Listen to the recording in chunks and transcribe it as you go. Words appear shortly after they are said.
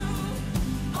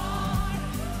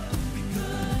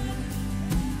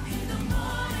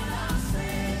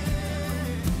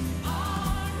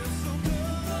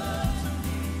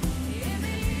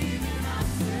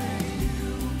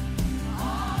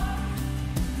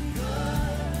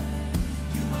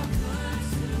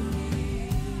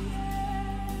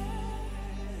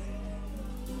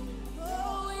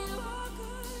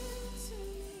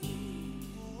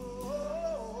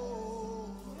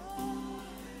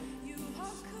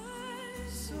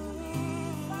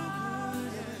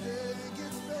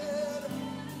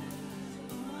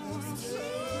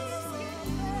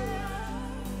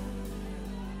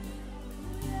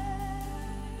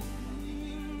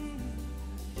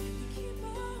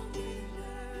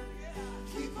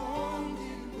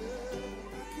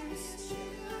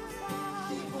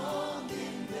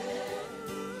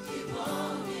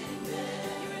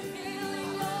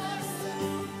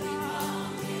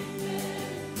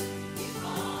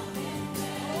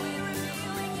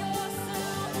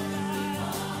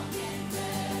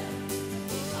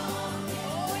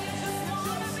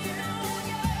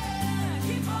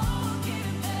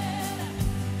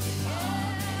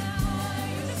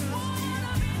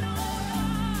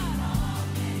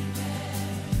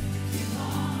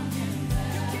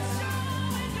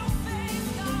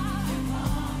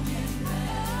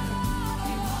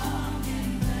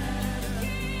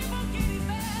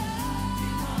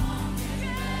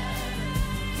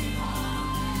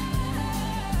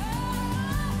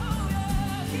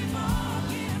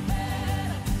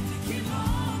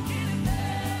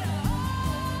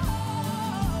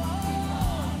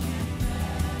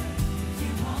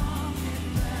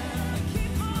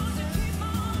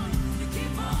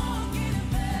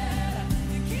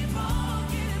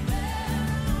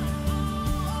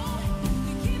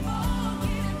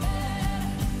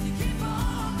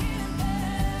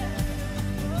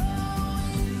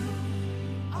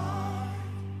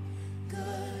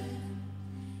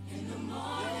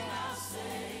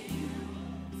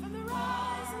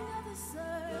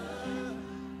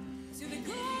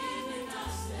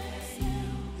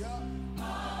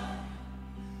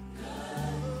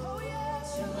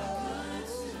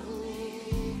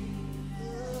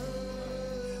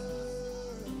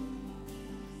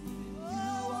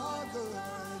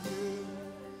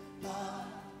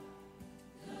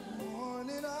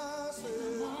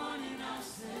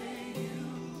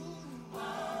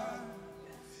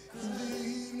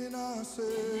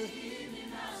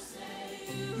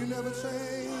never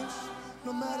change,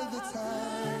 no matter the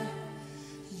time.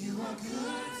 You are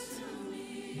good to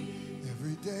me.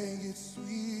 Every day gets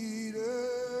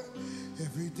sweeter,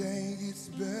 every day gets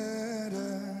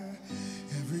better.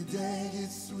 Every day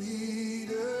gets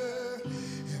sweeter,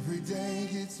 every day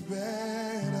gets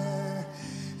better.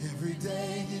 Every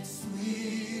day gets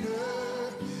sweeter,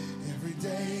 every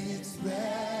day gets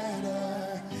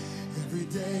better. Every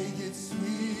day gets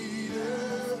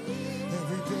sweeter,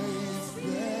 every day gets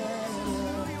better.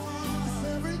 Yes,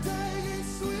 every day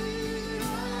gets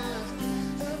sweeter,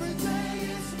 every day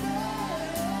gets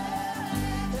better.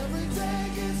 Every day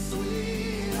gets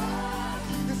sweeter,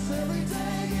 yes, every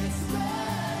day gets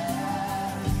better.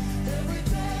 Every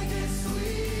day gets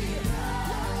sweeter,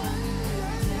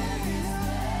 every day gets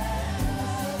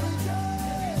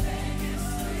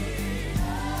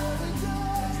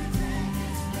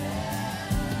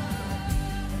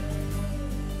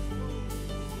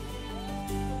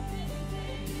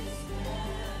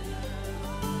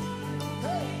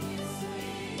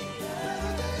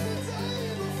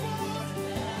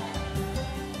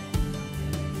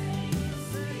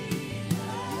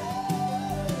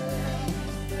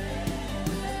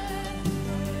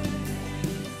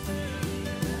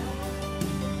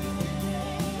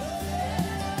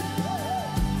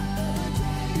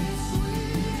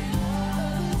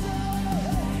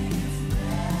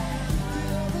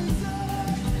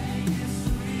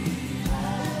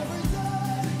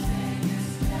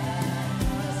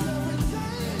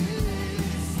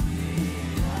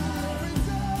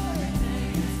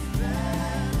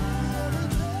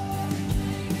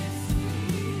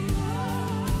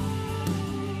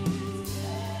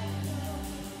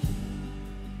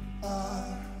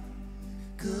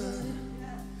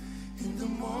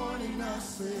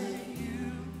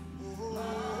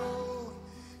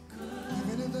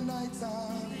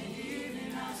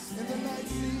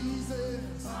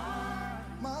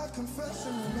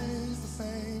confession remains the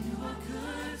same. You are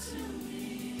good to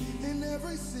me. In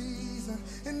every season,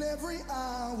 in every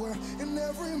hour, in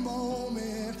every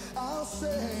moment, I'll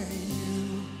say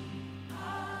you.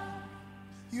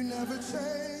 You never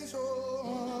change, oh.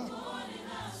 In the morning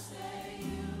I'll say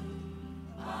you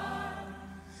are.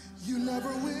 You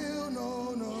never will,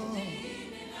 no, no. In the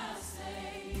evening I'll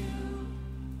say you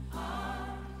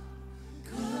are.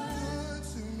 Good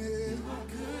to me. You are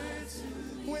good to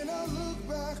me. When I look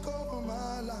back over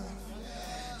my life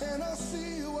and I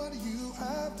see what you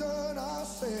have done, I'll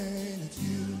say that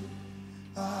you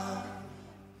are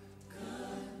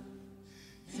good.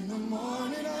 In the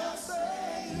morning I'll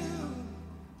say you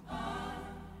are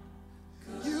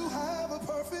good. You have a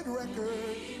perfect record. In the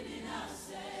evening I'll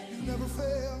say you never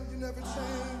fail, you never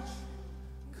change.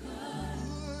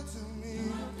 Good to me.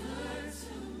 Good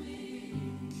to me.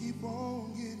 Keep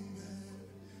on getting better.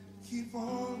 Keep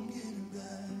on getting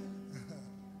better.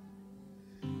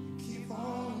 Keep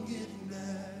on getting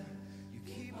better. You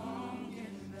keep on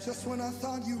getting better. Just when I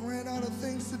thought you ran out of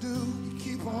things to do, you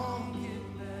keep on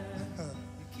getting better.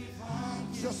 You keep on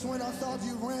getting just when I thought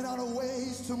you ran out of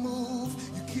ways to move,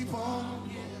 you keep on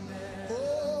getting better.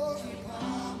 Oh, keep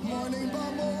on morning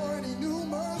by morning, new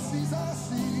mercies I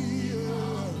see.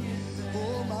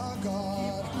 Oh my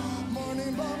God,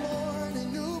 morning by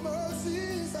morning, new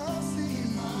mercies I see.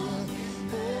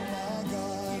 Oh my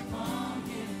God, keep on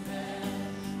getting better.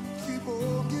 Keep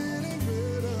on getting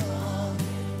better.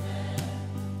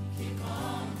 Keep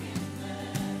on getting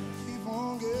better. Keep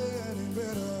on getting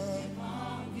better.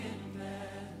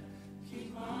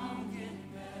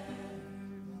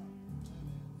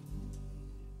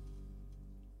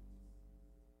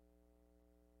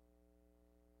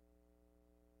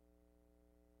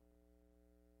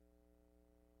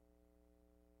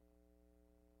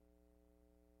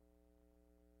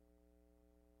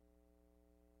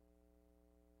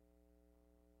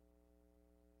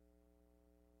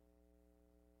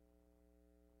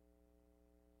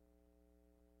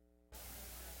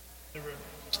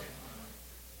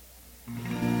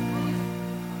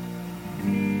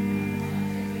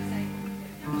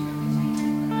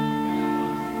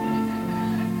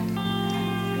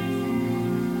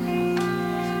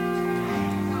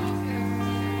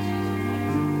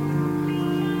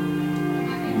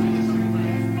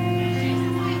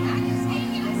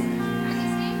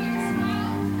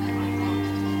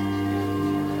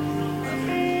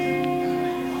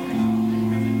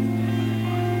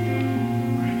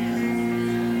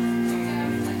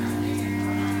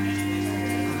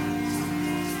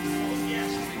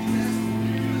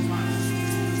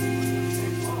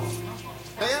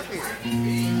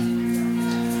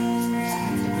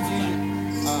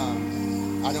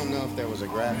 there was a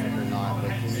graphic or not, but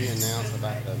can you announce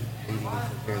about the meeting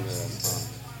here in the?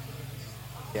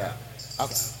 Yeah.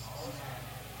 Okay.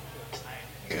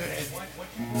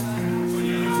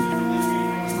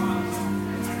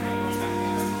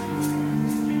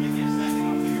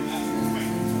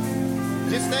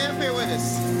 Just stay up here with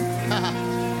us.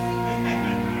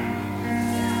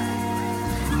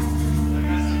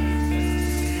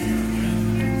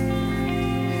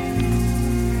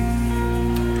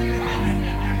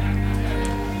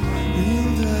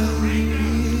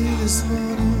 This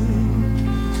morning,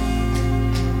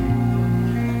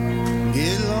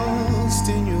 get lost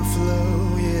in your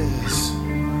flow, yes.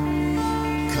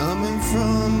 Coming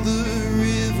from the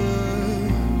river,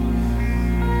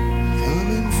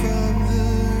 coming from the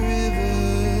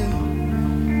river.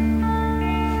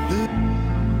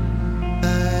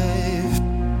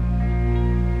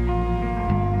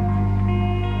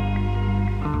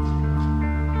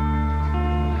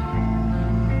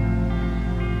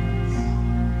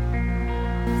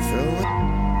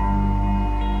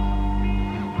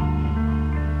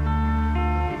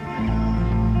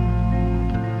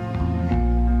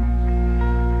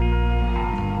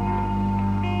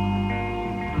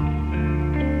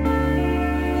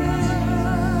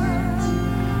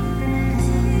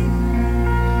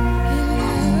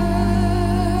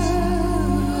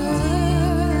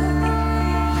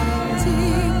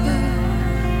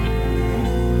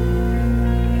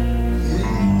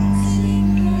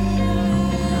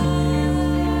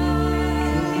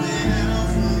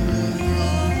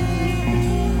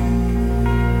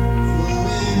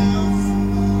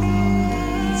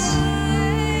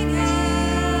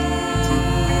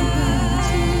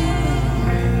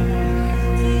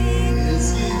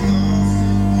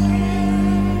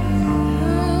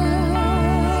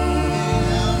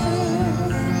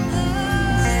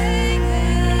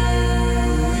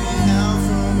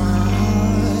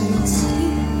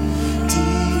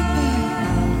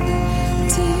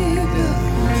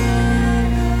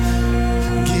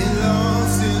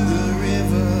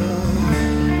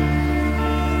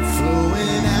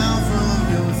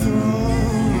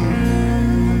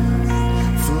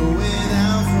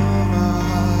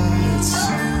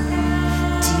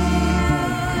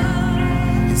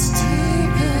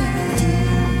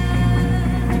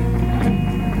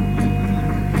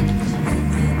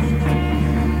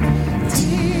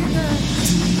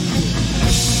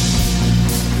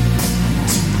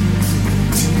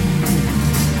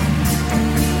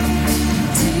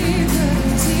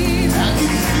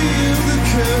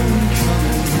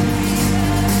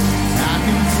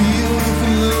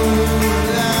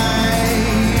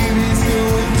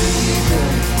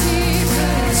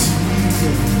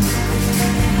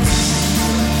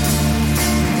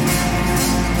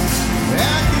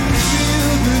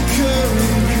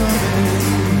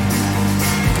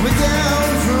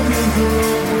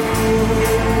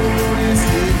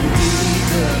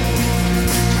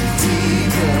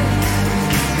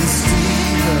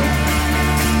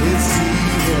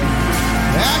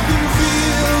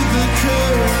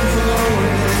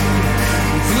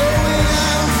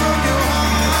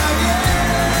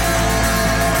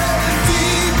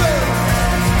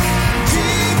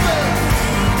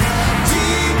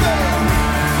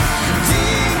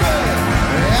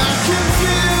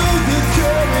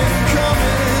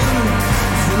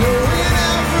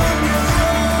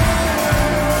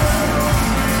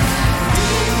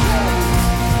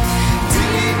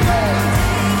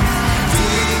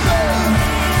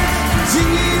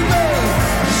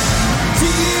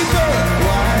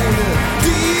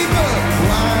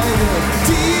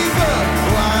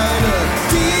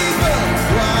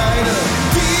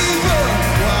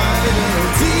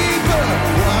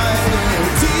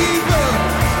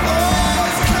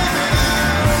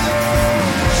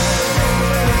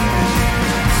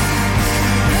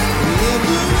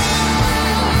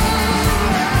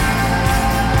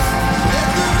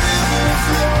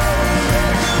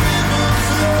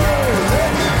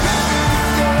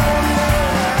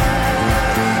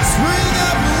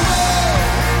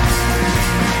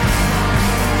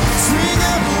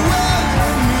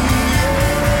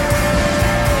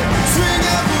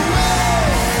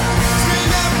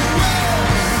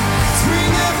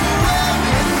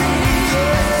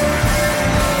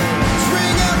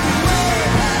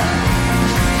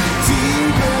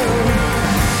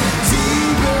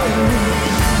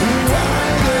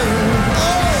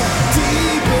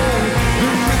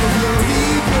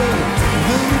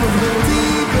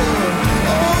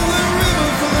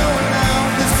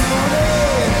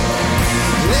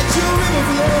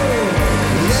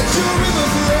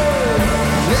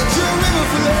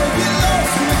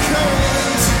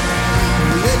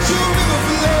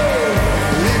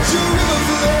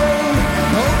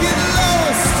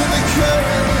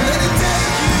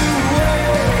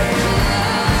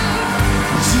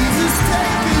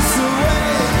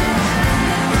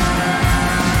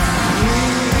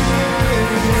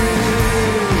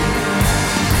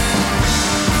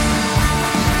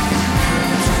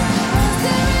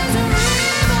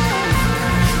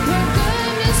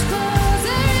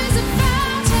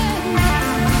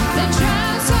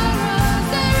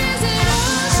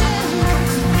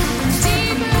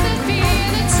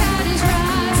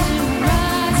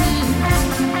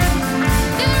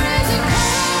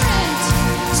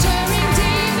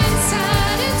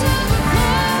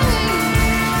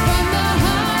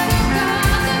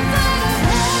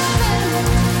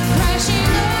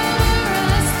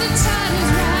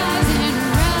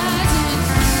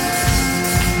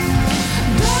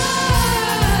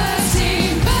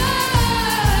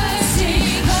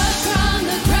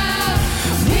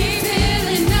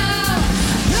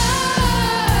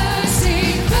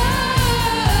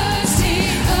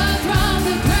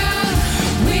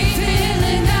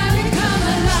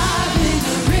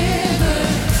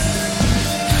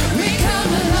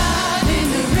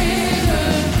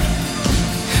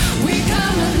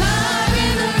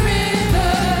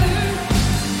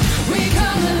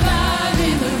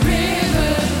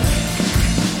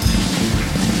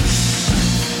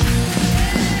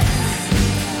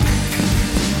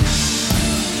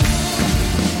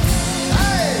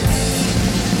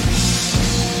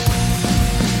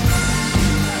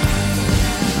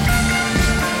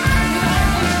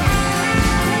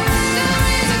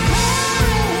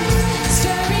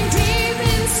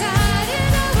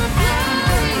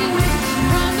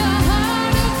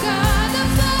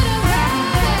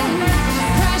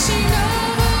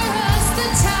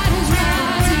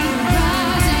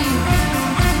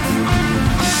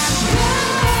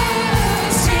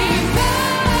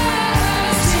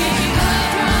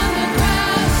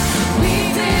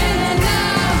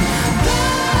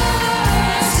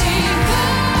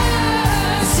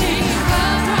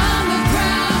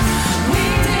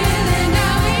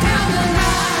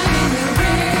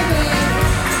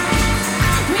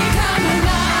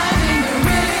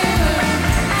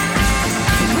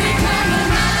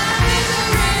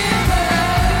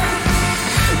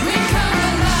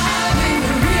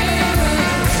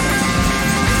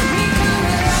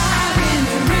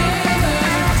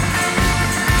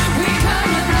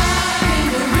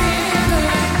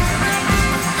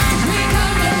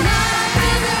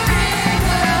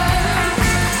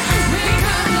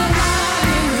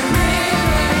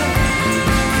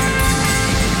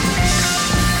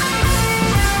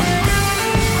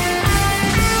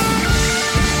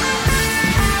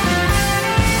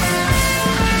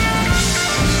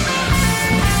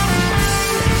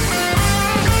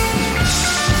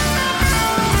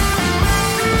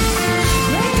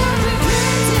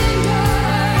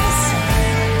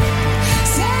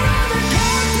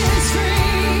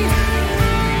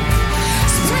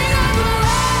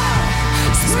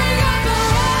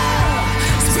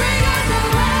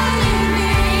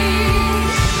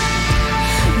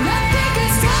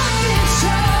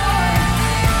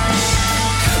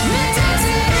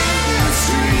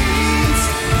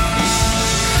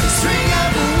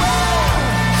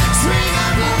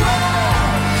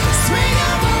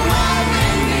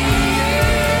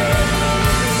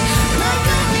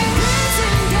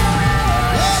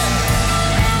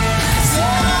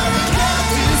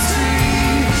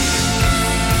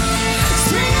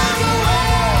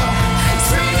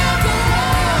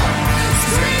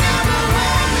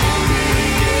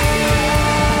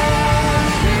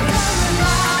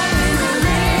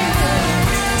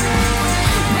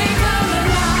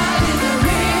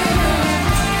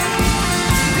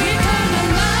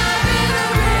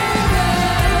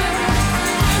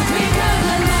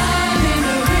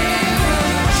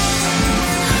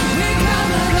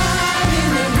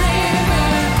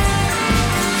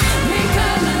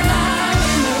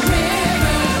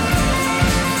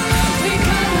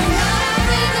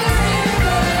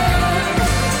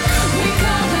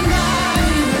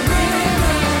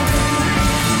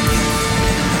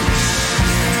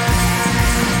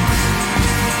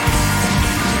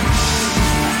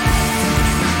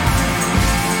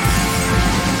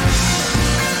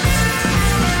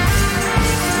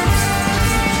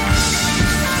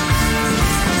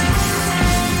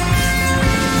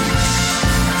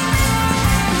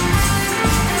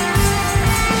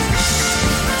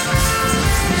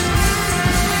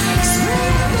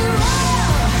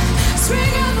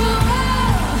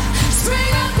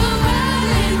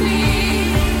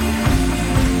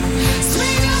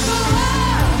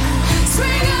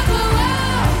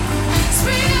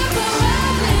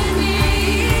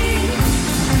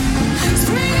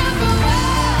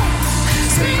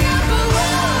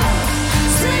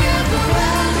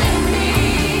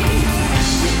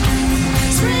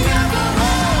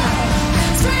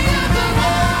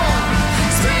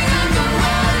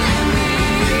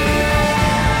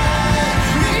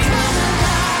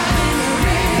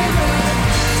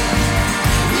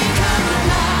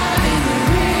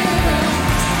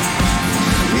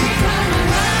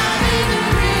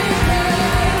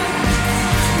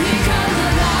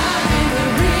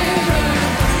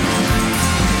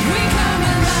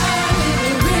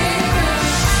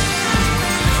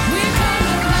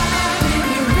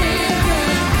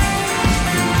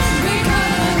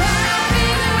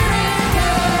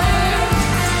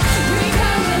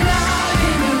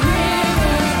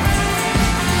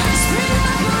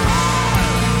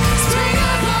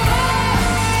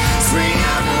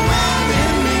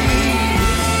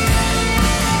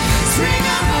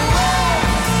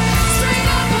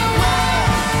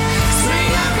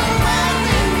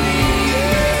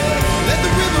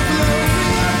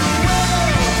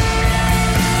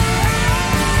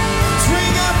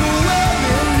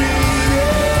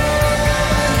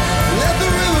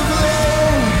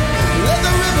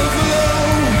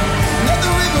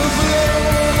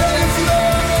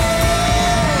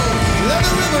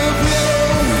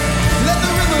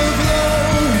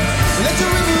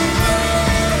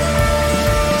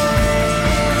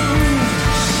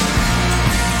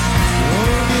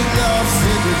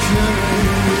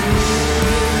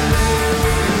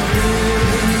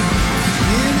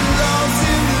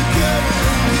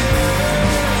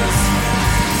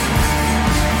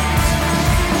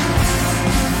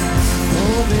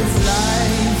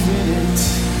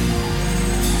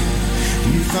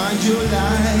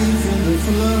 life in the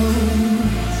flow.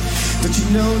 But you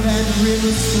know that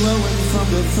river's flowing from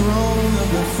the throne of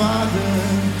the Father.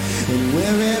 And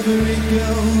wherever it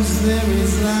goes, there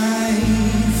is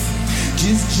life.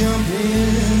 Just jump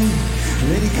in,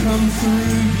 let it come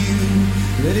through you.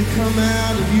 Let it come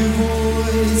out of your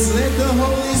voice. Let the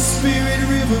Holy Spirit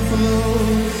river flow.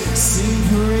 Sing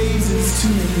praises to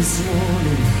him this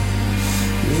morning.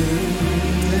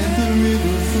 Let the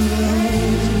river flow.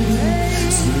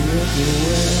 Swing up the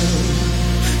well.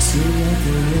 Swing up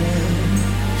the well.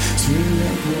 Swing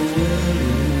up the well.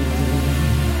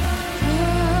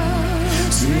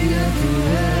 Swing up the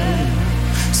well.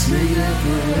 Swing up the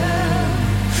well.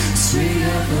 Swing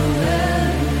up the well.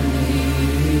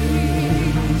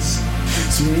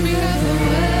 Swing up the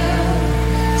well.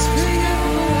 Swing up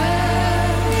the well.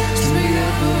 Swing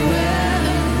up the well.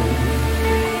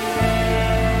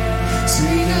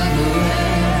 Swing up the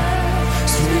well.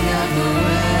 Swing up the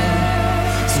well.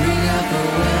 Swing up the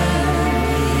well.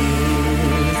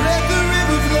 Let the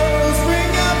river flow.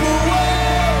 Swing up a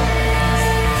well.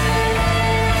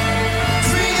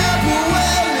 Swing up a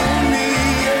well in me.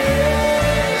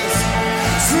 Yes.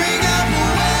 Swing up a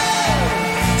well.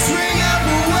 Swing up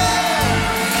a well.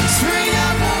 Swing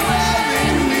up a well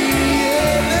in me.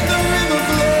 Yeah. Let the river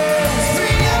flow.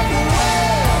 Swing up a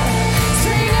well.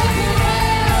 Swing up a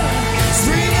well.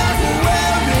 Swing up a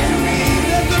well in me.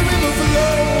 Let the river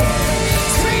flow.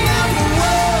 Swing up a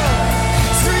well.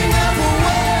 Swing up a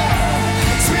well.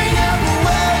 Swing up a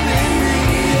well in me.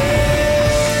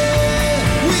 Yeah.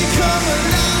 We come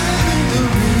alive in the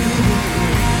river.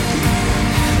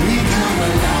 We come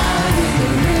alive in the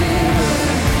river.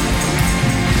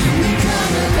 We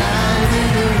come alive in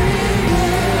the river.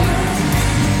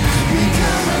 We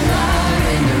come alive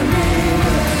in the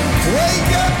river.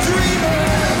 Wake up,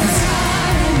 dreamers.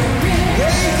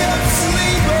 Wake up,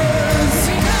 sleepers.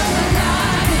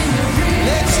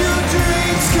 Let your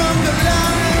dreams come to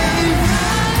life.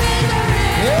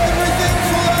 Everything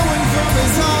flowing from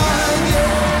his heart.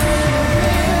 Yeah.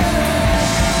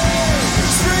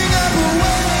 Spring up a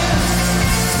well.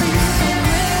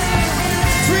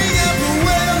 Spring up a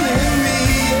well in me.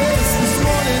 Yes, this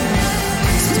morning.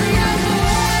 Spring up a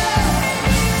well.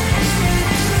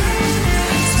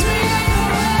 Spring up a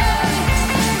well.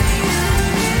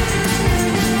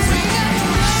 Spring up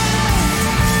a well.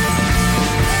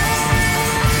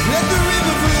 Let the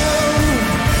river flow.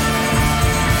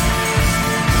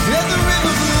 Let the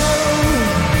river flow.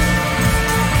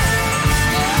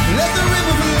 Let the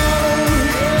river flow.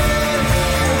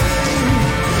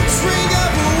 Spring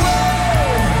up a well.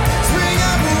 Spring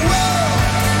up a well.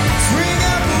 Spring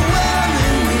up a well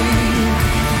in me.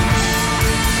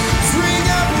 Spring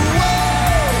up a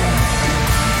well.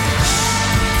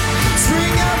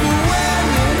 Spring up a well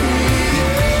in me.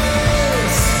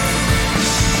 Yes.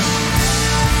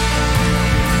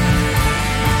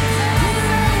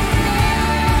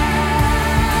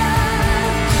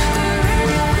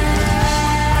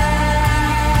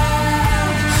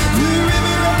 The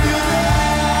river of your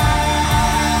love.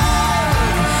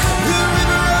 The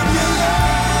river of your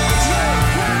love.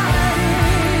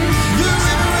 The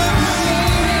river of your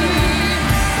love.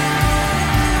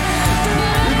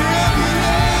 River of your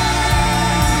love.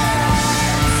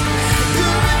 The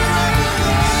river of your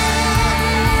love.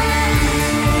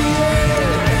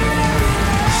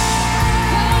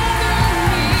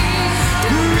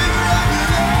 The river of your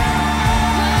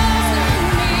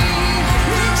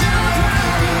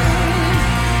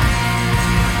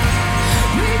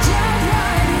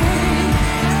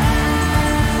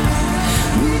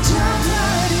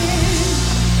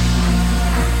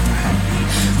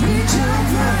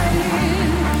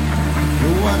The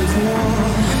water's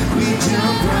warm, we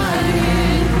jump right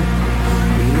in.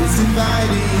 It's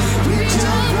inviting, we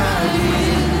jump right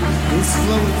in. It's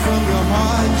flowing from your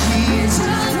heart, Jesus.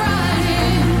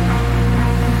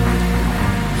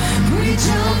 We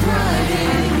jump right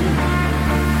in.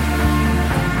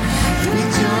 We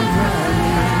jump right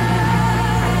in.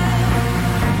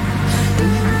 The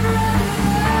river of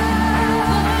your love.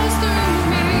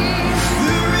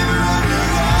 The river of your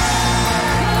love.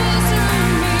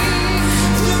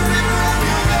 The river of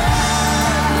your love.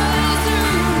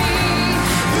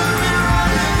 The river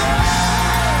of your love.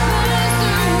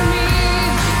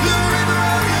 The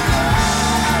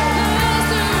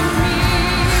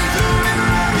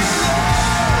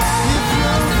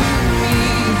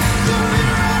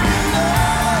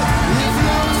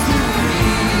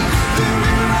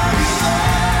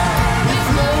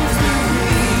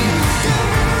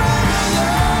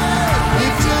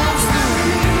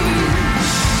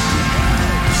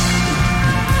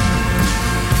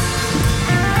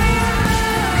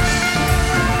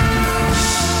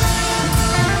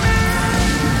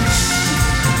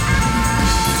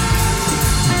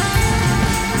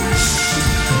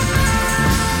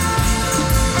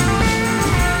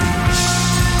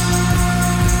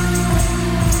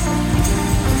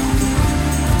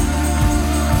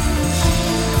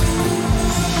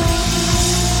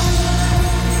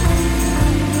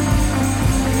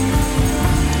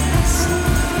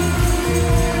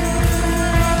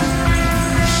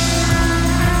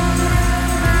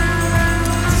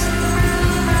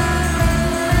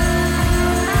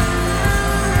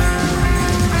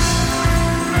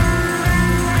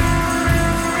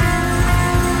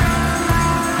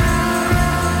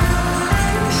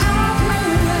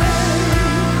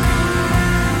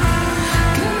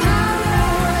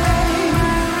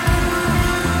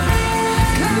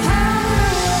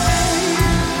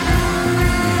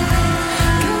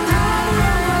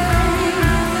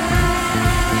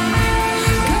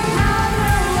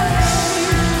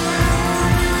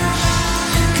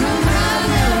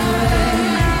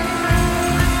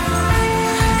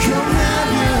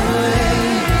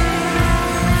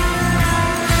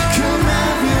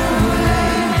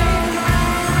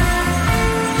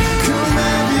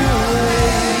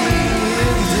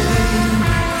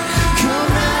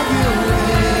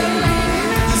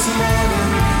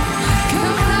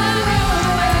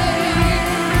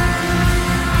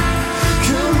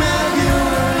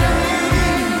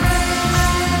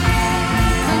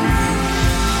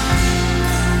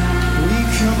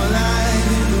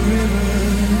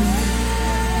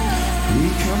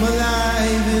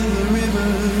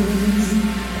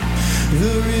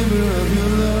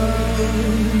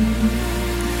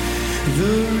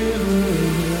the river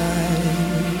of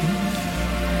life.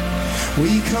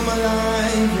 We come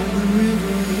alive in the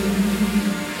river.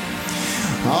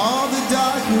 All the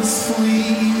darkness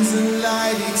flees and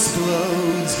light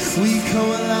explodes. We come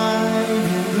alive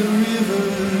in the river.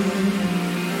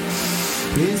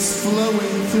 It's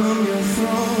flowing from your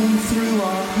throne through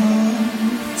our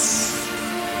hearts.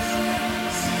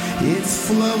 It's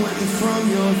flowing from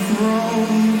your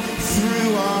throne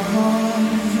through our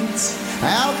hearts.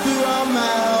 Out through our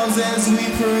mouths as we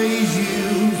praise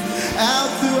you. Out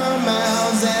through our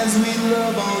mouths as we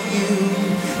love on you.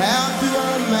 Out through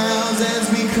our mouths as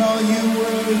we call you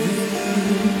worthy.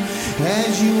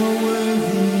 As you are worthy.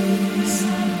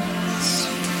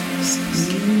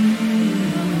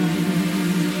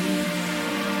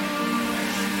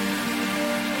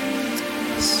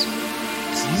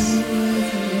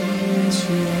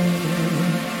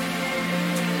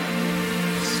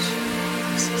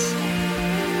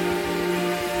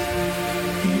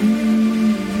 Mm-hmm.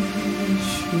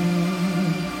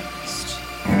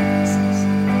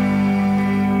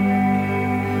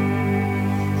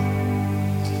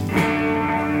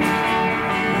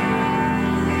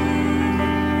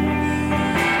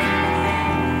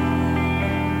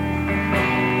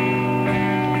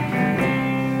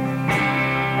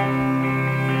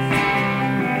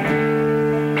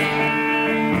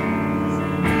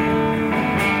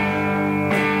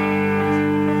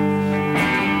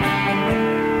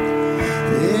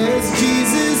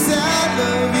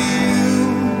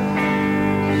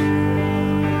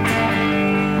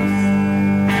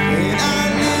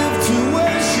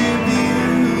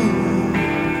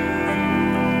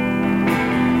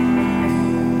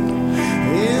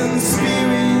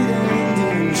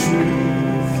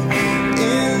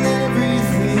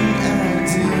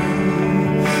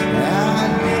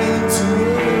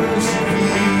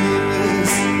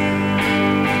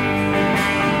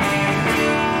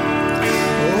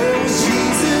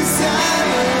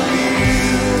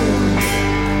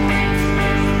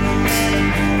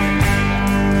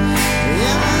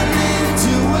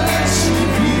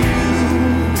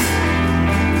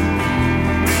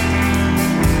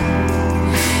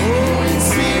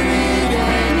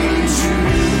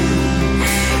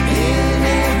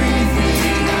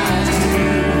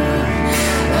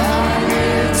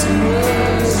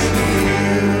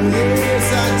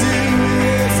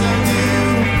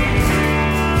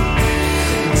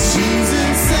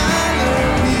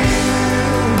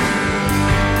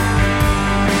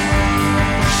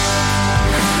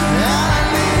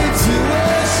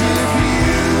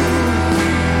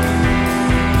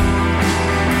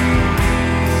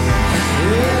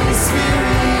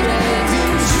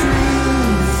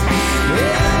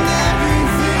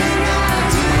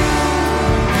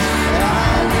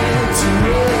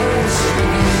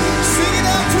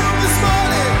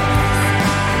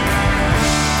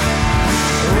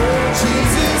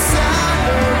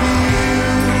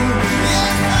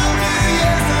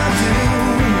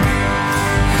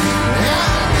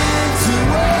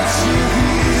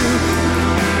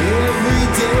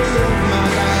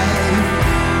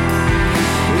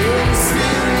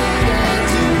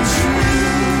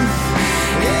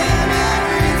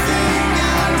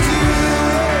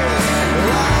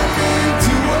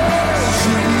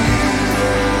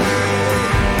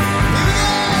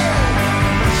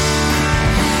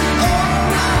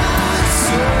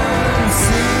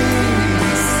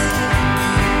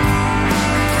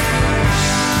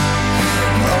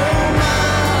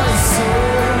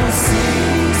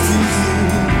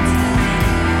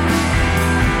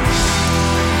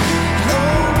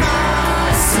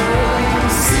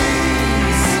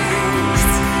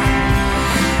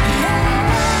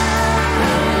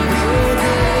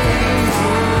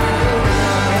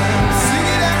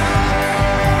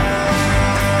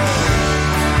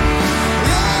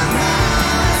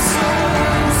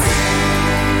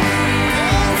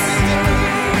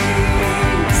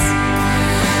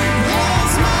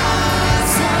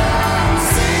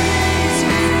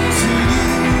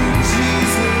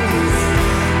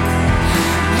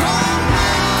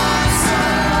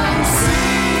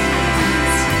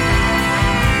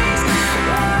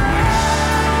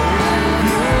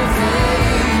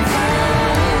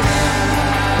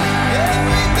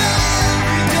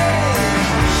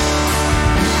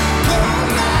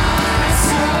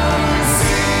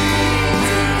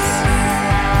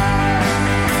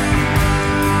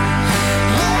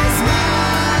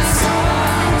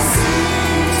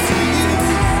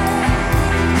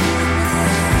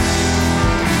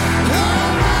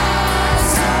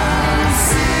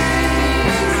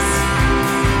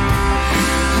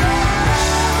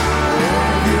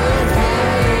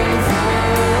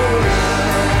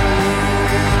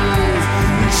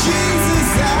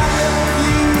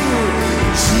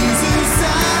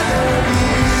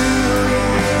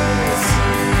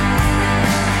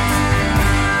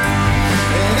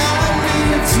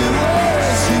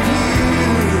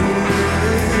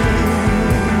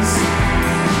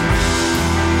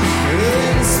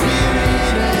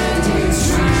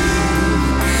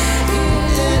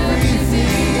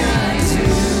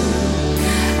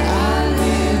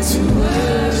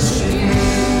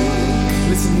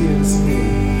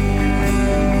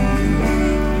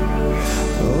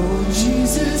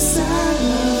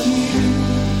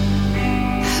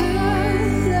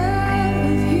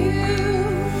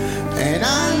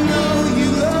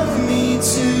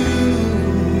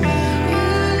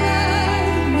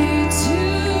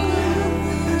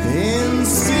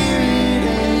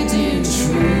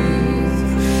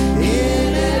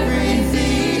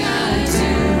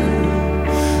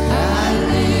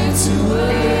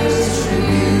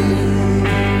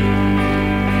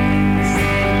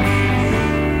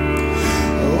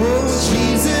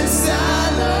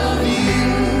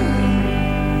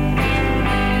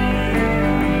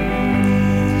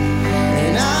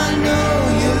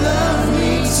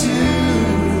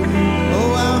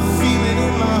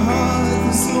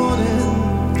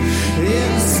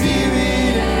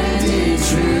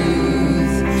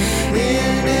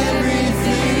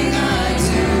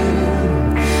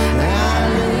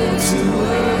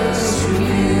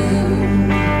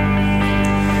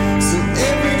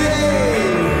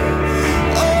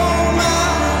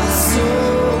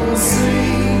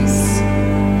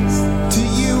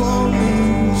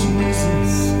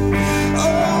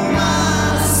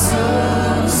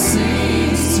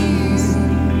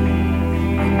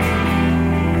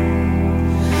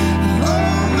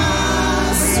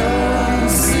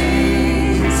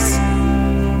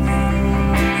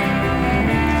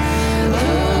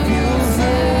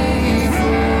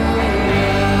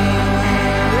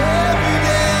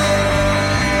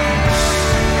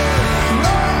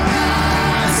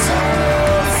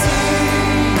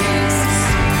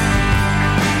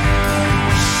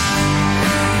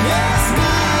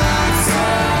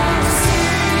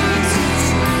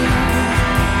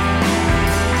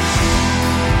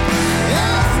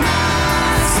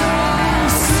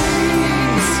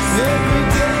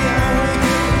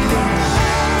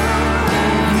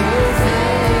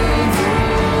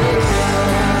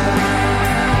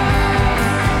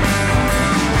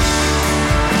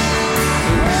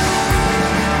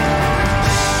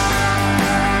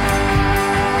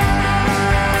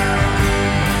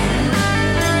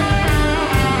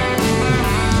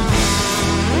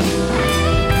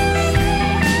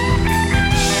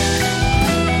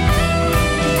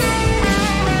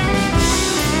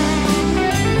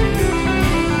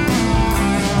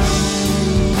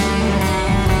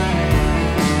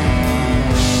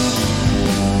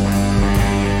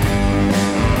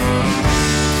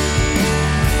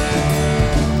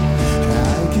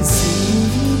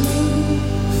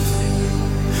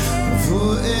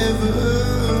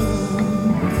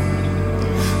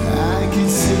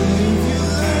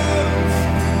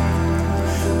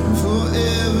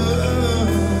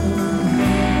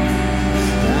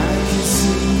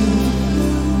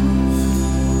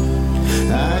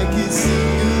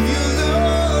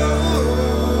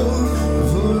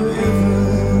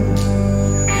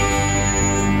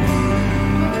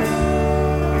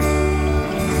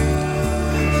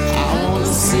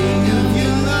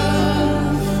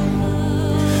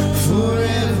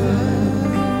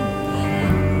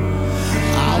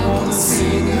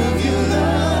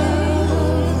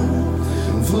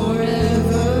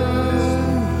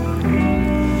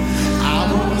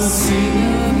 Sing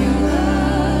of your love.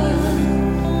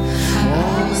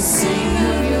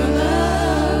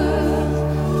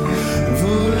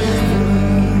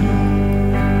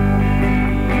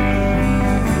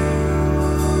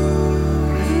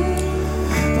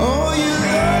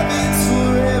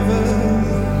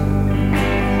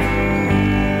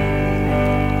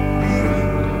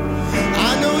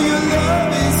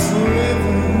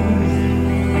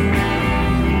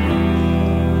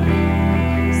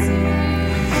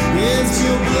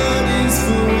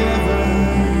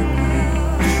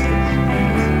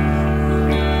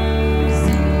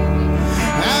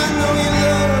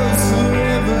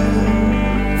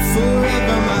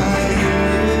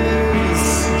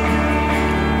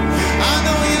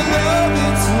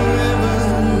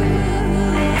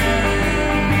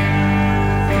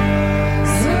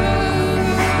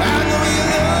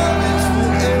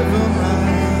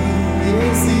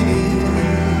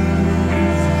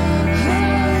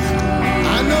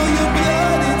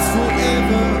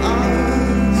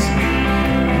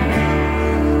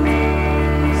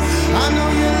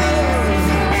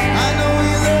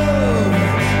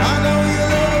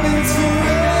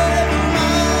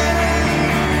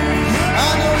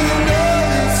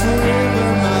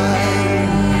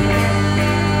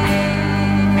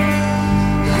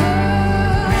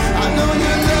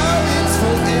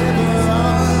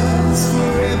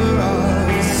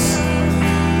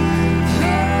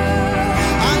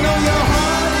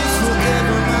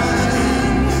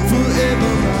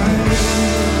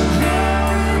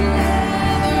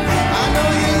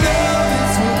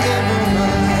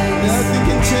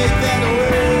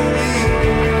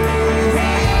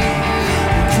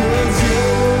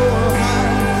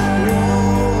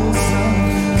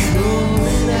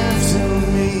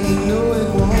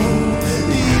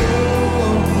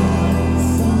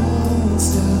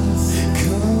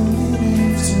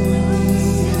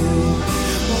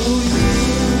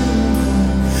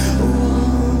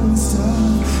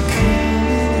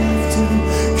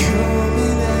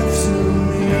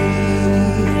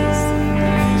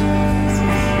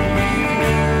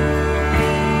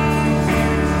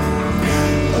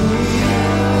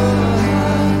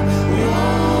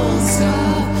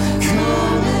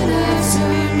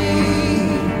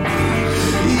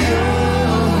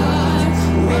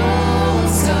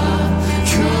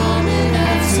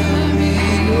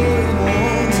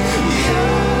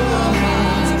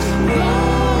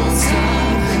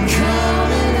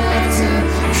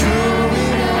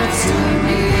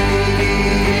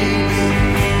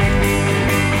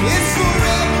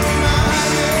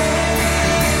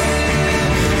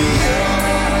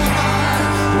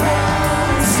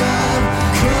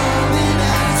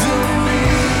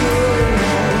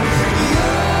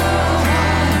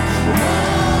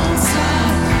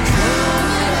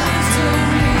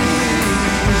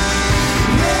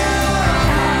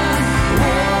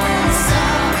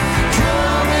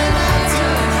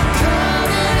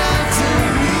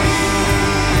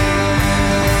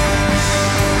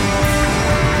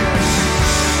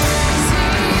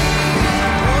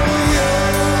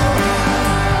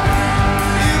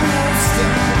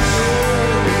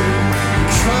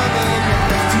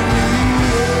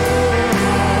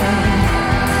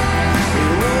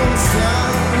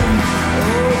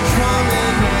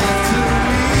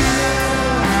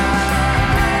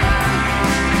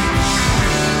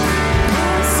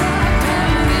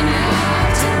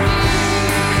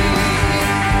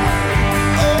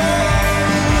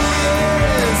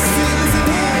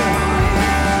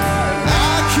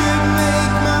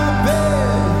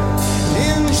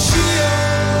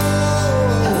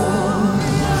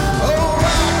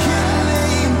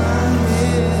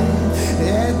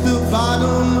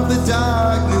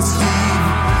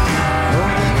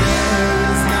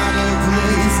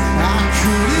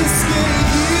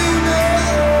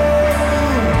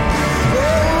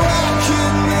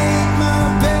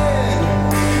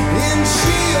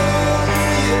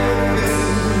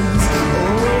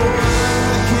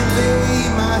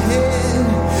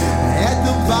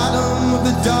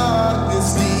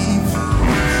 darkness deep,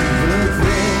 but there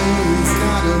is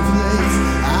not a place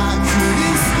I could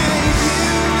escape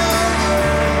you, no.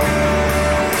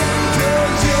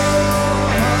 'Cause your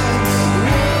heart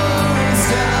won't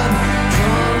stop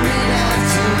coming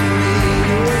after me,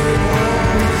 oh.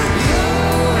 Your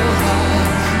heart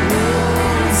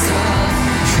won't stop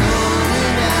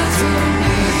coming after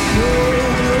me, oh.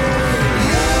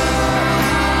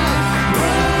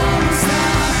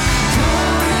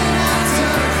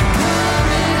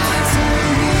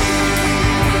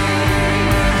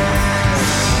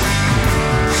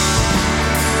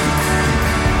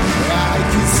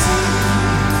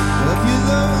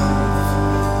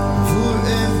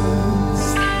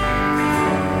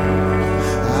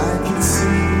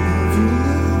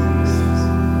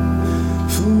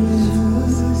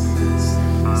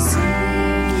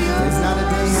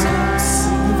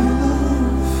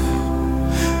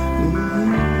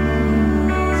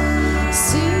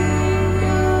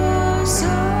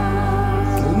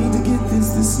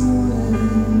 This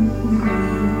morning,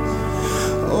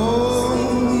 oh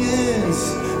yes,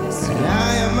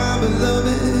 I am my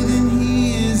beloved and He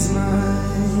is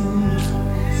mine.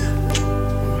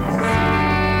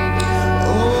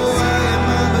 Oh, I am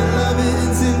my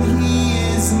beloved and He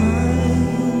is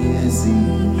mine. Yes, He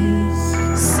is.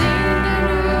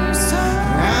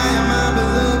 I am my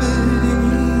beloved and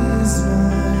He is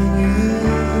mine.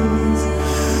 Yes,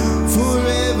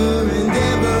 forever and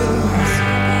ever.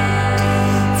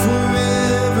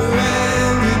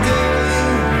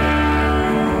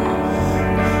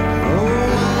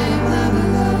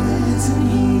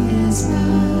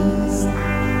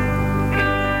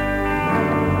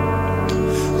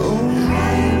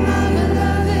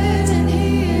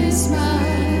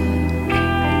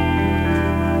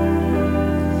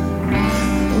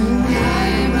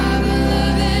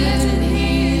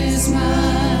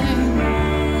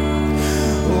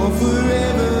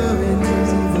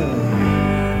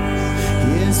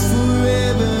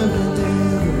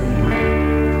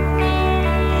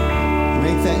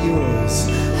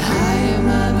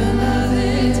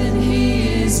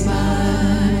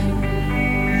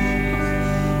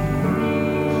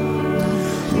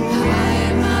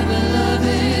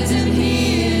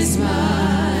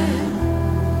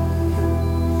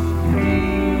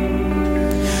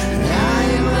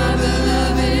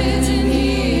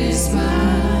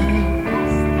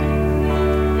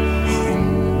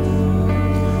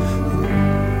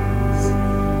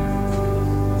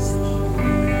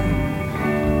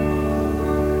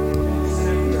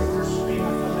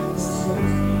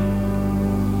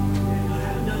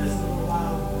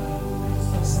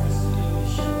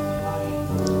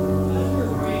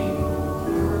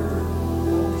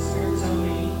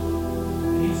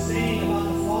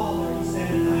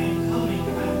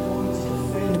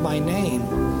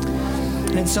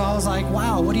 And so I was like,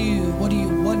 wow, what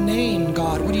name,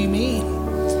 God? What do you mean?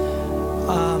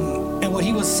 And what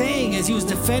he was saying is he was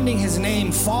defending his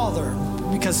name, Father,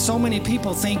 because so many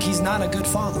people think he's not a good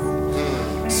father.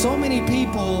 So many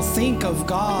people think of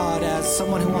God as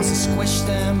someone who wants to squish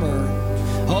them, or,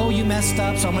 oh, you messed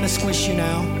up, so I'm going to squish you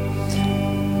now.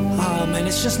 And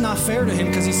it's just not fair to him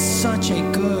because he's such a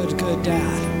good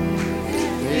dad.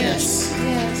 Yes.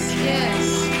 Yes, yes.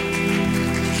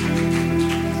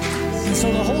 And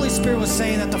so the Holy Spirit was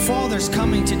saying that the Father's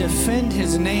coming to defend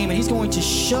his name, and he's going to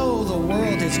show the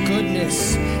world his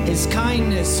goodness, his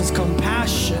kindness, his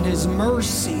compassion, his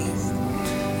mercy.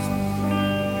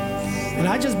 And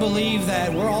I just believe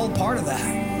that we're all a part of that.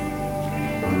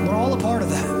 We're all a part of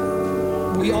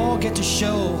that. We all get to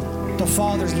show the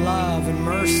Father's love and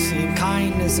mercy and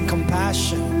kindness and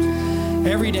compassion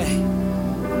every day.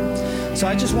 So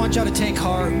I just want y'all to take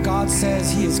heart. God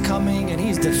says he is coming and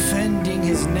he's defending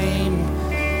his name.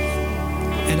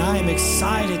 And I am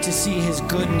excited to see his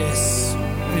goodness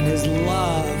and his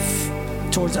love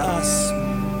towards us.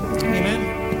 Amen.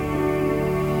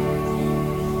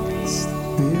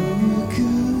 You're a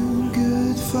good,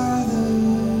 good Father.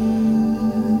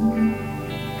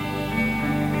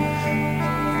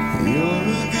 You're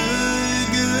a good,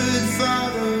 good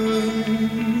Father.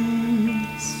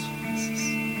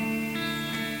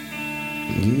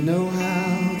 You know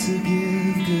how to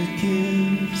give good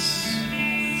gifts.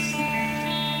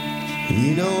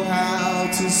 You know how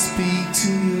to speak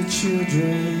to your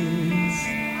children.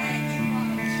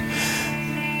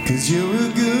 'Cause you're a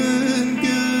good,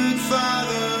 good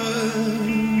Father.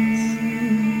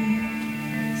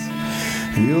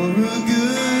 You're a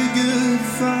good, good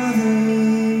Father.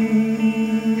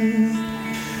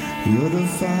 You're the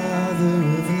Father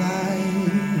of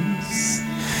lights,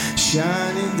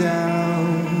 shining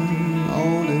down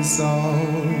on us all.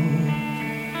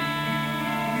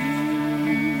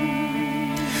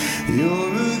 You're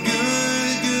a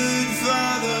good, good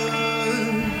Father.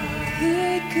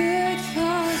 Good, good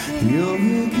Father. You're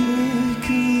a good,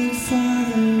 good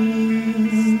Father.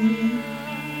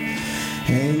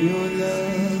 And your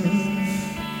love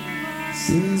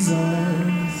is all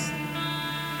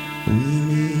we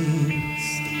need.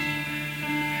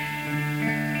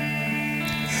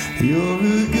 You're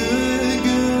a good,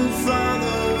 good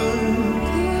Father.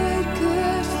 Good,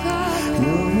 good Father.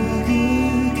 You're a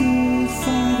good, good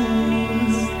Father.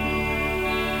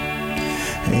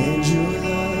 And your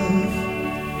love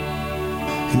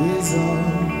is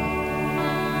all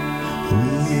we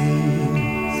need.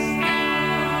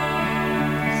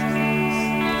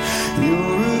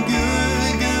 You're a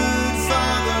good, good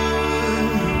Father.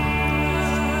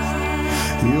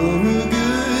 You're a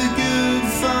good, good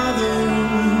Father.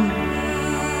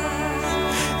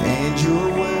 And your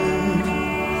word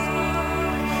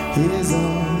is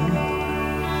all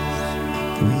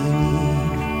we need.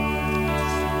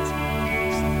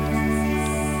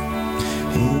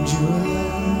 And your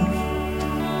love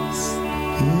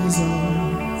is all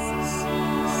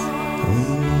we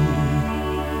need.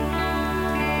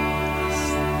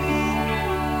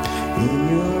 In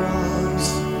your arms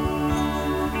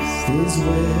is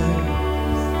where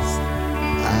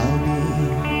I'll be.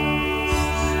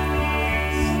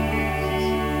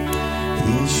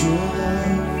 Yes, your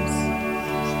love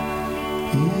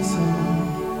is all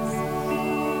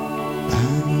I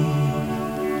need.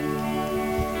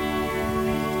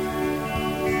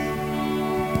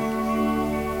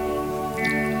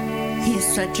 He is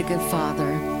such a good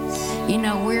Father. You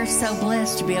know, we're so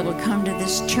blessed to be able to come to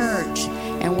this church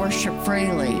and worship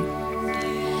freely.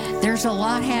 There's a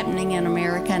lot happening in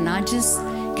America, and I just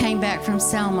came back from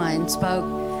Selma and spoke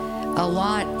a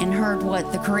lot and heard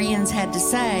what the Koreans had to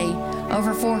say.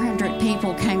 Over 400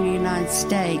 people came to the United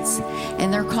States,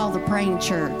 and they're called the Praying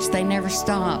Church. They never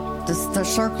stop. The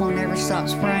circle never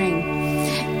stops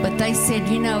praying. But they said,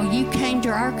 you know, you came to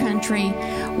our country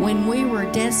when we were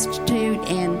destitute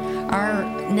and our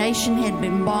nation had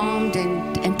been bombed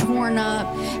and torn up,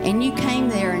 and you came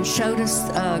there and showed us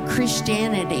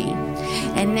Christianity.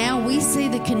 And now we see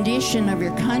the condition of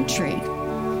your country,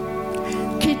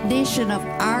 condition of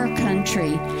our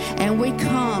country, and we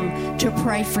come to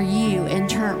pray for you and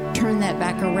turn that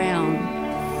back around.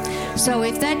 So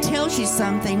if that tells you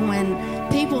something, when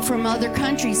people from other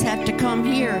countries have to come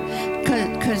here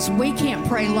because we can't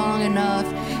pray long enough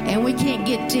and we can't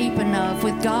get deep enough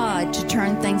with God to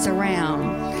turn things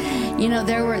around. You know,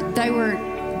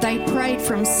 they prayed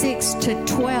from 6 to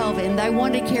 12 and they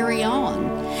wanted to carry on.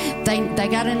 They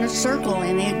got in a circle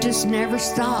and it just never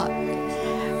stopped.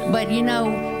 But you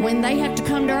know, when they have to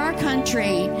come to our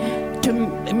country, to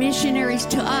missionaries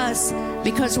to us,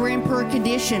 because we're in poor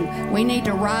condition, we need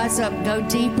to rise up, go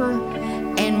deeper,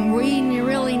 and we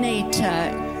really need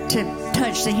to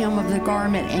touch the hem of the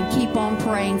garment and keep on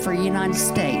praying for the United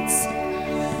States.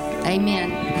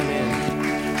 Amen.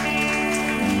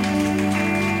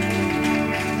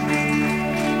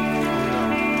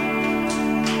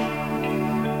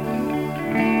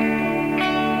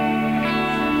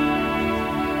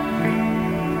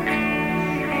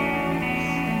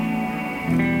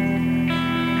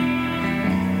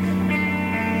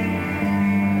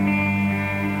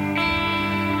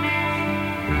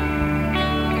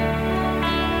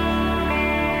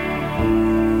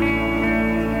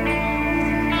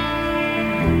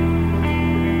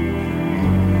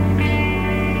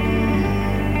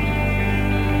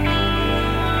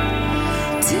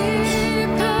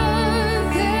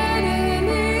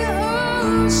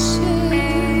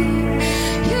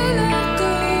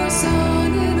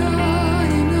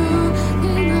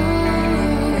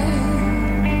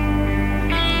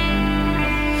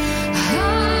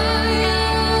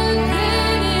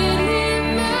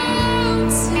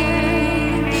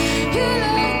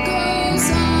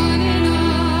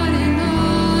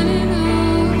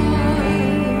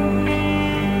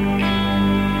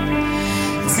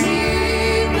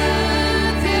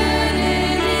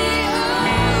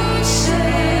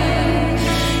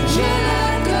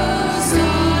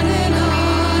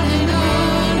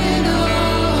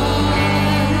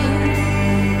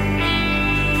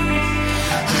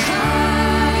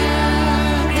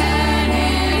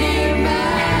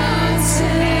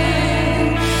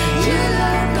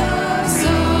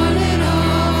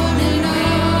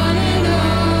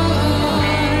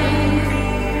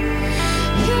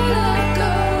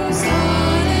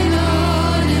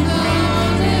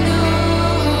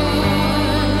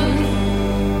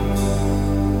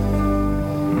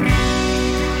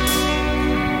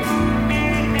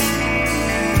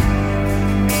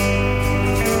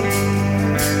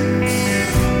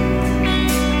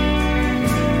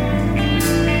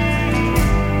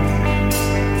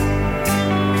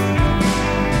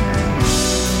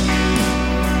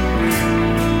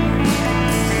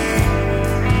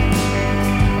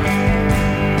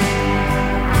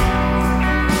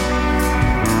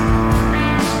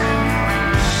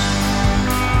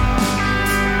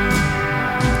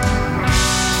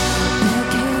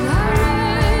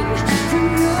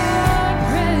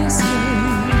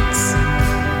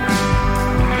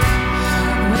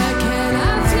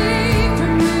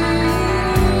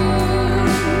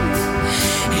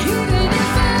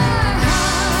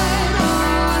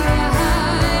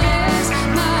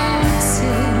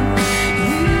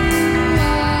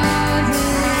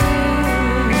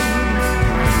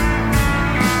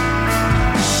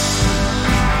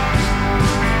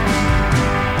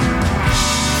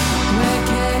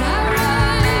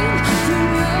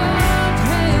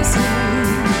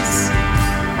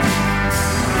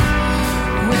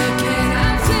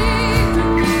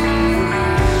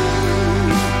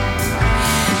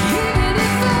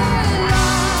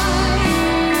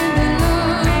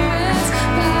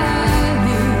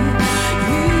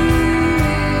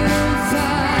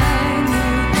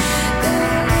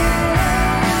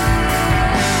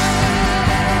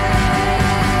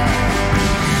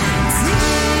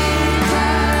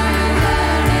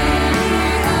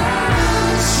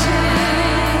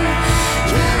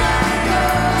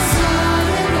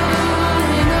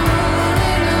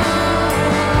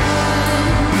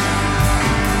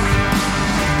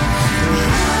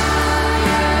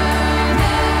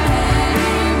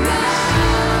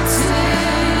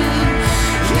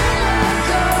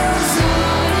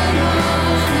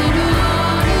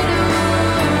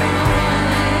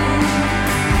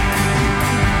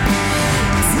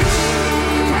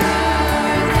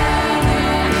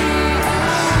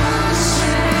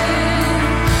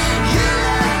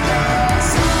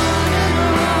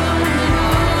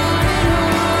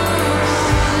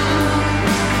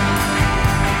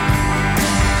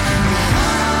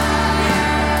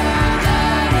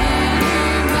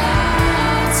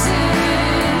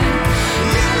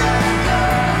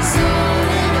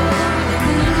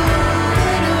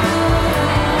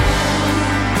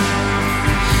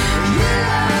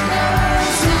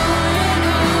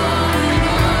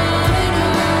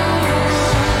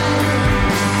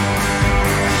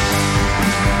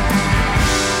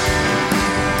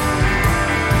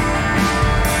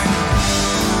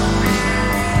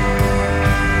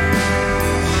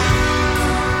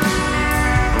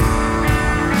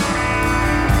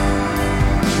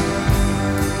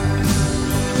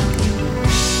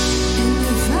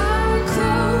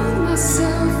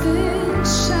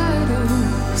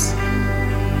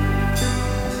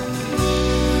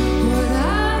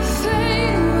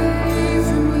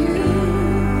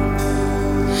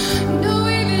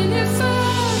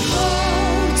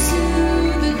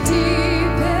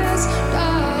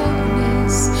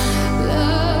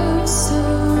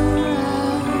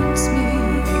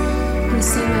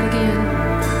 sing that again.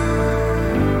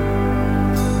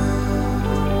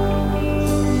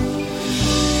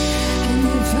 And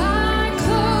if I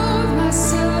clothe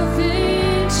myself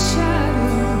in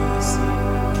shadows,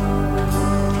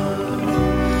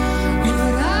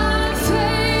 would I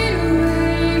fade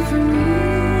away from you?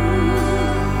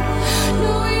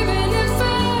 No, even if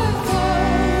I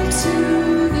fall to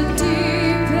the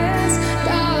deepest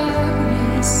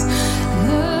darkness,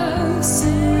 love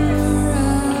surrounds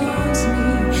me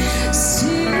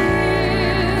still.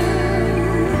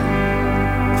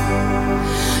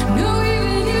 No,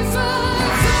 even if I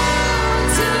fall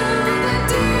to the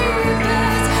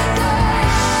deepest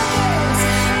darkness,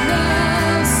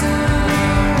 love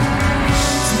surrounds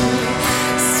me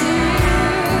still.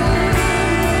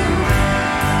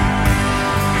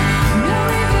 No,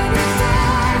 even if I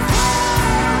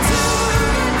fall to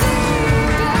the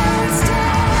deepest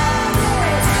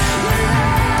darkness,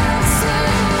 love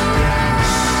surrounds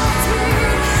me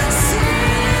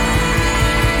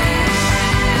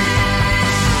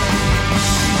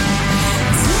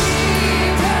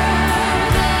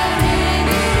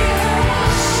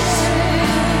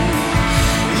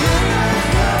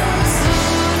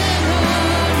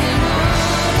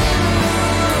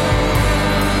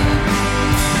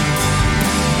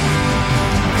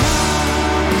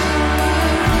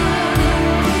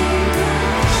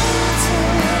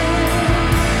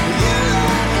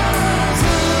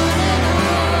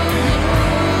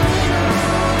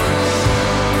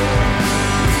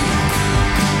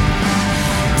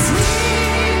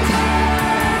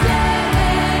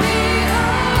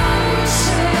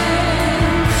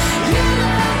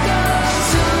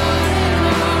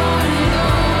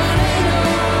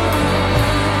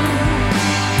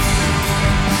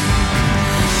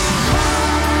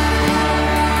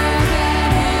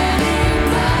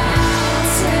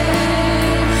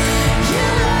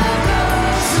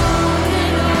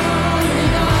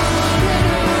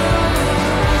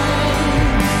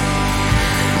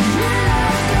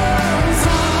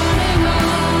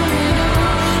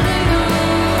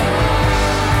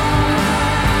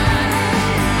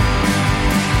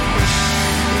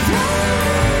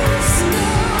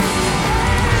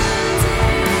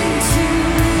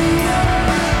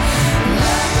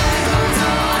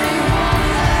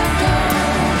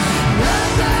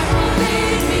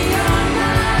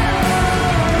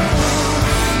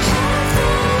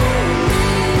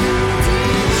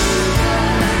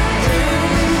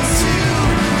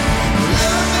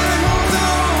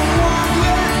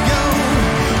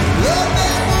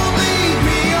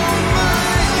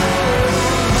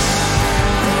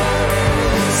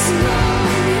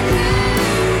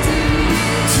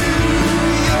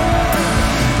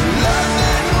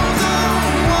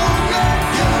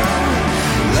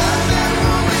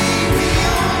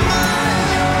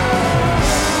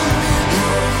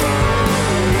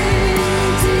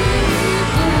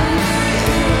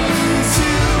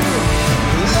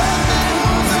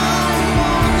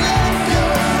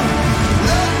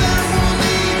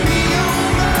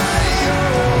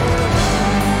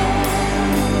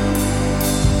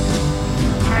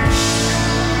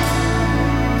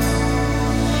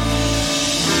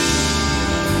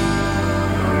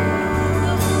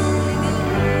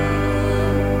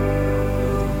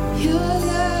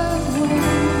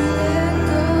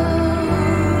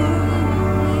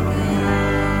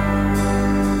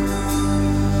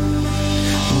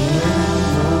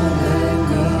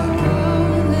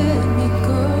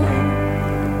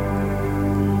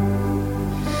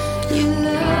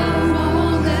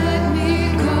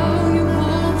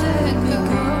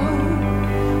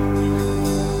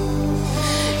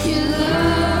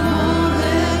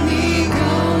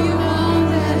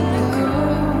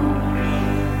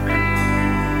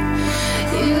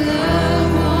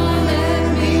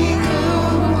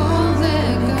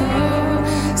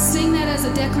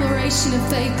declaration of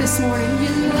faith this morning.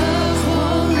 Your love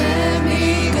won't let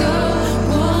me go,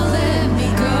 won't let me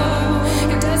go.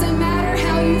 It doesn't matter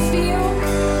how you feel.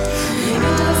 It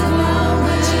doesn't matter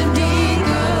what you need.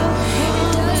 It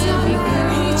does not matter.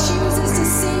 He chooses to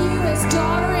see you as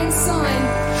daughter and son.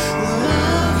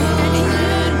 And he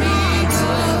let me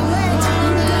go,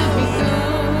 let me go.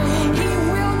 He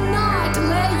will not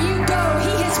let you go.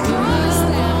 He has promised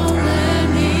that.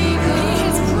 He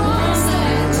has promised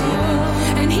that.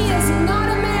 And he is not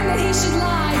a man that he should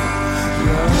lie.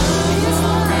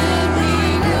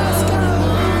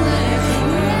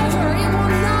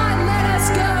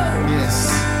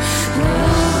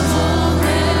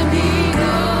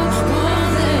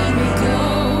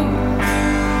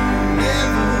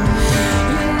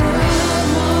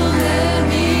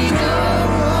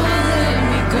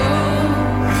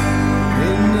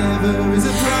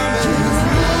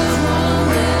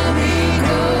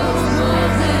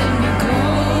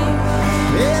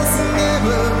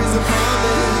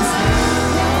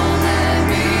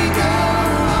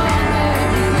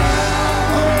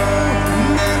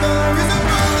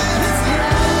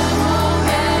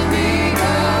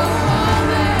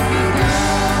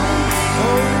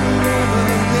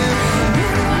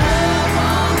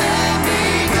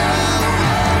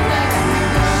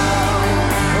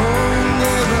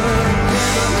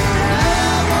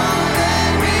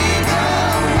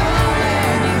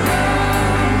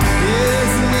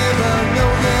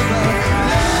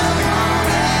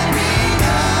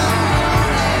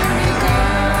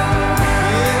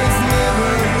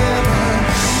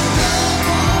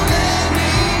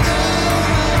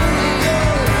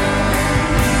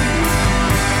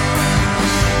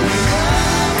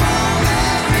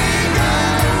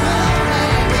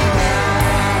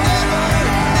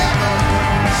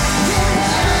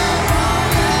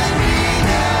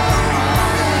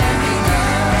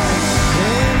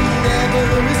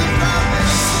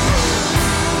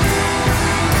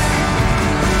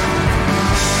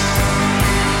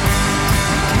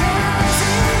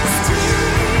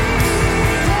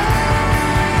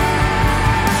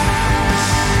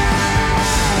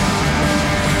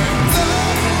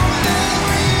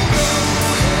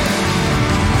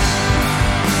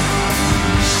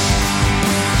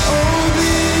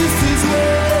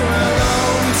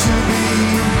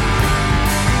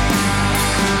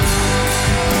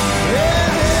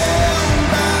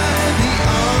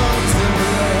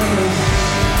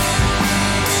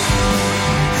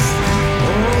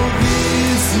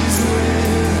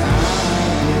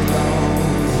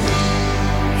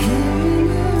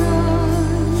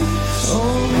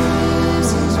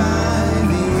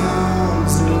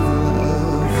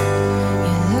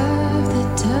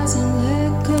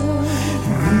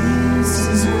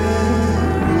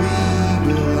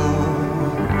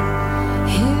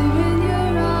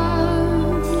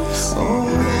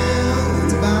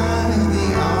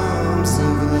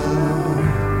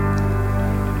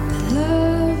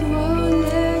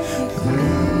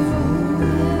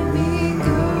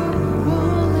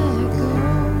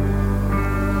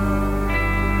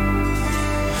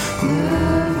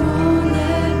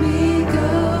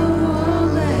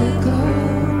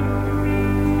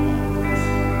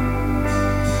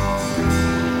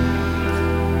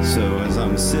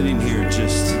 sitting here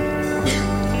just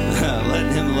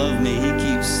letting him love me. He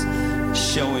keeps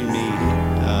showing me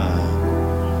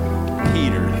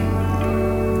Peter.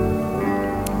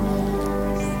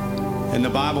 In the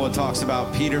Bible, it talks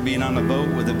about Peter being on the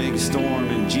boat with a big storm,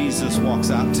 and Jesus walks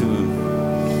out to him,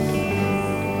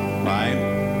 right?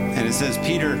 And it says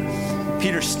Peter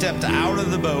stepped out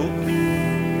of the boat,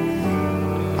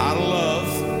 out of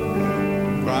love,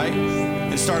 right?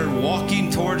 And started walking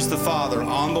towards the Father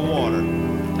on the water,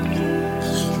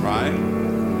 right?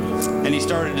 And he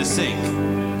started to sink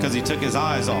because he took his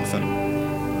eyes off him.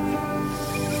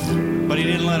 But he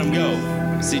didn't let him go.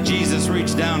 See, Jesus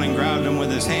reached down and grabbed him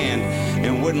with his hand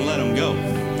and wouldn't let him go.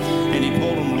 And he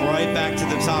pulled him right back to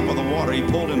the top of the water. He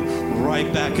pulled him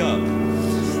right back up.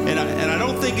 And I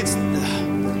don't think it's...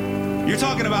 You're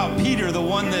talking about Peter, the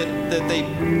one that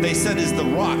they said is the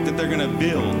rock that they're going to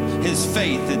build. His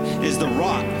faith is the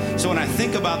rock. So when I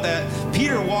think about that,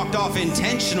 Peter walked off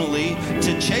intentionally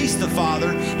to chase the Father,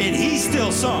 and he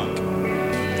still sunk.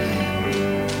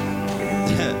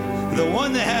 The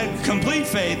one that had complete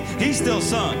faith, he still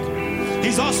sunk.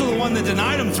 He's also the one that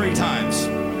denied him 3 times.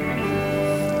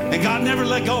 And God never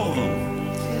let go of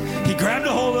him. He grabbed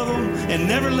a hold of him and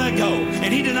never let go.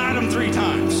 And he denied him 3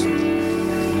 times.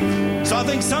 So I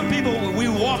think some people, we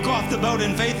walk off the boat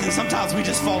in faith, and sometimes we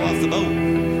just fall off the boat.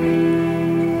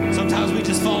 Sometimes we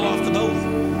just fall off the boat.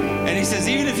 And he says,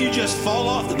 even if you just fall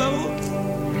off the boat,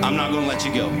 I'm not going to let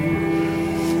you go.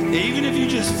 Even if you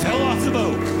just fell off the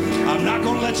boat, I'm not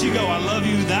going to let you go. I love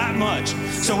you that much.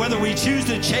 So whether we choose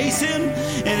to chase him,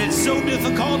 and it's so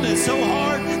difficult and it's so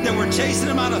hard that we're chasing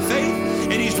him out of faith,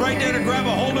 and he's right there to grab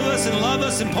a hold of us and love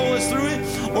us and pull us through it,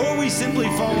 or we simply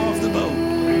fall off the boat.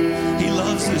 He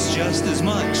loves us just as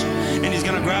much, and he's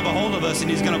going to grab a hold of us and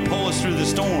he's going to pull us through the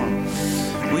storm.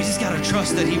 We just got to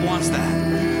trust that he wants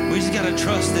that. We just got to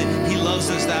trust that he loves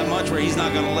us that much where he's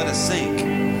not going to let us sink.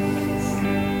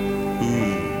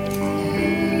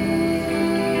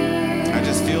 I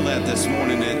just feel that this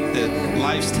morning, that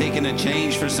life's taking a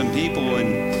change for some people,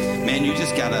 and man, you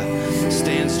just got to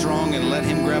stand strong and let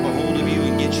him grab a hold of you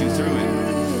and get you through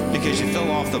it because you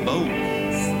fell off the boat.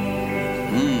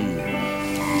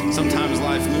 Sometimes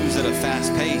life moves at a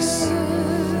fast pace,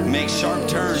 makes sharp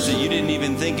turns that you didn't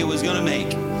even think it was going to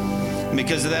make. And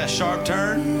because of that sharp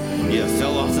turn, you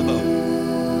fell off the boat.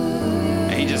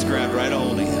 And he just grabbed right a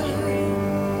hold of you.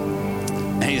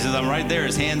 And he says, I'm right there.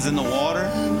 His hand's in the water.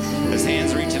 His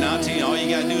hand's reaching out to you. All you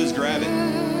got to do is grab it.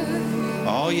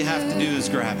 All you have to do is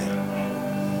grab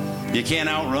it. You can't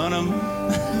outrun him.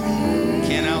 You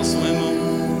can't outswim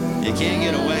him. You can't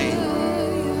get away.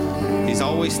 He's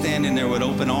always standing there with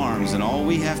open arms, and all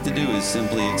we have to do is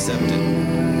simply accept it.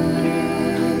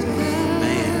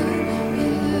 Man.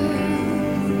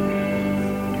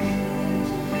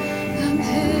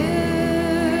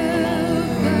 Come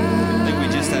on. I think we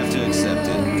just have to accept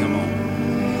it. Come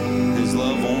on. His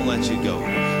love won't let you go.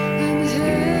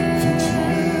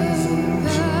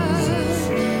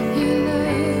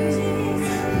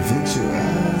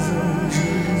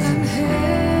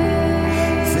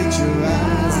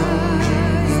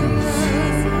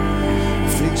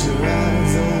 Fix your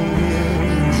eyes on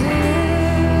him.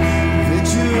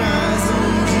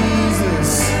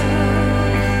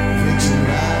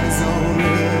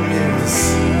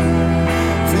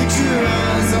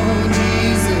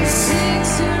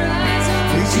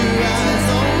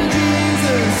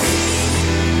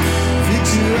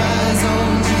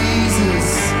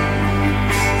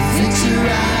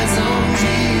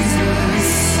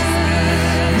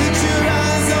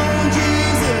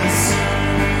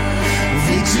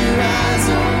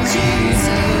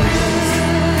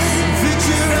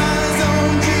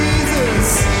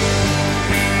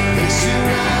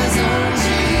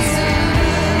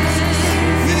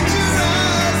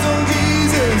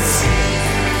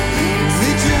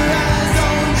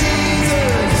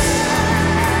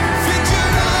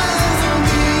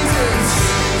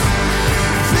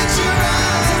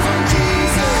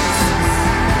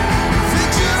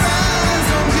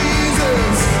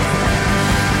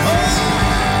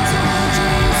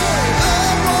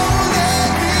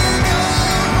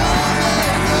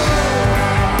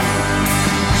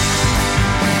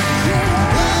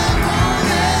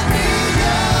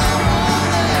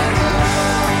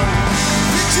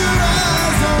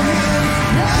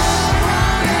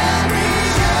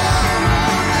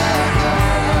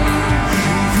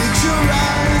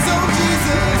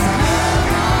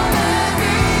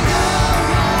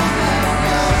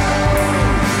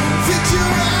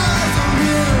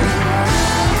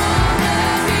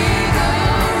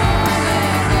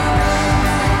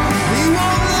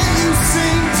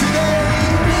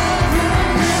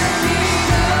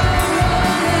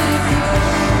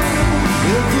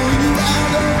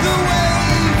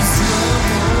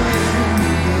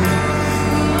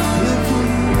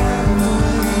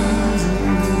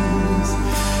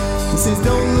 says,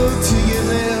 don't look to your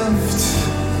left,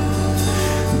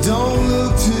 don't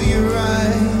look to your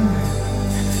right.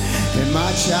 And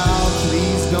my child,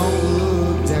 please don't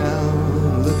look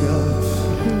down, look up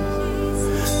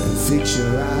and fix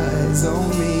your eyes on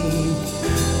me.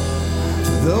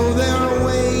 Though there are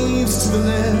waves to the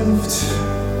left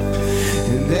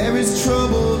and there is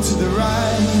trouble to the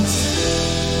right,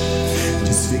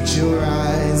 just fix your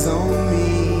eyes on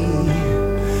me.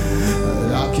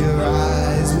 Lock your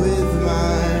eyes with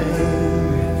mine.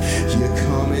 You're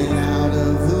coming out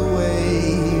of the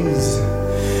waves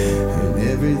and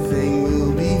everything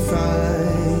will be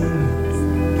fine.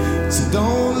 So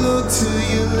don't look to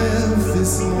your left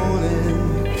this morning.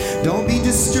 Don't be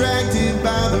distracted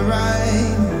by the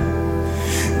right.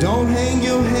 Don't hang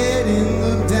your head and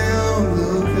look down,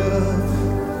 look up.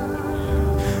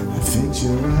 Fix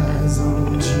your eyes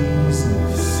on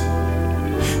Jesus.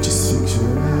 Just fix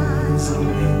your eyes on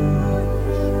Him.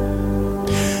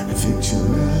 Fix your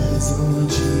eyes on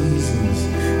Jesus.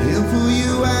 He'll pull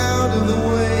you out of the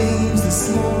waves this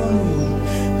morning.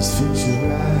 Just fix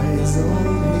your eyes on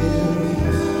Him.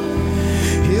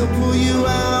 He'll pull you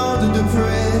out of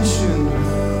depression.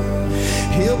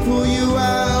 He'll pull you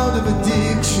out of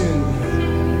addiction.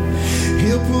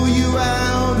 He'll pull you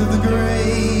out of the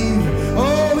grave.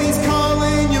 Oh, He's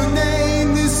calling your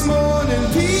name this morning.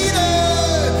 Peter,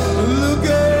 look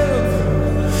up.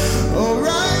 Oh,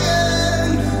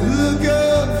 Ryan, look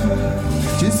up.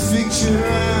 Just fix your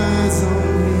eyes on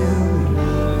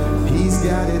Him. He's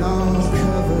got it all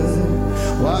covered.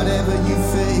 Whatever you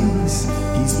face,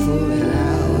 He's pulling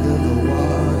out of the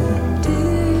water.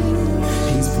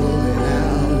 He's pulling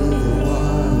out of the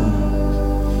water.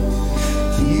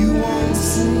 You won't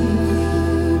sink.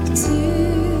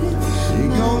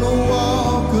 You're gonna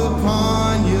walk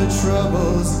upon your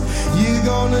troubles. You're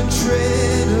gonna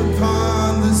tread upon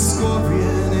the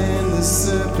scorpion and the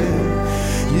serpent.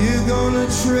 You're gonna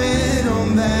tread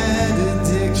on that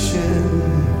addiction.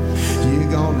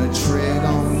 You're gonna tread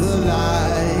on the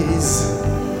lies.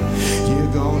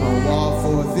 You're gonna walk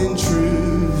forth in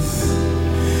truth.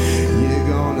 You're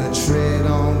gonna tread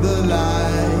on the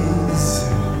lies.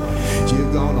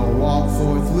 You're gonna walk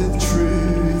forth with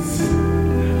truth.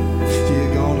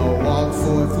 You're gonna walk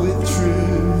forth with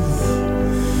truth.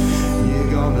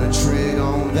 You're gonna tread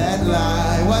on that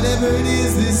lie. Whatever it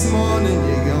is this morning,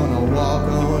 you're gonna walk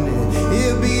on it.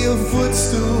 It'll be a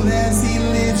footstool as He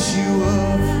lifts you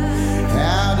up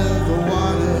out of the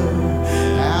water,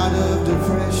 out of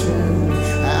depression,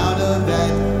 out of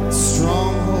that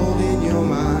stronghold in your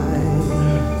mind.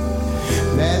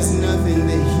 There's nothing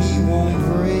that He won't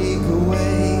break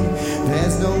away.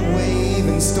 There's no wave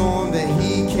and storm that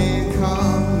He can't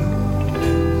calm.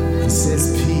 He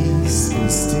says, peace, be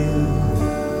still.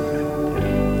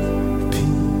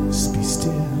 Peace, be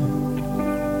still.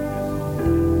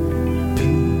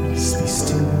 Peace, be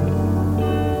still.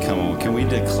 Come on, can we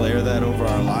declare that over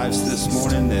our lives this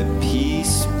morning? That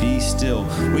peace be still.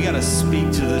 We got to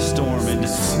speak to the storm, and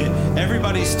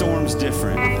everybody's storm's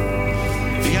different.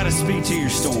 You got to speak to your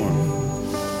storm.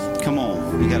 Come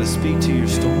on, you got to speak to your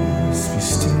storm.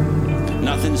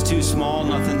 Nothing's too small,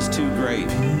 nothing's too great.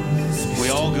 We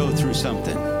all go through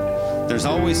something. There's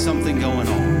always something going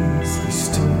on.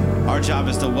 Our job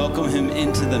is to welcome Him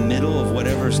into the middle of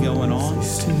whatever's going on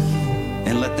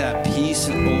and let that peace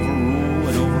overrule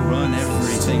and overrun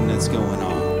everything that's going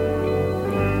on.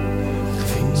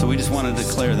 So we just want to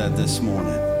declare that this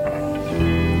morning.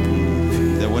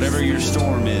 That whatever your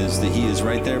storm is, that He is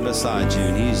right there beside you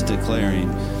and He's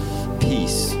declaring,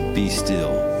 peace, be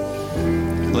still.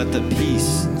 Let the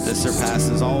peace that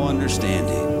surpasses all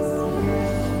understanding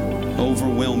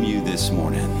overwhelm you this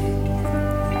morning.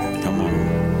 Come on.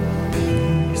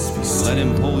 Let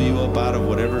Him pull you up out of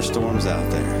whatever storm's out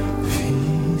there.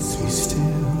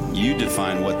 You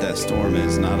define what that storm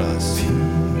is, not us.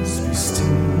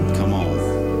 Come on.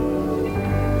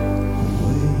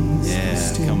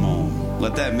 Yeah, come on.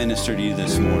 Let that minister to you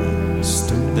this morning.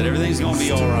 That everything's going to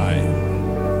be all right.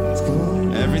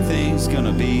 Everything's going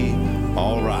to be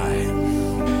all right.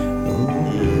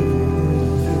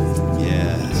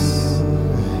 Yes.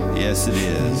 Yes, it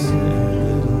is.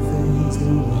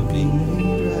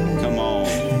 Come on.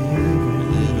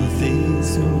 Little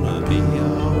things going to be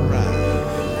all right.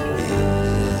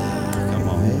 Yeah. Come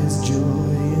on.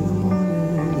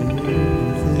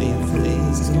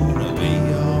 Everything's going to be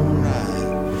all right.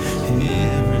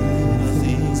 Every little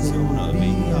thing's going to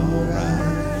be all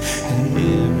right. Every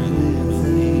little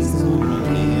thing's going to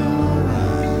be all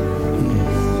right.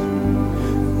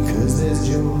 'Cause there's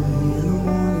joy in the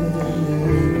morning.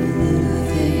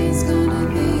 Everything's gonna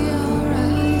be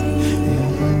alright.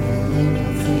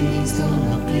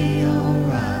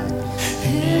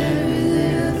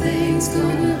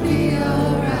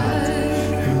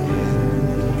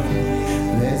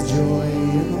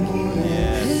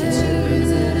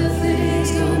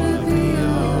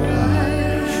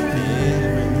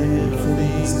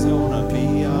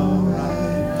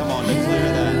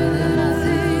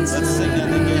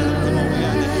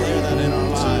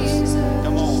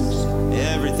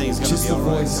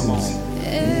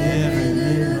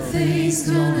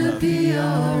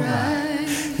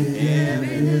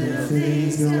 Every little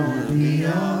thing's gonna be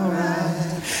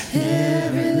alright.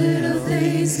 Every little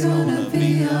thing's gonna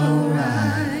be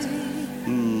alright.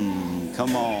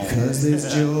 Come on. 'Cause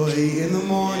there's joy in the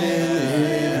morning.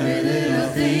 Every little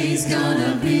thing's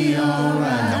gonna be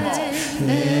alright.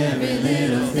 Every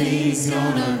little thing's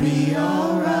gonna be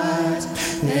alright.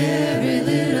 Every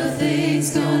little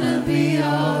thing's gonna be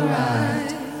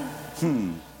alright.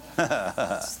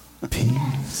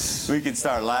 Peace. We can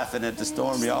start laughing at the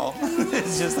storm, y'all.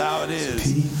 It's just how it is.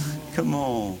 Peace. Come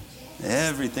on.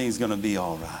 Everything's going to be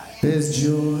all right. There's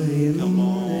joy in the Come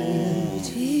morning. on.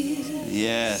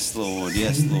 Yes, Lord.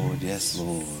 Yes, Lord. Yes,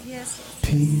 Lord.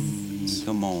 Peace.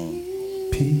 Come on.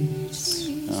 Peace.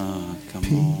 Come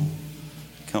on.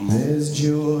 Come on. There's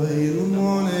joy in the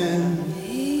morning.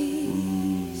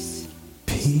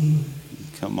 Peace.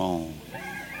 Come on.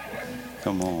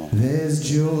 Come on. There's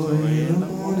joy in the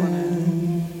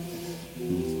morning.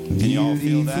 Can you all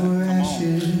feel that? Beauty for Come on.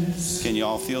 ashes. Can you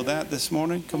all feel that this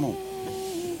morning? Come on.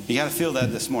 You got to feel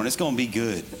that this morning. It's going to be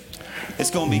good. It's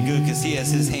going to be good because he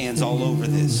has his hands all over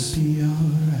this. Be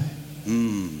alright.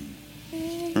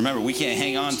 Remember, we can't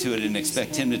hang on to it and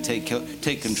expect him to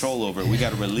take control over it. We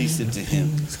got to release it to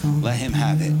him. Let him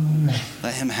have it.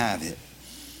 Let him have it.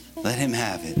 Let him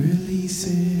have it. Release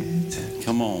it.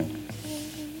 Come on.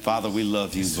 Father, we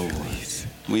love you, Lord.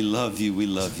 We love you. We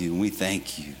love you. We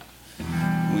thank you.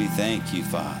 We thank you,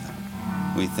 Father.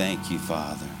 We thank you,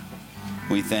 Father.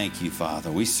 We thank you, Father.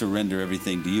 We surrender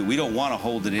everything to you. We don't want to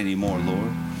hold it anymore,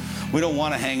 Lord. We don't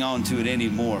want to hang on to it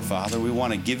anymore, Father. We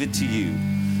want to give it to you.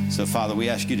 So, Father, we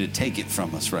ask you to take it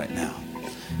from us right now.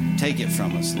 Take it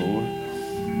from us, Lord.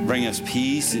 Bring us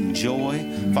peace and joy.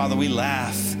 Father, we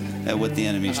laugh at what the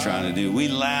enemy's trying to do. We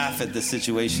laugh at the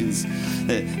situations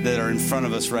that are in front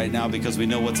of us right now because we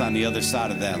know what's on the other side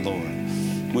of that, Lord.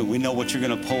 We know what you're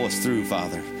going to pull us through,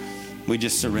 Father. We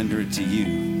just surrender it to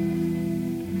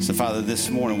you. So, Father, this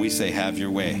morning we say, have your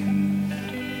way.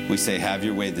 We say, have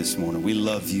your way this morning. We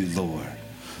love you, Lord.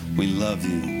 We love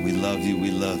you. We love you.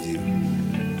 We love you.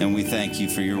 And we thank you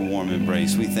for your warm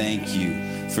embrace. We thank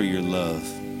you for your love.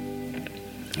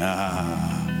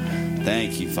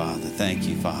 Thank you, Father. Thank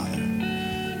you, Father.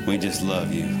 We just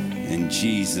love you. In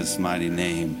Jesus' mighty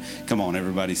name. Come on,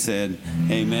 everybody said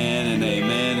amen and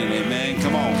amen and amen.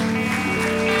 Come on.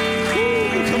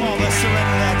 Woo, come on, let's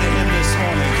surrender that to him this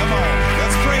morning. Come on.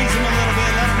 Let's praise him a little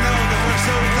bit. Let him know that we're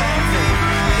so thankful.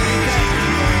 Thank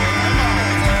you, Lord. Come on.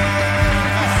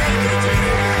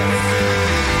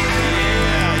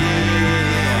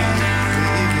 Yeah.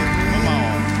 Come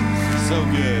on. So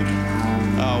good.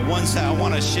 I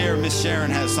want to share, Miss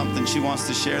Sharon has something she wants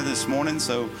to share this morning.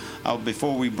 So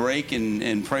before we break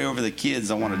and pray over the kids,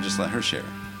 I want to just let her share.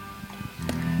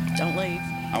 Don't leave.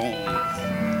 I won't leave.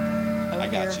 I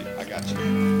got you. I got you.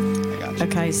 I got you.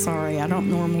 Okay, sorry. I don't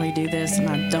normally do this, and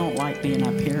I don't like being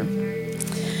up here.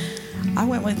 I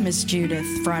went with Miss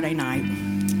Judith Friday night,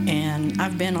 and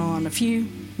I've been on a few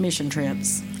mission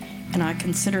trips, and I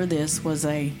consider this was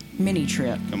a mini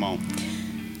trip. Come on.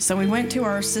 So we went to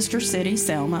our sister city,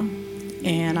 Selma,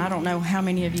 and I don't know how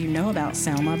many of you know about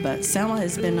Selma, but Selma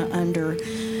has been under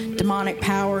demonic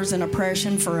powers and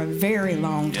oppression for a very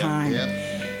long time.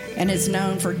 And is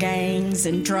known for gangs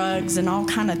and drugs and all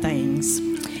kind of things.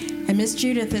 And Miss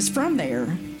Judith is from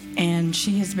there, and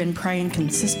she has been praying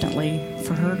consistently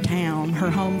for her town, her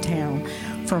hometown,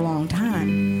 for a long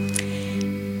time.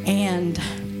 And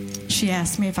she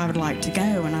asked me if I would like to go,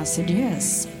 and I said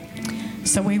yes.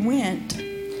 So we went,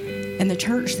 and the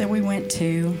church that we went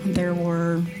to, there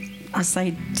were, I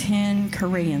say, 10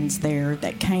 Koreans there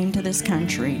that came to this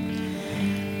country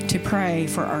to pray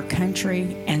for our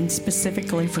country and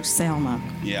specifically for Selma.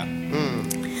 Yeah.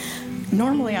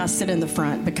 Normally I sit in the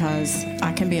front because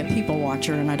I can be a people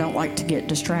watcher and I don't like to get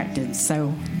distracted.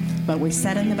 But we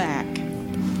sat in the back.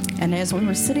 And as we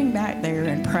were sitting back there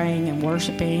and praying and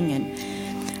worshiping,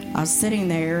 and I was sitting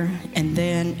there, and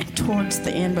then towards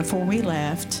the end before we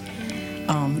left,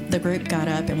 the group got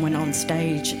up and went on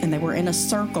stage, and they were in a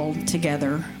circle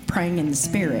together praying in the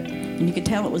Spirit. And you could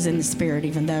tell it was in the Spirit,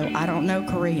 even though I don't know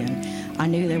Korean. I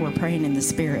knew they were praying in the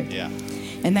Spirit. Yeah.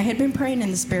 And they had been praying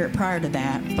in the Spirit prior to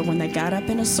that, but when they got up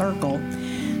in a circle,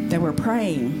 they were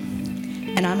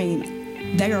praying. And I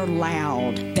mean, they are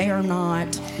loud. They are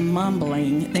not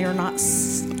mumbling. They are not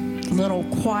little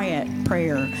quiet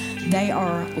prayer. They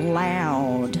are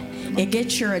loud. It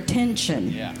gets your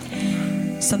attention. Yeah.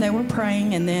 So they were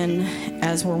praying, and then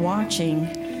as we're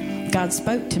watching, God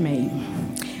spoke to me.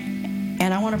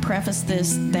 And I want to preface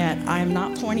this that I am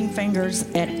not pointing fingers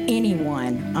at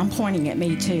anyone. I'm pointing at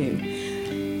me too.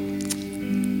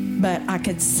 But I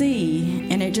could see,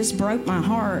 and it just broke my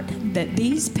heart, that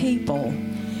these people,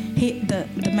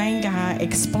 the main guy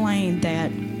explained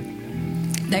that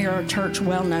they are a church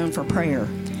well known for prayer.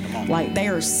 Like, they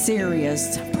are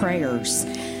serious prayers.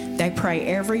 They pray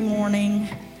every morning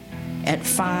at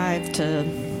 5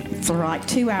 for like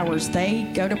 2 hours. They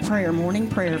go to prayer, morning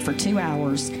prayer for 2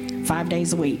 hours, 5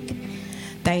 days a week.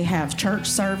 They have church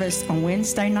service on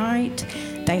Wednesday night.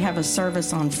 They have a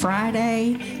service on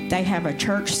Friday. They have a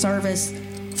church service,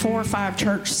 4 or 5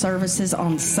 church services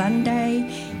on Sunday.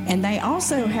 And they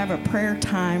also have a prayer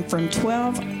time from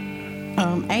 12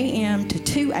 a.m. to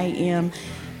 2 a.m.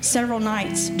 several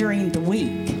nights during the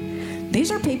week.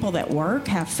 These are people that work,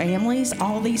 have families,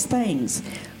 all these things.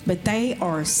 But they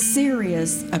are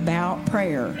serious about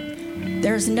prayer.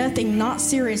 There's nothing not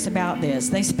serious about this.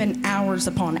 They spend hours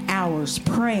upon hours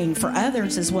praying for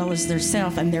others as well as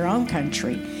themselves and their own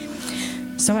country.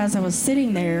 So as I was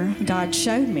sitting there, God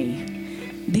showed me,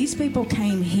 these people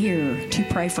came here to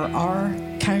pray for our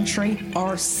country,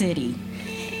 our city.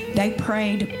 They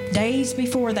prayed days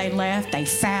before they left. They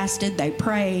fasted, they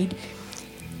prayed.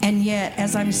 And yet,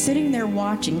 as I'm sitting there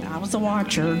watching, I was a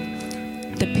watcher,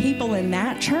 the people in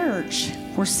that church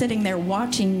were sitting there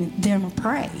watching them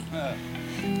pray.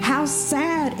 How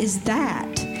sad is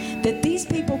that? That these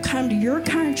people come to your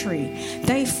country.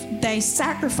 They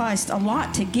sacrificed a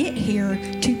lot to get here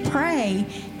to pray,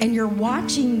 and you're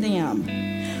watching them.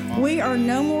 We are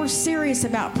no more serious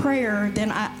about prayer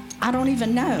than I don't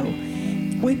even know.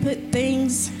 We put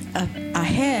things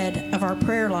ahead of our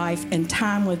prayer life and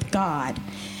time with God.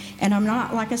 And I'm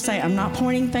not, like I say, I'm not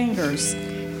pointing fingers.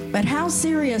 But how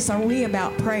serious are we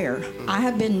about prayer? I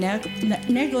have been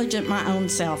negligent my own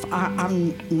self.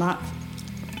 I'm not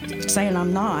saying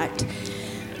I'm not.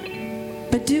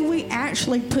 But do we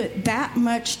actually put that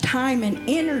much time and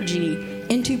energy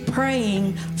into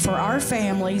praying for our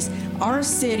families, our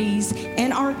cities,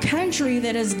 and our country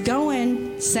that is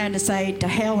going, sad to say, to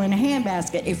hell in a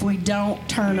handbasket if we don't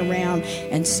turn around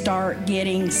and start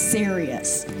getting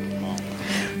serious?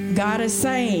 God is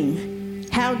saying,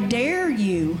 how dare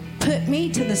you put me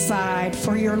to the side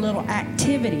for your little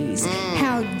activities?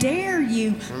 How dare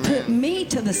you put me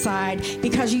to the side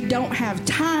because you don't have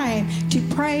time to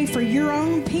pray for your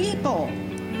own people?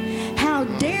 How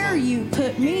dare you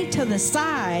put me to the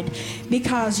side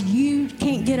because you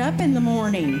can't get up in the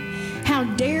morning? How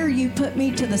dare you put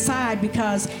me to the side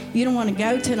because you don't want to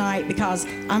go tonight because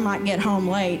I might get home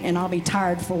late and I'll be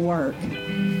tired for work?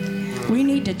 We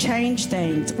need to change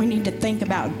things. We need to think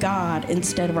about God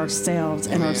instead of ourselves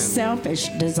and our selfish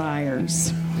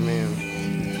desires. Amen.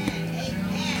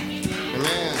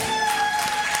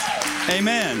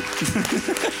 Amen. Amen.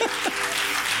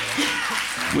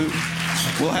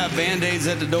 We'll have Band-Aids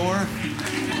at the door.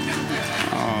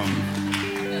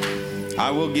 I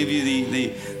will give you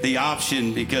the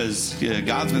option because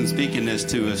God's been speaking this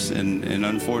to us, and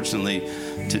unfortunately,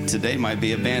 today might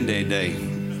be a Band-Aid day.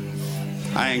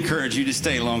 I encourage you to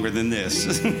stay longer than this.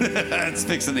 It's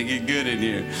fixing to get good in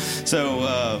here.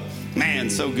 So, man,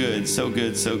 so good, so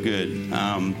good, so good.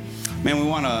 Man, we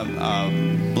want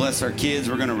to bless our kids.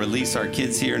 We're going to release our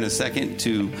kids here in a second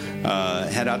to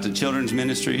head out to children's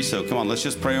ministry. So come on, let's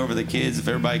just pray over the kids. If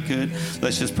everybody could,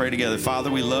 let's just pray together. Father,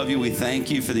 we love you. We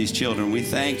thank you for these children. We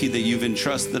thank you that you've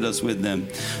entrusted us with them.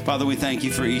 Father, we thank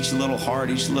you for each little heart,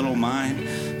 each little mind.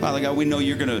 Father God, we know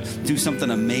you're going to do something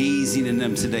amazing in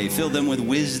them today. Fill them with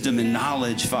wisdom and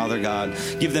knowledge, Father God.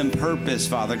 Give them purpose,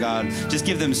 Father God. Just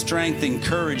give them strength and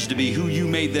courage to be who you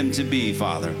made them to be,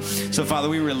 Father. So, Father,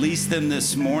 we release them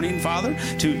this morning, Father,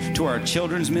 to our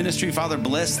children's ministry. Father,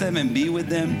 bless them and be with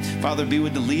them. Father, be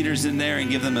with the leaders in there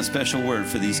and give them a special word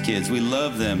for these kids. We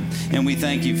love them and we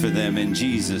thank you for them in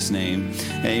Jesus' name.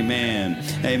 Amen.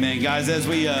 Amen. Guys, as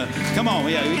we come on,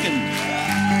 we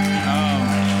can...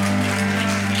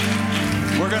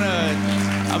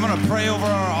 I'm going to pray over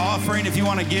our offering. If you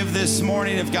want to give this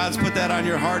morning, if God's put that on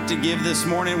your heart to give this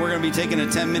morning, we're going to be taking a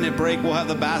 10-minute break. We'll have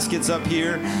the baskets up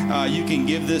here. You can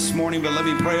give this morning, but let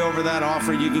me pray over that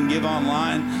offering. You can give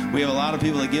online. We have a lot of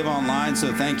people that give online,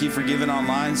 so thank you for giving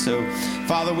online. So,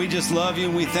 Father, we just love you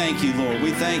and we thank you, Lord.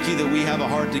 We thank you that we have a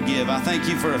heart to give. I thank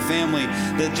you for a family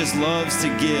that just loves to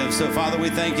give. So, Father, we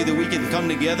thank you that we can come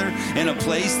together in a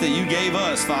place that you gave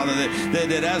us, Father,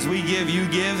 that as we give, you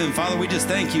give. And, Father, we just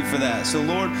thank you for that. So,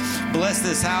 Lord, bless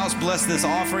this house, bless this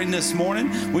offering this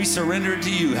morning. We surrender it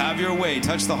to you. Have your way.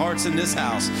 Touch the hearts in this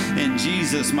house. In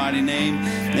Jesus' mighty name,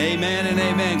 amen and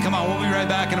amen. Come on, we'll be right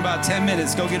back in about 10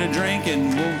 minutes. Go get a drink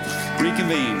and we'll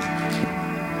reconvene.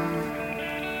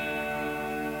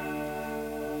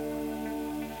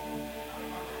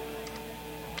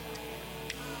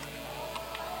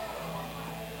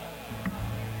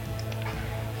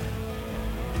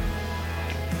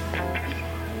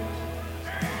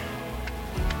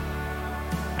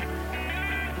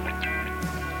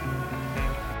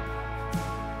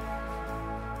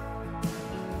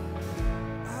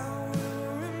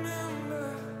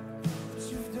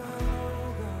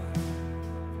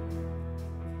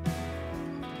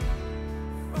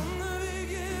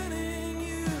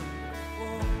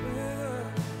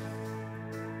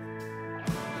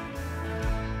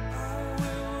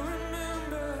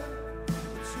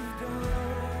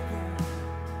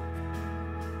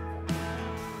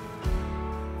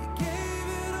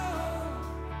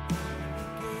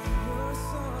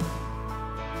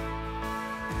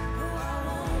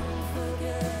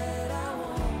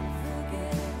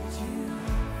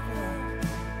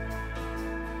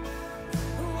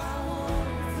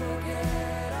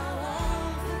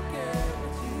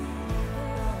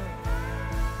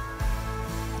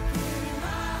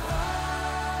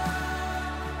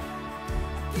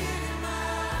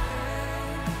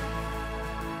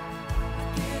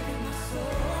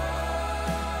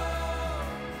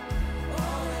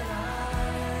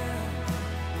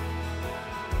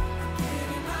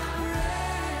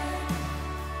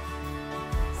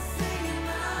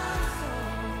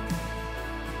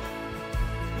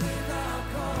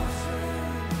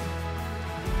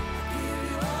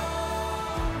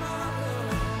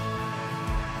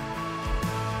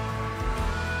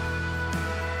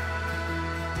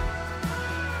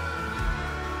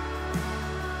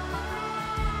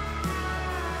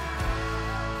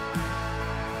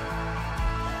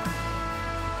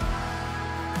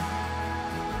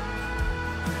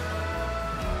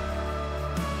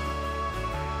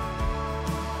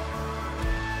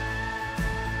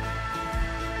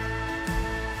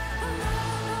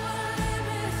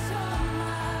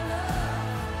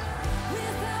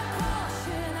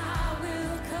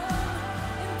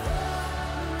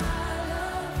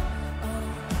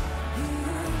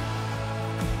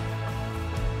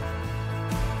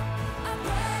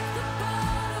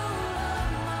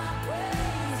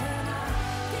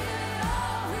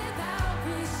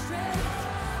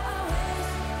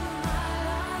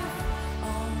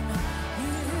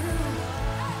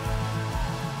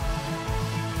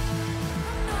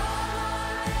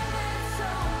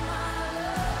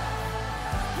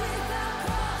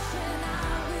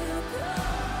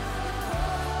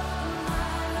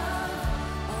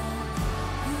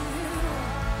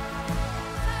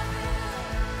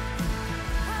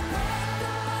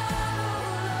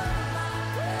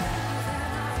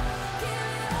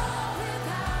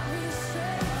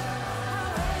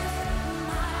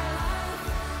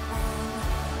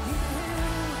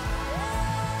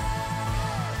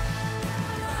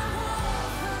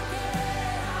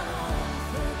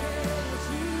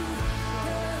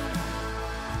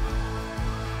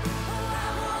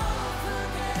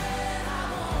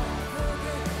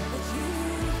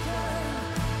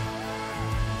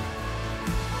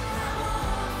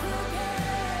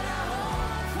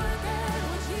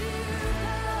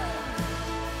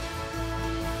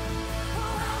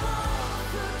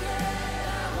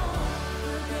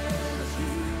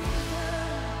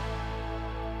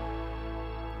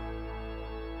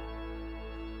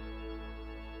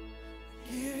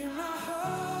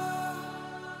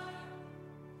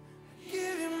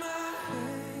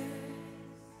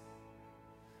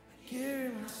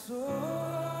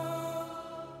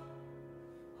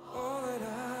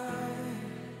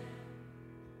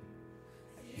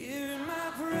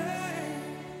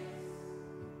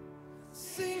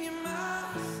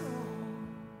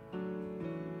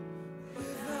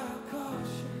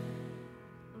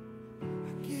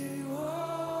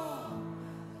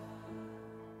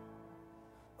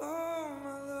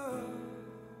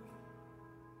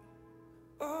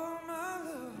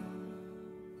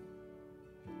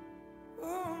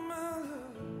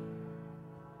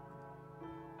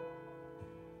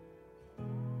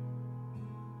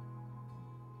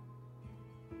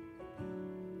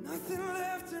 nothing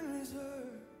left in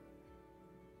reserve,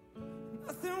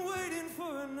 nothing waiting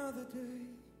for another day.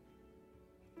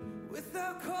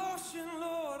 Without caution,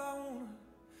 Lord, I wanna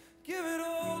give it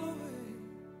all away,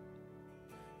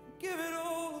 give it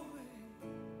all away.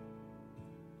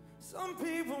 Some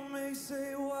people may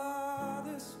say, why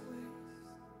this waste?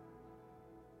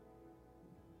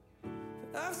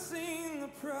 But I've seen the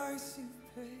price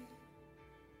you've paid,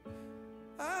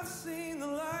 I've seen the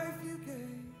life you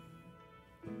gave,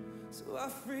 so I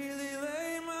freely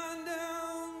lay mine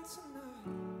down tonight.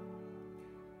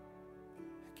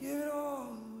 I give it all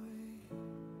away.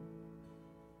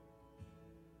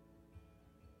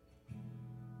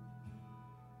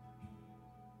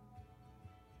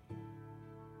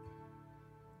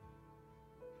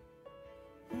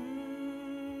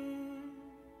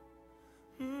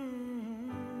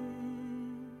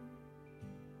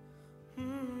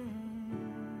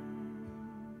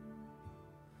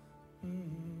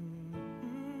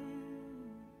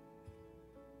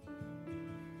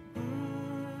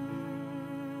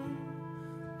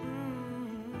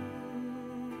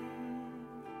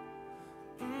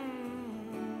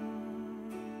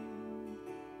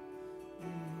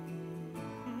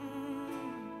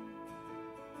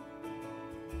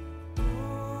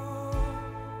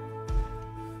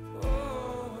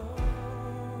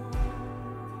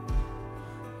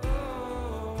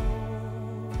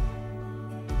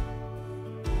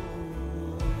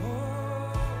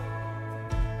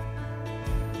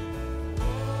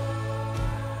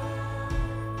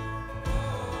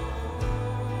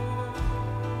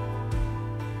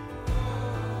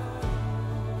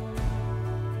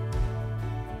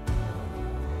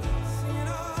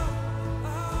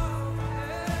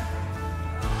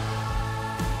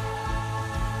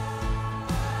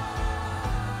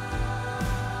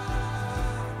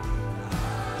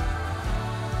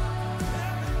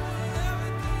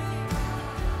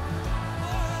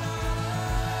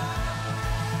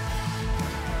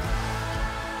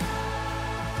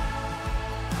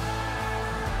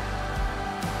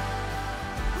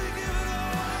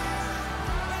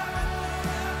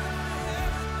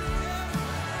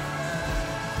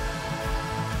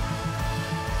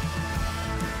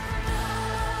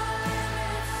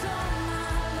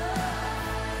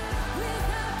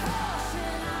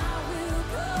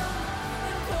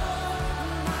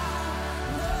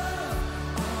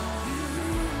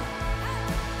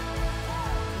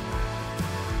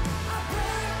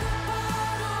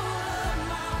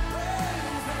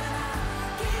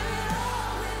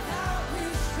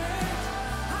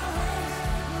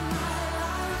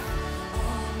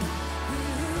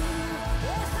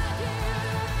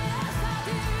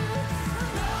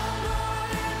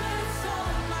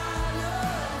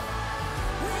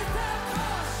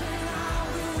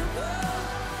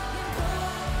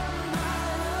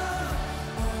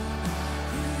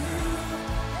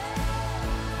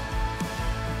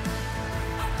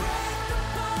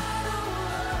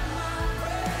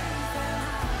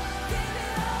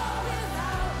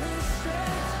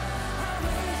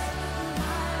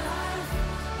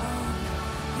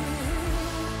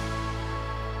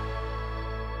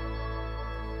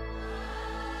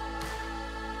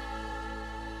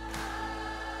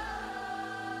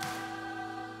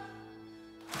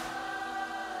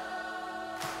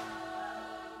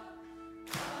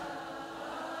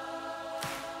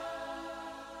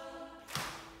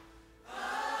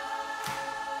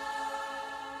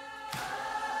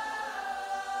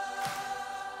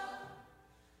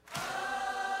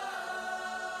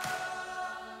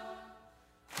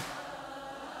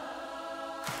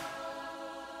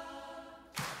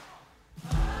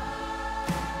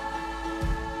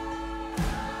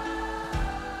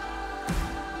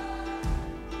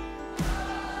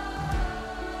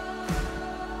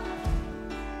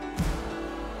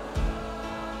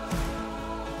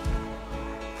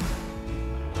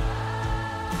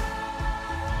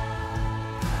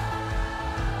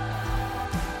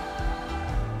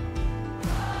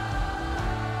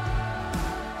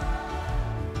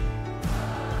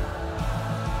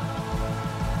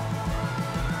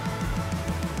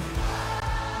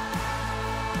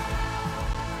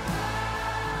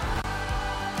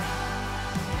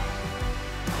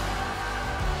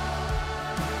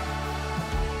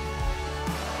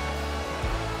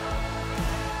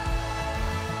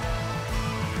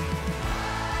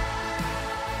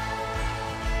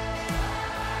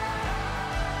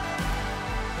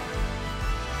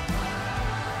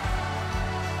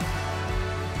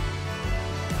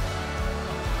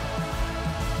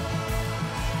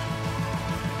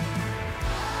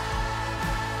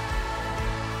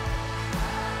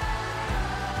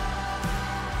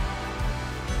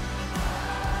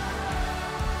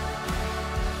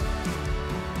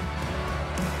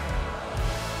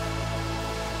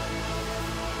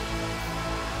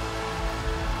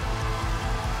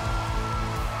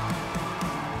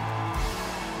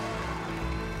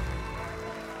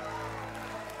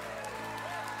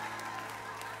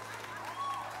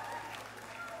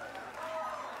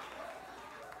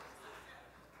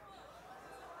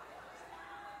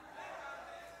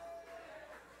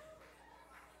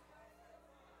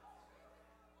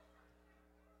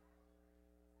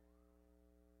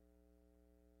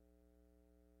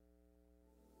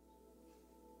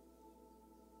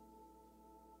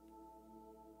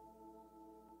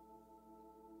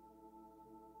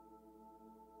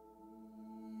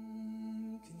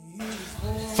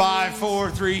 5,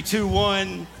 4, 3, 2,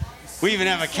 1. We even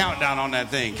have a countdown on that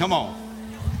thing. Come on.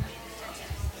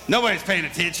 Nobody's paying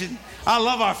attention. I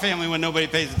love our family when nobody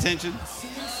pays attention.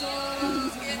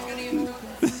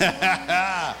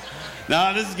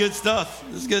 No, this is good stuff.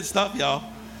 This is good stuff, y'all.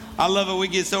 I love it. We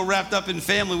get so wrapped up in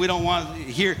family, we don't want to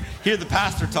hear the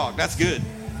pastor talk. That's good.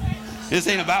 This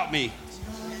ain't about me.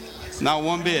 Not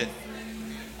one bit.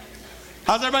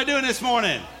 How's everybody doing this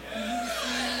morning?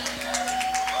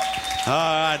 All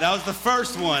right, that was the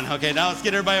first one. Okay, now let's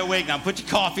get everybody awake. Now put your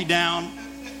coffee down.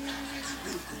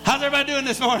 How's everybody doing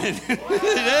this morning?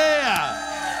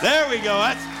 Yeah, there we go.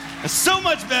 That's so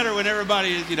much better when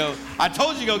everybody is, I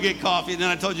told you go get coffee, and then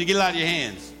I told you get it out of your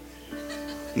hands.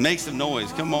 Make some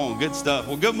noise. Come on, good stuff.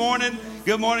 Well, good morning.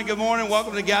 Good morning. Good morning.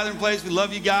 Welcome to Gathering Place. We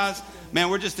love you guys. Man,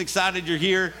 we're just excited you're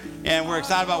here, and we're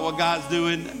excited about what God's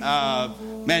doing.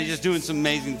 Man, He's just doing some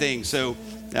amazing things. So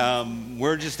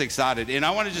we're just excited. And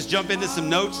I want to just jump into some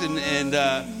notes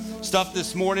and stuff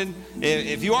this morning.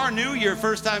 If you are new, you're a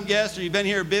first-time guest, or you've been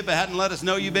here a bit but hadn't let us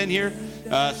know you've been here,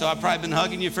 so I've probably been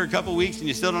hugging you for a couple weeks and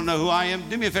you still don't know who I am.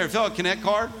 Do me a favor, fill out a Connect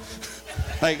card.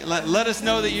 Like, let us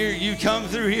know that you come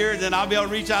through here, then I'll be able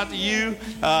to reach out to you,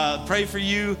 pray for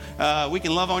you. We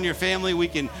can love on your family. We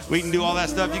can do all that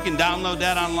stuff. You can download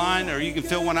that online, or you can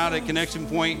fill one out at Connection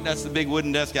Point. That's the big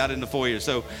wooden desk out in the foyer.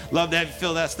 So love to have you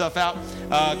fill that stuff out.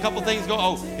 A couple things go.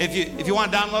 Oh, if you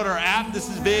want to download our app, this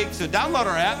is big. So download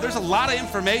our app. There's a lot of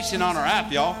information on our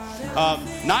app, y'all.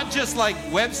 Not just like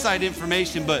website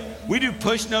information, but we do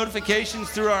push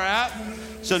notifications through our app.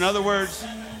 So in other words,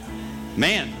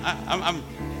 man,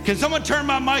 can someone turn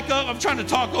my mic up? I'm trying to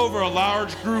talk over a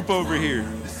large group over here.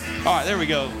 All right, there we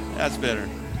go. That's better.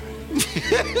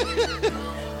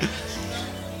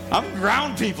 I'm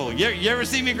ground people. You ever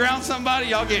see me ground somebody?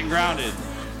 Y'all getting grounded.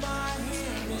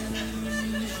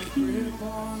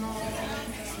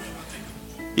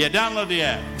 Yeah, download the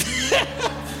app.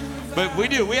 But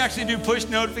we actually do push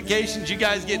notifications. You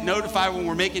guys get notified when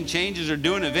we're making changes or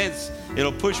doing events.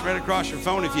 It'll push right across your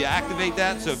phone if you activate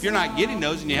that. So if you're not getting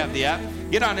those and you have the app,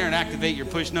 get on there and activate your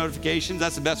push notifications.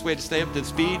 That's the best way to stay up to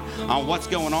speed on what's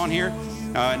going on here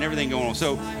and everything going on.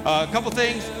 So a couple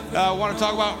things I want to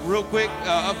talk about real quick.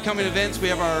 Upcoming events. We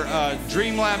have our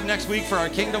Dream Lab next week for our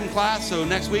Kingdom class. So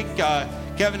next week,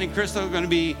 Kevin and Crystal are going to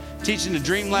be teaching the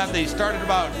Dream Lab. They started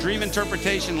about dream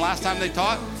interpretation last time they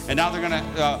taught, and now they're going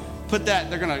to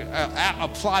they're going to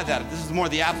apply that. This is more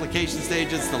the application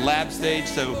stage. It's the lab stage.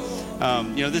 So,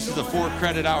 this is a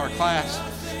 4-credit-hour class.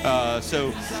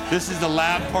 So this is the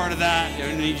lab part of that.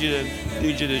 I need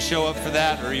you to show up for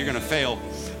that, or you're going to fail.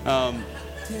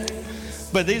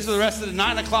 But these are the rest of the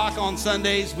 9 o'clock on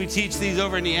Sundays. We teach these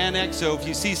over in the annex. So if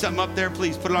you see something up there,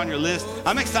 please put it on your list.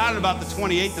 I'm excited about the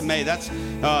 28th of May. That's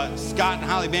Scott and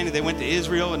Holly Bandy. They went to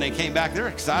Israel and they came back. They're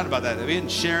excited about that. They've been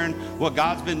sharing what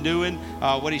God's been doing,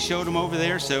 what He showed them over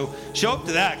there. So show up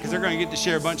to that, because they're going to get to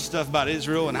share a bunch of stuff about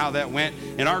Israel and how that went.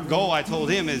 And our goal, I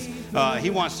told him, is he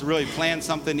wants to really plan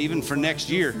something even for next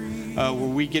year where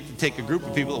we get to take a group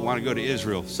of people that want to go to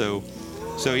Israel.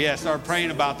 So yeah, start praying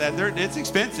about that. It's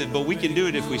expensive, but we can do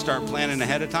it if we start planning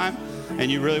ahead of time. And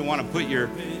you really want to put your,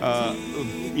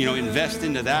 invest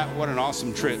into that. What an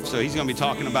awesome trip. So he's going to be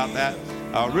talking about that.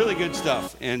 Really good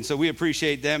stuff. And so we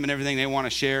appreciate them and everything they want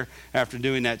to share after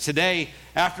doing that. Today,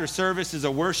 after service, is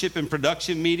a worship and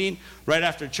production meeting right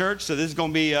after church. So this is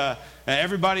going to be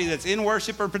everybody that's in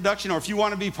worship or production, or if you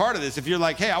want to be part of this, if you're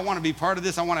like, hey, I want to be part of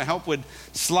this, I want to help with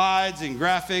slides and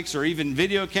graphics or even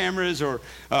video cameras, or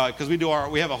because we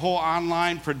have a whole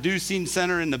online producing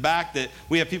center in the back that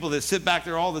we have people that sit back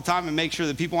there all the time and make sure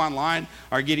that people online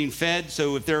are getting fed.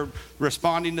 So if they're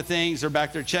responding to things, they're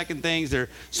back there checking things, they're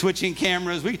switching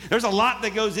cameras. There's a lot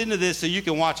that goes into this so you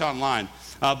can watch online.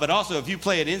 But also, if you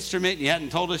play an instrument and you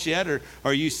hadn't told us yet,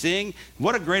 or you sing,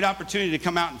 what a great opportunity to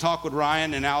come out and talk with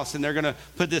Ryan and Allison. They're going to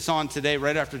put this on today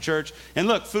right after church. And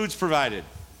look, food's provided.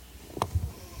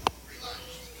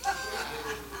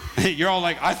 You're all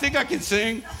like, I think I can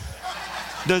sing.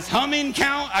 Does humming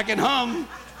count? I can hum.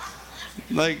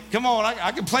 Like, come on,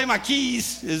 I can play my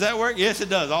keys. Does that work? Yes, it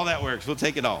does. All that works. We'll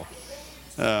take it all.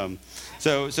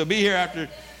 So be here after.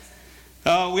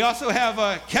 We also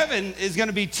have Kevin is going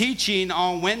to be teaching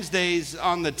on Wednesdays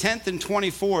on the 10th and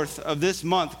 24th of this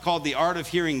month, called The Art of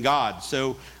Hearing God.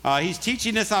 So he's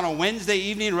teaching this on a Wednesday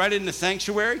evening right in the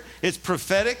sanctuary. It's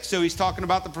prophetic, so he's talking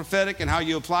about the prophetic and how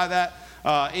you apply that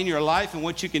in your life and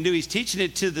what you can do. He's teaching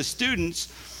it to the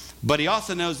students, but he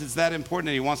also knows it's that important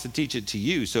and he wants to teach it to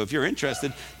you. So if you're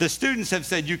interested, the students have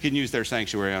said you can use their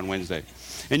sanctuary on Wednesday.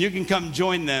 And you can come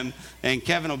join them, and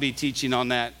Kevin will be teaching on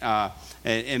that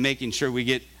and making sure we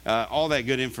get all that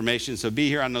good information. So be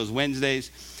here on those Wednesdays.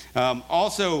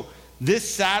 Also, this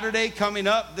Saturday coming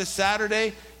up, this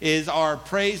Saturday is our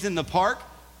Praise in the Park.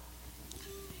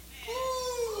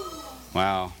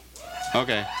 Wow.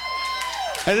 Okay.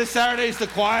 Hey, this Saturday is the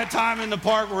quiet time in the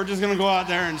park. We're just going to go out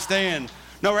there and stand.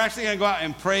 No, we're actually going to go out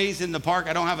and praise in the park.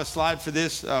 I don't have a slide for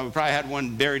this. We probably had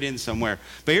one buried in somewhere.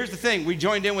 But here's the thing. We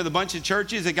joined in with a bunch of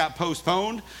churches. It got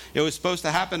postponed. It was supposed to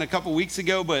happen a couple weeks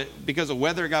ago, but because of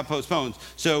weather, it got postponed.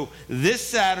 So this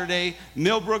Saturday,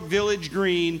 Millbrook Village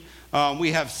Green,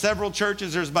 we have several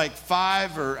churches. There's like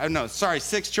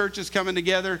 6 churches coming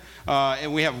together.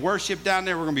 And we have worship down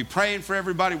there. We're going to be praying for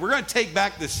everybody. We're going to take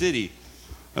back the city.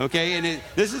 Okay, and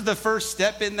this is the first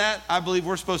step in that. I believe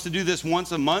we're supposed to do this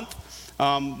once a month.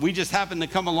 We just happened to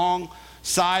come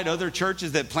alongside other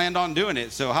churches that planned on doing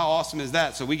it. So how awesome is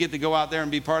that? So we get to go out there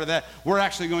and be part of that. We're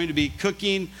actually going to be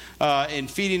cooking and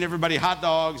feeding everybody hot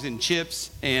dogs and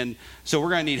chips. And so we're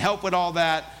going to need help with all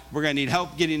that. We're going to need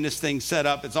help getting this thing set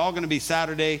up. It's all going to be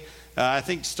Saturday. I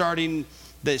think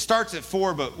it starts at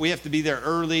 4, but we have to be there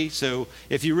early. So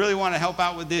if you really want to help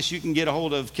out with this, you can get a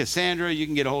hold of Cassandra. You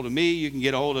can get a hold of me. You can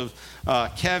get a hold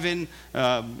of Kevin.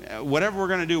 Whatever we're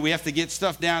going to do, we have to get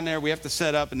stuff down there. We have to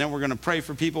set up, and then we're going to pray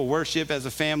for people, worship as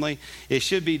a family. It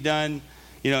should be done,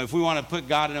 if we want to put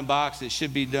God in a box, it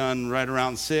should be done right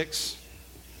around 6.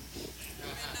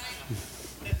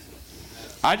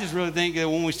 I just really think that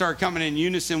when we start coming in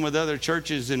unison with other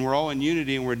churches and we're all in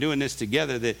unity and we're doing this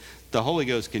together, that the Holy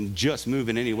Ghost can just move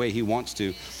in any way he wants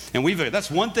to. And that's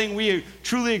one thing we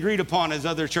truly agreed upon as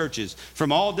other churches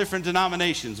from all different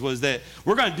denominations, was that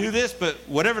we're going to do this, but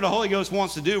whatever the Holy Ghost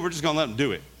wants to do, we're just going to let him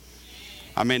do it.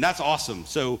 I mean, that's awesome.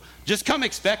 So just come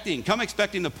expecting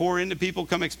to pour into people,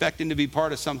 come expecting to be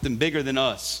part of something bigger than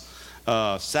us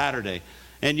Saturday.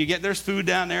 And there's food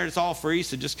down there. It's all free.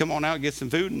 So just come on out, get some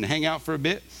food, and hang out for a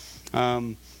bit.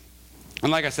 And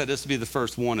like I said, this will be the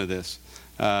first one of this.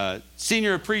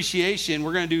 Senior appreciation.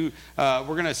 We're going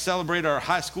to celebrate our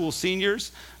high school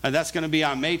seniors. That's going to be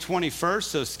on May 21st.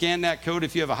 So scan that code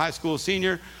if you have a high school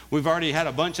senior. We've already had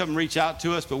a bunch of them reach out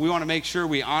to us, but we want to make sure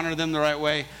we honor them the right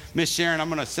way. Miss Sharon, I'm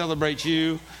going to celebrate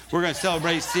you. We're going to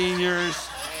celebrate seniors.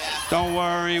 Don't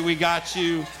worry, we got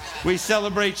you. We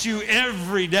celebrate you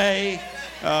every day.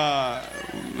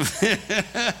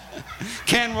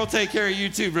 Ken will take care of you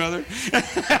too, brother.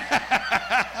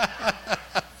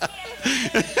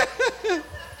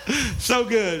 So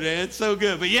good, man. So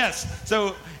good. But yes,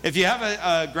 so if you have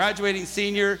a graduating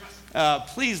senior,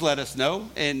 please let us know.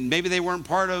 And maybe they weren't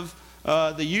part of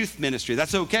the youth ministry.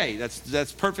 That's okay.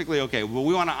 That's perfectly okay. But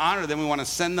we want to honor them. We want to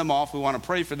send them off. We want to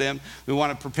pray for them. We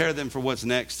want to prepare them for what's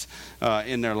next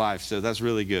in their life. So that's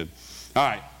really good. All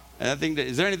right. I think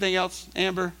is there anything else,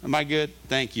 Amber? Am I good?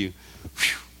 Thank you.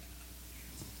 Whew.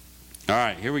 All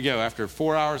right, here we go. After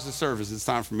 4 hours of service, it's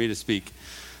time for me to speak.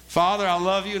 Father, I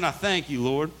love you and I thank you,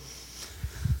 Lord.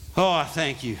 Oh, I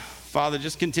thank you. Father,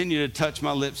 just continue to touch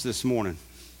my lips this morning.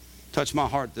 Touch my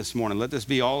heart this morning. Let this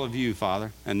be all of you,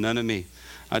 Father, and none of me.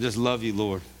 I just love you,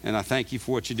 Lord, and I thank you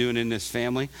for what you're doing in this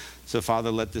family. So,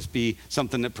 Father, let this be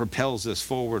something that propels us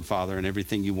forward, Father, in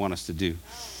everything you want us to do.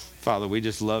 Father, we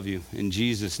just love you. In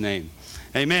Jesus' name.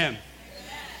 Amen.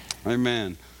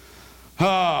 Amen.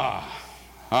 All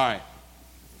right.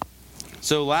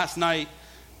 So last night,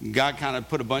 God kind of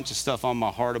put a bunch of stuff on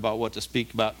my heart about what to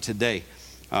speak about today,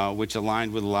 which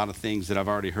aligned with a lot of things that I've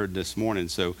already heard this morning.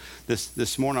 So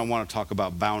this morning, I want to talk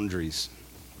about boundaries.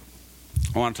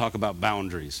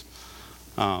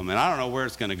 And I don't know where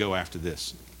it's going to go after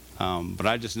this. But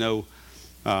I just know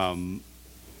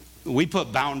we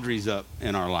put boundaries up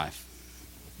in our life.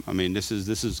 I mean, this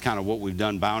is kind of what we've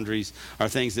done. Boundaries are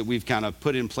things that we've kind of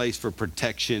put in place for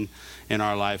protection in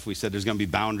our life. We said there's going to be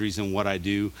boundaries in what I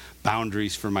do,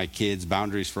 boundaries for my kids,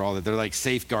 boundaries for all that. They're like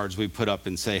safeguards we put up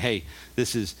and say, hey,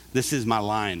 this is my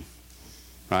line,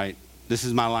 right? This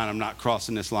is my line. I'm not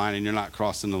crossing this line, and you're not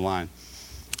crossing the line.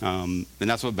 And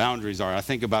that's what boundaries are. I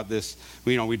think about this,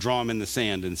 we draw them in the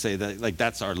sand and say that, like,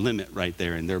 that's our limit right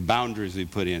there, and they're boundaries we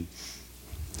put in.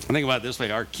 I think about it this way.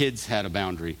 Our kids had a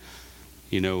boundary.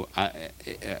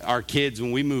 Our kids,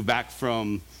 when we moved back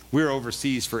we were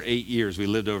overseas for 8 years. We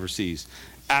lived overseas.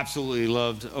 Absolutely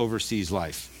loved overseas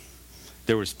life.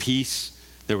 There was peace.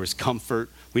 There was comfort.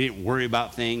 We didn't worry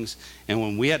about things. And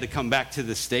when we had to come back to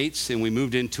the States and we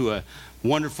moved into a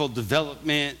wonderful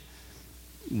development,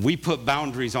 we put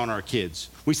boundaries on our kids.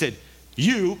 We said,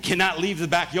 you cannot leave the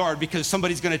backyard because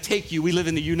somebody's going to take you. We live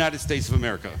in the United States of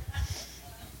America.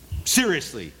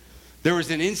 Seriously. There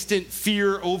was an instant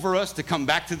fear over us to come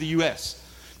back to the U.S.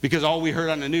 because all we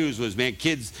heard on the news was, man,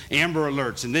 kids, Amber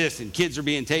Alerts and this, and kids are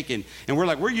being taken. And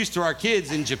we're used to our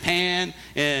kids in Japan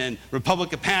and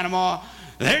Republic of Panama,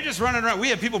 They're just running around. We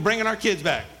have people bringing our kids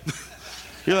back.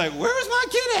 You're like, where's my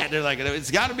kid at? They're like, it's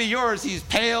got to be yours. He's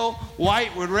pale,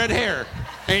 white, with red hair.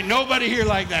 Ain't nobody here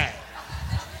like that.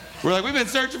 We're like, we've been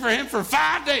searching for him for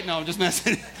 5 days. No, I'm just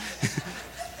messing.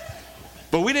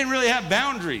 But we didn't really have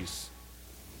boundaries.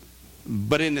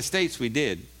 But in the States, we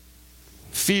did.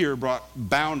 Fear brought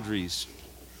boundaries.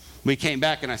 We came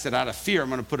back and I said, out of fear, I'm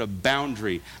going to put a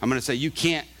boundary. I'm going to say, you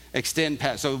can't extend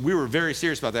past. So we were very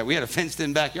serious about that. We had a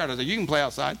fenced-in backyard. I was like, you can play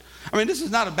outside. I mean, this is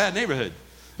not a bad neighborhood.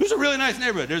 It was a really nice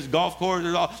neighborhood. There's a golf course.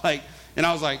 There's all like, and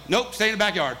I was like, nope, stay in the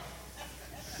backyard.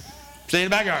 Stay in the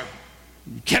backyard.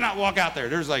 You cannot walk out there.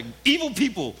 There's like evil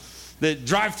people that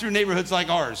drive through neighborhoods like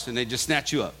ours, and they just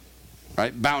snatch you up,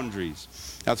 right? Boundaries.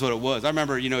 That's what it was. I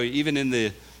remember, even in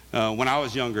the when I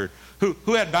was younger,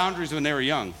 who had boundaries when they were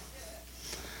young?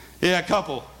 Yeah, a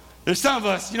couple. There's some of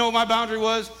us. You know what my boundary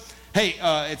was? Hey,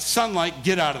 it's sunlight.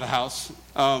 Get out of the house,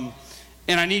 and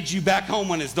I need you back home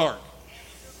when it's dark.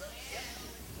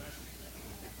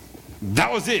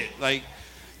 That was it. Like,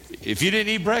 if you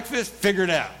didn't eat breakfast, figure it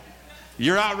out.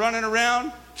 You're out running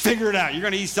around, figure it out. You're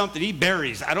going to eat something. Eat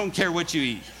berries. I don't care what you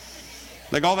eat.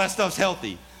 Like, all that stuff's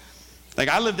healthy. Like,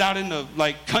 I lived out in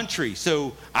the, country,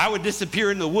 so I would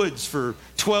disappear in the woods for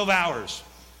 12 hours.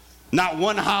 Not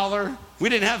one holler. We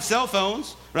didn't have cell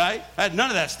phones, right? I had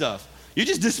none of that stuff. You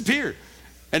just disappeared.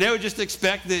 And they would just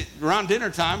expect that around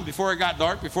dinner time, before it got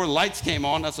dark, before the lights came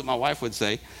on, that's what my wife would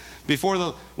say,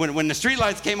 when the street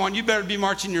lights came on, you better be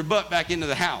marching your butt back into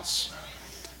the house.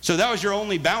 So that was your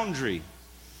only boundary,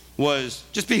 was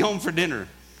just be home for dinner.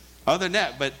 Other than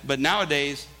that, but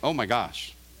nowadays, oh my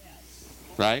gosh,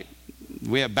 right?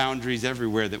 We have boundaries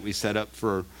everywhere that we set up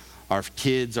for our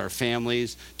kids, our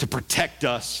families, to protect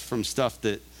us from stuff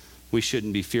that we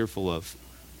shouldn't be fearful of.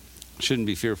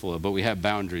 But we have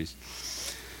boundaries.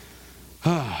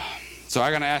 So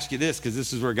I'm going to ask you this, because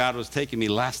this is where God was taking me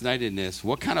last night in this.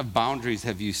 What kind of boundaries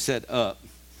have you set up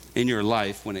in your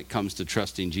life when it comes to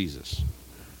trusting Jesus?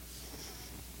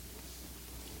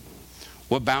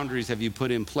 What boundaries have you put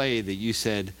in play that you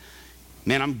said,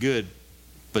 man, I'm good,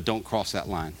 but don't cross that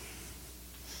line?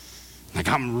 Like,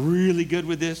 I'm really good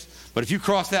with this, but if you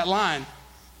cross that line,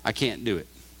 I can't do it.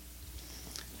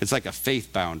 It's like a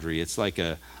faith boundary. It's like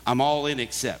I'm all in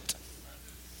except.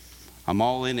 I'm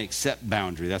all in except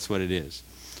boundary. That's what it is.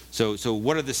 So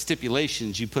what are the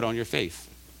stipulations you put on your faith?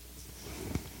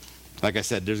 Like I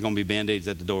said, there's going to be Band-Aids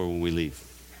at the door when we leave.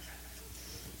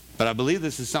 But I believe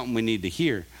this is something we need to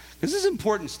hear. This is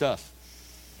important stuff.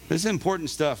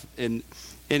 And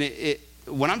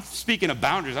when I'm speaking of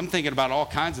boundaries, I'm thinking about all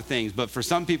kinds of things. But for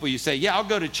some people, you say, yeah, I'll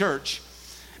go to church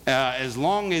as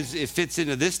long as it fits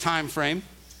into this time frame,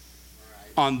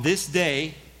 on this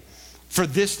day, for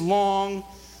this long.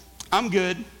 I'm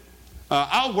good.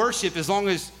 I'll worship as long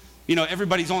as,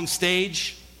 everybody's on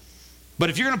stage. But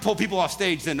if you're going to pull people off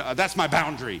stage, then that's my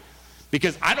boundary.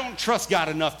 Because I don't trust God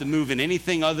enough to move in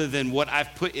anything other than what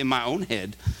I've put in my own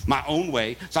head, my own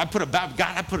way. So I put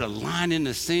a line in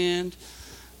the sand,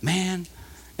 man,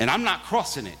 and I'm not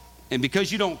crossing it. And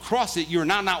because you don't cross it, you're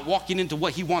now not walking into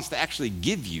what he wants to actually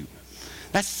give you.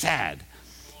 That's sad.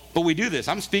 But we do this.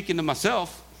 I'm speaking to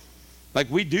myself. Like,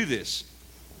 we do this.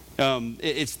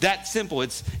 It's that simple. I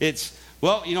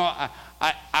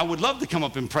would love to come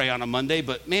up and pray on a Monday,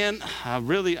 but man, I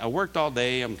worked all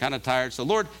day. I'm kind of tired. So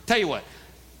Lord, tell you what,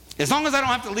 as long as I don't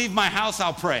have to leave my house,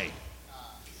 I'll pray.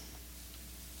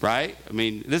 Right? I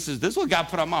mean, this is what God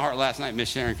put on my heart last night. Miss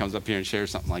Sharon comes up here and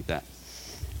shares something like that.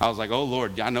 I was like, oh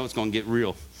Lord, I know it's going to get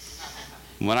real.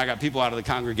 When I got people out of the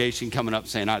congregation coming up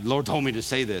saying, Lord told me to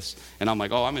say this. And I'm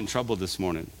like, oh, I'm in trouble this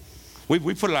morning. We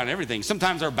put it on everything.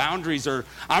 Sometimes our boundaries are,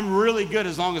 I'm really good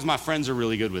as long as my friends are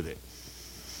really good with it.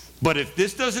 But if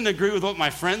this doesn't agree with what my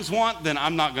friends want, then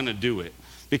I'm not going to do it.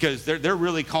 Because they're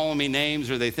really calling me names,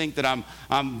 or they think that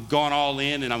I'm going all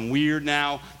in and I'm weird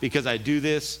now because I do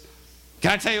this.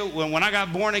 Can I tell you, when I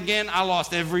got born again, I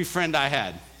lost every friend I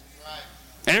had.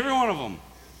 Right. Every one of them.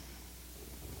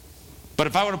 But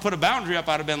if I would have put a boundary up,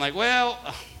 I'd have been like, well,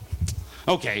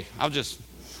 okay,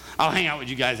 I'll hang out with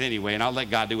you guys anyway, and I'll let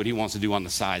God do what he wants to do on the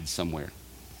side somewhere.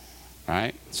 All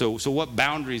right? So what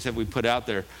boundaries have we put out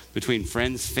there between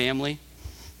friends, family?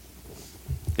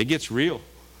 It gets real.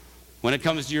 When it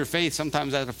comes to your faith,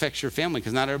 sometimes that affects your family,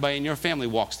 because not everybody in your family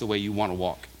walks the way you want to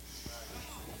walk.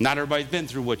 Not everybody's been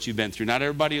through what you've been through. Not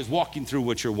everybody is walking through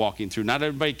what you're walking through. Not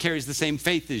everybody carries the same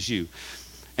faith as you.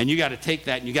 And you got to take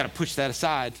that and you got to push that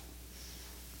aside.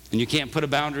 And you can't put a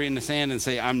boundary in the sand and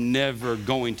say, I'm never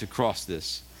going to cross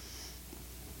this.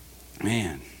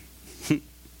 Man.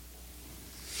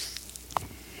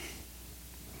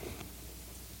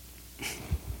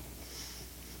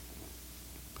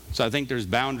 So I think there's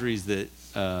boundaries that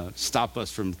stop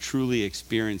us from truly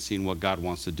experiencing what God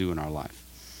wants to do in our life.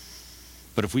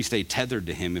 But if we stay tethered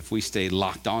to him, if we stay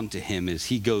locked on to him as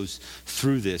he goes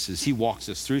through this, as he walks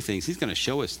us through things, he's going to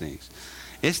show us things.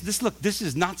 This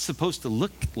is not supposed to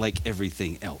look like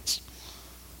everything else.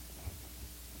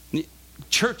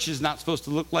 Church is not supposed to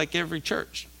look like every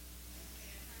church.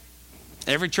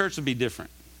 Every church will be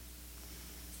different.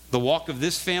 The walk of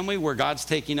this family where God's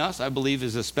taking us, I believe,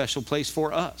 is a special place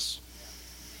for us.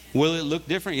 Will it look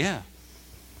different? Yeah.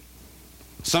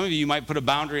 Some of you might put a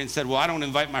boundary and said, well, I don't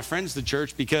invite my friends to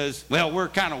church because, well, we're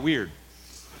kind of weird.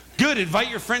 Good, invite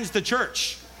your friends to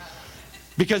church.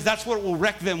 Because that's what will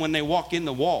wreck them when they walk in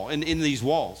the wall, in these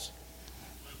walls.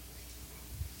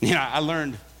 You know, I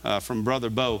learned from Brother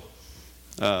Bo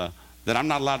that I'm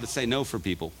not allowed to say no for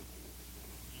people.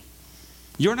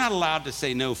 You're not allowed to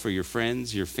say no for your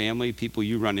friends, your family, people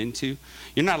you run into.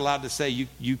 You're not allowed to say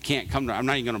you can't come to, I'm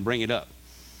not even going to bring it up.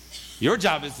 Your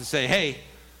job is to say, hey,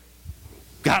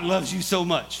 God loves you so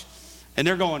much. And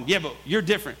they're going, yeah, but you're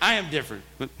different. I am different.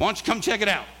 But why don't you come check it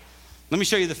out? Let me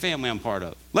show you the family I'm part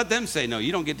of. Let them say no.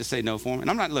 You don't get to say no for them. And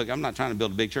I'm not trying to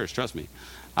build a big church. Trust me.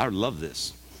 I would love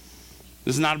this.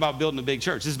 This is not about building a big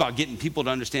church. This is about getting people to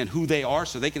understand who they are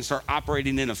so they can start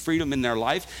operating in a freedom in their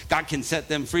life. God can set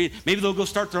them free. Maybe they'll go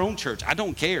start their own church. I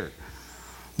don't care.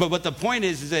 But the point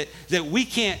is that we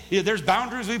can't, there's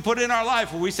boundaries we put in our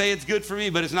life where we say it's good for me,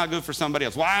 but it's not good for somebody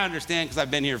else. Well, I understand because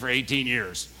I've been here for 18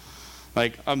 years.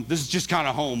 Like, this is just kind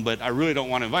of home, but I really don't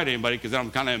want to invite anybody because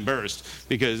I'm kind of embarrassed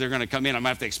because they're going to come in. I'm going to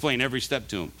have to explain every step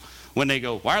to them. When they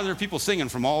go, why are there people singing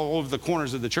from all over the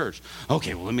corners of the church?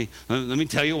 Okay, well, let me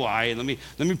tell you why, and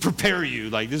let me prepare you.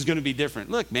 Like, this is going to be different.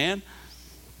 Look, man,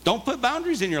 don't put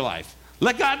boundaries in your life.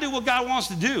 Let God do what God wants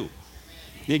to do.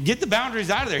 You get the boundaries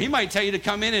out of there. He might tell you to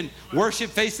come in and worship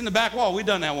facing the back wall. We've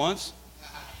done that once.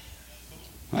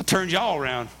 I turned y'all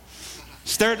around.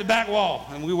 Stare at the back wall,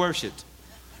 and we worshiped.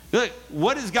 Look,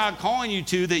 what is God calling you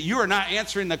to that you are not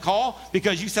answering the call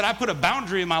because you said, I put a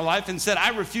boundary in my life and said, I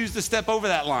refuse to step over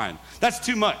that line. That's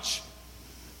too much.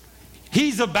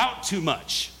 He's about too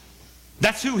much.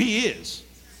 That's who he is.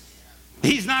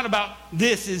 He's not about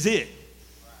this is it.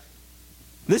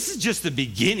 This is just the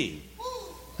beginning.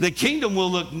 The kingdom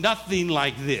will look nothing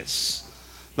like this.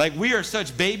 Like we are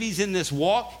such babies in this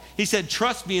walk. He said,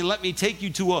 trust me and let me take you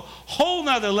to a whole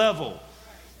nother level.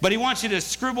 But he wants you to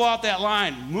scribble out that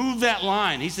line, move that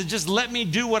line. He said, just let me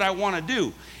do what I want to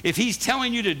do. If he's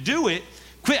telling you to do it,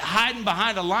 quit hiding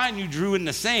behind a line you drew in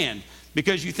the sand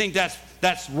because you think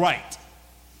that's right.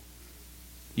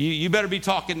 You better be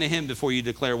talking to him before you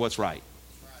declare what's right.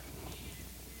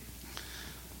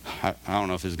 I don't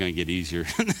know if it's going to get easier.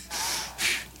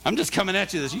 I'm just coming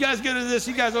at you this. You guys good at this?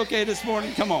 You guys okay this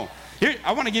morning? Come on. Here,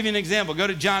 I want to give you an example. Go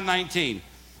to John 19.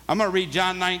 I'm going to read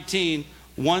John 19,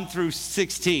 1 through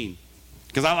 16,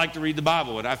 because I like to read the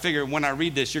Bible. And I figure when I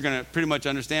read this, you're going to pretty much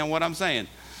understand what I'm saying.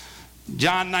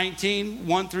 John 19,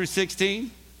 1 through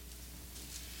 16.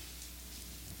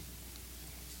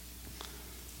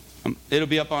 It'll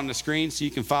be up on the screen so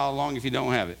you can follow along if you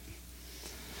don't have it.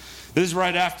 This is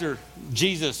right after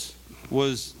Jesus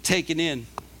was taken in.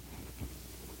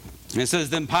 And it says,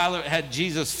 then Pilate had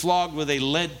Jesus flogged with a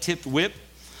lead-tipped whip.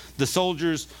 The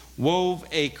soldiers wove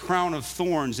a crown of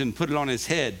thorns and put it on his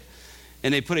head,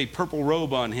 and they put a purple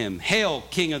robe on him. Hail,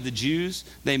 King of the Jews,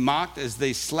 they mocked as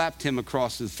they slapped him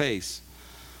across his face.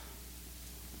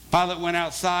 Pilate went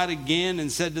outside again and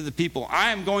said to the people,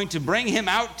 I am going to bring him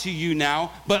out to you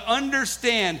now, but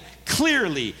understand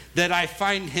clearly that I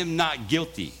find him not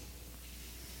guilty.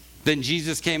 Then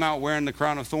Jesus came out wearing the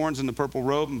crown of thorns and the purple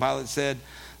robe, and Pilate said,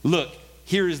 look,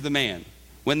 here is the man.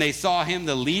 When they saw him,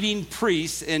 the leading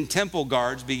priests and temple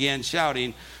guards began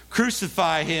shouting,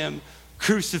 crucify him,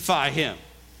 crucify him.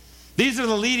 These are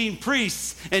the leading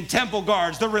priests and temple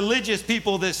guards, the religious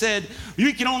people that said,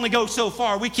 you can only go so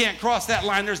far. We can't cross that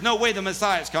line. There's no way the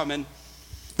Messiah's coming.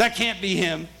 That can't be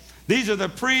him. These are the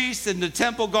priests and the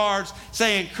temple guards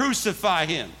saying, crucify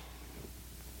him.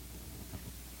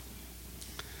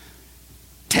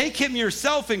 Take him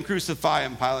yourself and crucify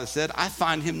him, Pilate said. I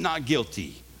find him not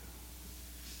guilty.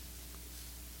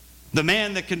 The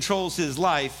man that controls his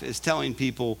life is telling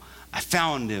people, I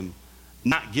found him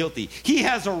not guilty. He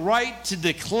has a right to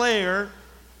declare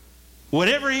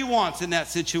whatever he wants in that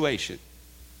situation.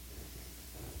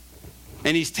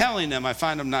 And he's telling them, I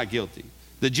find him not guilty.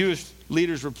 The Jewish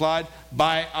leaders replied,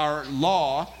 by our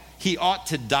law, he ought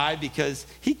to die because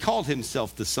he called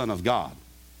himself the Son of God.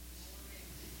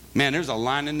 Man, there's a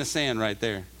line in the sand right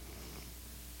there.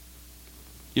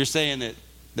 You're saying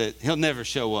that he'll never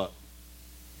show up.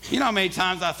 You know how many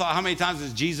times I thought, how many times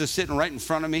is Jesus sitting right in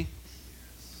front of me?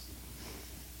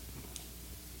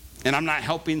 and I'm not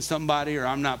helping somebody or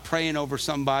I'm not praying over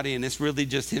somebody, and it's really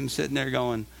just him sitting there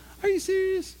going, are you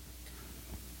serious?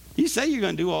 You say you're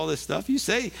going to do all this stuff. You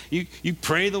say you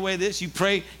pray the way this. You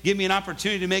pray, give me an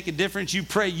opportunity to make a difference. You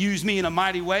pray, use me in a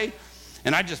mighty way.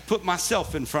 And I just put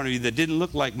myself in front of you that didn't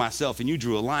look like myself, and you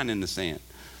drew a line in the sand,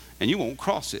 and you won't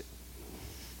cross it.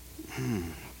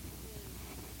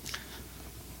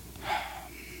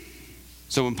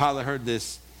 So when Pilate heard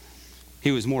this,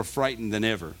 he was more frightened than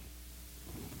ever.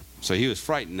 So he was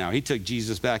frightened now. He took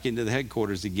Jesus back into the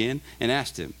headquarters again and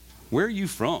asked him, where are you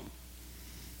from?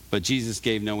 But Jesus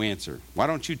gave no answer. Why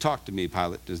don't you talk to me,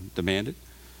 Pilate demanded.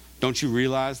 Don't you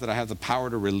realize that I have the power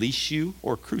to release you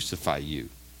or crucify you?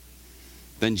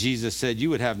 Then Jesus said, you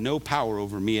would have no power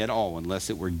over me at all unless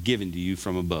it were given to you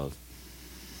from above.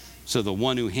 So the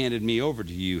one who handed me over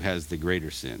to you has the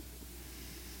greater sin.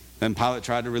 Then Pilate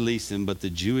tried to release him, but the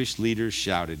Jewish leaders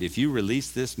shouted, if you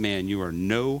release this man, you are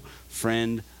no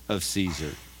friend of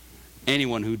Caesar.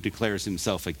 Anyone who declares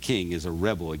himself a king is a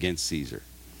rebel against Caesar.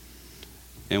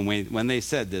 And when they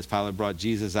said this, Pilate brought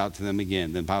Jesus out to them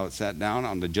again. Then Pilate sat down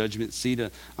on the judgment seat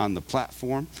on the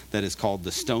platform that is called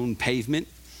the stone pavement,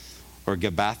 or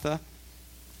Gabbatha.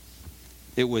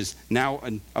 It was now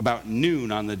about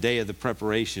noon on the day of the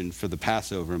preparation for the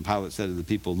Passover, and Pilate said to the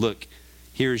people, look,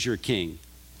 here's your king.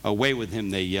 Away with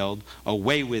him, they yelled.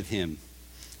 Away with him.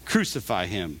 Crucify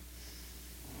him.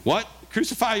 What?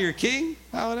 Crucify your king?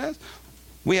 Pilate asked.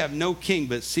 We have no king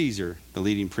but Caesar, the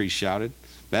leading priest shouted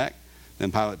back.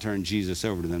 Then Pilate turned Jesus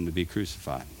over to them to be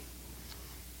crucified.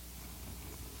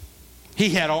 He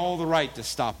had all the right to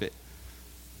stop it,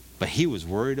 but he was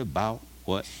worried about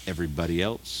what everybody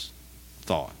else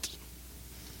thought.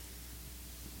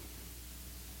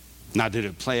 Now, did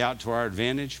it play out to our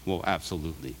advantage? Well,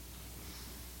 absolutely.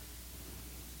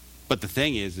 But the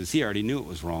thing is he already knew it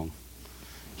was wrong.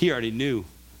 He already knew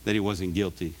that he wasn't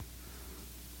guilty.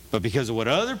 But because of what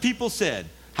other people said,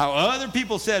 how other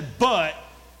people said, but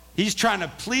he's trying to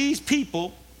please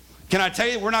people. Can I tell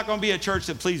you, we're not going to be a church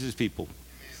that pleases people.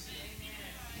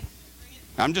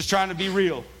 I'm just trying to be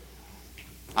real.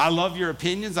 I love your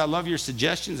opinions. I love your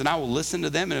suggestions, and I will listen to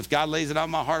them. And if God lays it on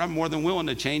my heart, I'm more than willing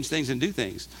to change things and do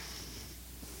things.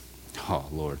 Oh,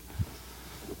 Lord.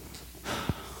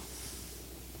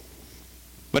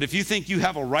 But if you think you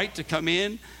have a right to come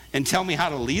in and tell me how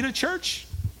to lead a church,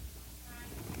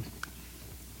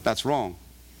 that's wrong.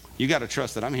 You got to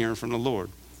trust that I'm hearing from the Lord.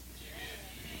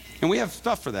 And we have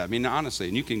stuff for that. I mean, honestly,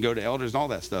 and you can go to elders and all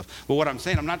that stuff. But what I'm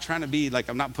saying, I'm not trying to be like,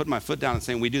 I'm not putting my foot down and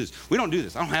saying we do this. We don't do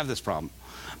this. I don't have this problem.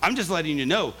 I'm just letting you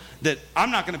know that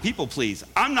I'm not going to people please.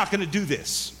 I'm not going to do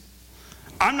this.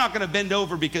 I'm not going to bend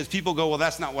over because people go, well,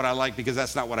 that's not what I like because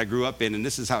that's not what I grew up in and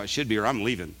this is how it should be, or I'm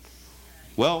leaving.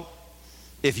 Well,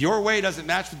 if your way doesn't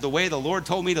match with the way the Lord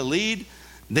told me to lead,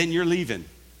 then you're leaving.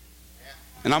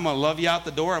 And I'm going to love you out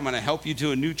the door. I'm going to help you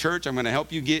to a new church. I'm going to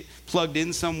help you get plugged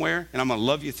in somewhere, and I'm going to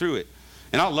love you through it.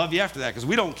 And I'll love you after that because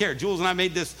we don't care. Jules and I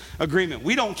made this agreement.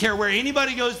 We don't care where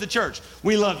anybody goes to church.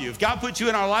 We love you. If God puts you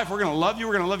in our life, we're going to love you.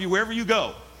 We're going to love you wherever you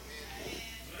go.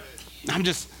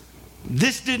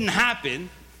 This didn't happen.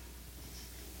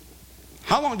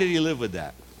 How long did he live with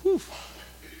that? Whew.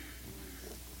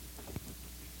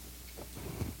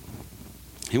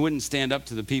 He wouldn't stand up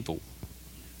to the people.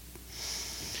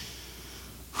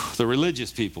 The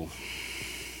religious people.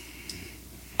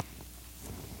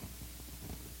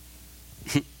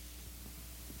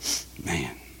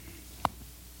 Man.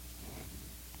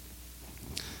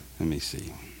 Let me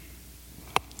see.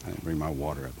 I didn't bring my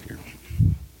water up here.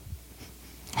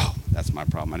 Oh, that's my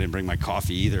problem. I didn't bring my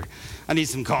coffee either. I need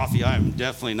some coffee. I am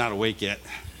definitely not awake yet.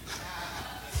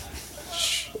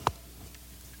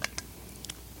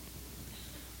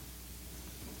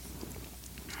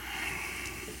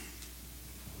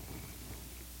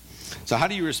 So how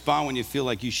do you respond when you feel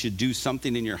like you should do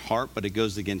something in your heart, but it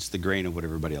goes against the grain of what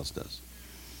everybody else does?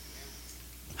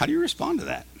 How do you respond to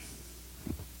that?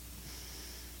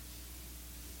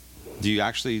 Do you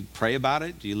actually pray about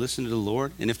it? Do you listen to the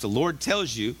Lord? And if the Lord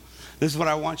tells you, this is what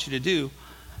I want you to do,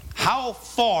 how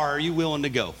far are you willing to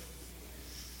go?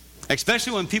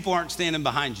 Especially when people aren't standing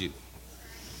behind you.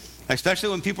 Especially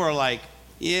when people are like,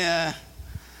 yeah,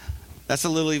 that's a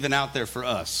little even out there for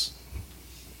us.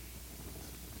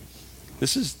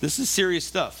 This is serious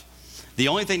stuff. The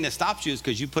only thing that stops you is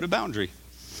because you put a boundary.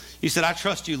 You said, I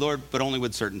trust you, Lord, but only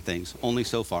with certain things, only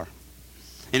so far.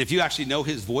 And if you actually know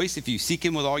his voice, if you seek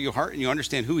him with all your heart and you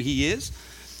understand who he is,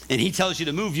 and he tells you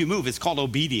to move, you move. It's called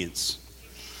obedience.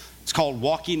 It's called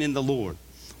walking in the Lord,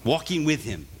 walking with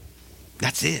him.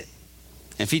 That's it.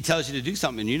 And if he tells you to do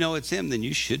something and you know it's him, then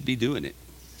you should be doing it.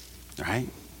 All right?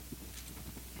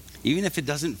 Even if it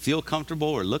doesn't feel comfortable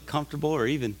or look comfortable or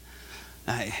even,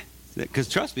 because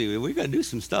trust me, we got to do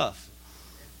some stuff.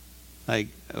 Like,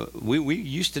 we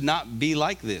used to not be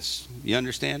like this. You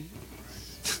understand?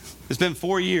 It's been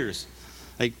 4 years.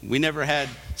 Like, we never had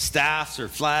staffs or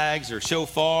flags or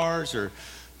shofars or,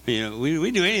 we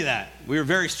didn't do any of that. We were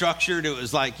very structured. It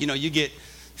was like, you get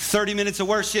 30 minutes of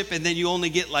worship and then you only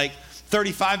get like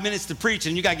 35 minutes to preach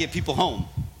and you got to get people home.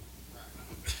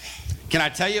 Can I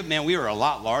tell you, man, we were a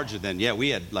lot larger then. Yeah, we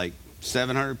had like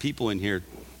 700 people in here,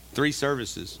 3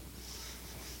 services.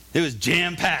 It was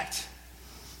jam-packed.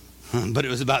 But it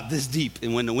was about this deep.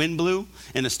 And when the wind blew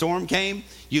and the storm came,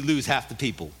 you'd lose half the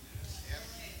people.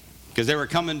 Because they were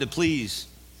coming to please.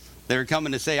 They were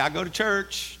coming to say, I go to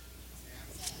church.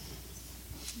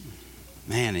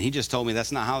 Man, and he just told me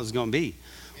that's not how it's going to be.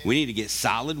 We need to get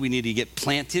solid. We need to get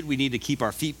planted. We need to keep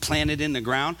our feet planted in the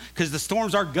ground because the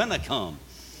storms are going to come.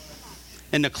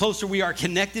 And the closer we are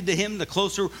connected to him, the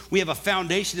closer we have a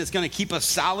foundation that's going to keep us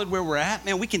solid where we're at,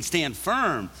 man, we can stand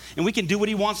firm and we can do what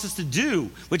he wants us to do,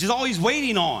 which is all he's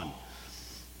waiting on.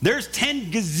 There's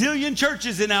 10 gazillion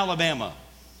churches in Alabama.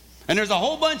 And there's a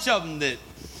whole bunch of them that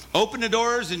open the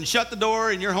doors and shut the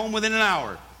door and you're home within an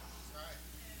hour.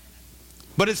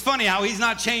 But it's funny how he's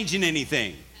not changing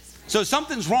anything. So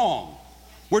something's wrong.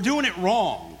 We're doing it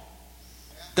wrong.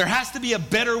 There has to be a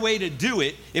better way to do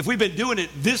it if we've been doing it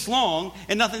this long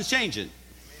and nothing's changing.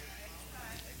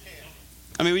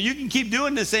 I mean, you can keep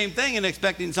doing the same thing and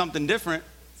expecting something different.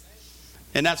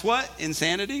 And that's what?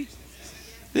 Insanity?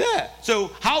 Yeah.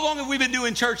 So how long have we been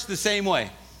doing church the same way?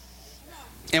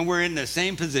 And we're in the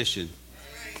same position.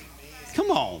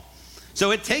 Come on.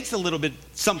 So it takes a little bit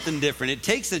something different. It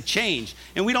takes a change.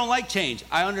 And we don't like change.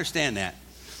 I understand that.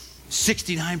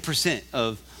 69%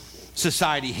 of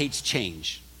society hates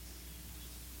change.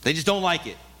 They just don't like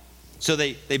it. So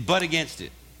they butt against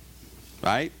it.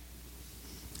 Right?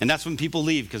 And that's when people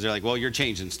leave because they're like, well, you're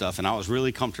changing stuff. And I was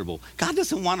really comfortable. God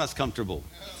doesn't want us comfortable.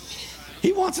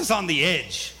 He wants us on the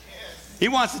edge. He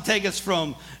wants to take us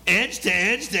from edge to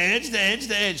edge to edge to edge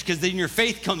to edge because then your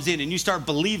faith comes in and you start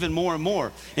believing more and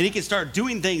more. And he can start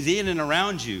doing things in and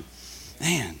around you.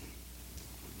 Man.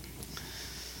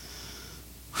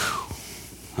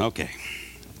 Whew. Okay.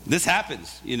 This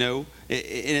happens, and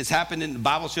it's happened in the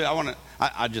Bible.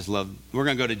 I just love, we're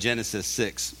going to go to Genesis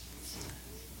 6.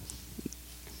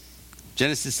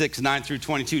 Genesis 6, 9 through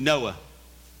 22, Noah.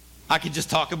 I could just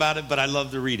talk about it, but I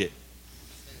love to read it.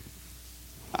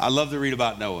 I love to read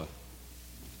about Noah.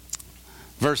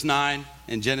 Verse 9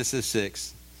 in Genesis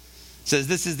 6 says,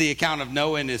 this is the account of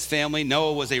Noah and his family.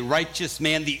 Noah was a righteous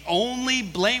man, the only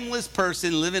blameless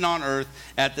person living on earth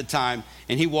at the time,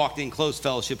 and he walked in close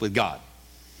fellowship with God.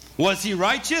 Was he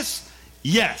righteous?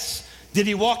 Yes. Did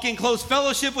he walk in close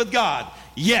fellowship with God?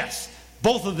 Yes.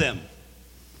 Both of them.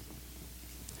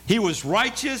 He was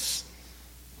righteous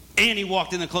and he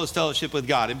walked in a close fellowship with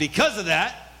God. And because of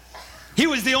that, he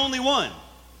was the only one.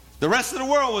 The rest of the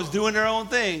world was doing their own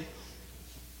thing.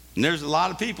 And there's a lot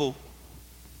of people.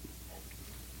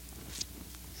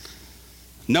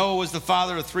 Noah was the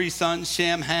father of 3 sons,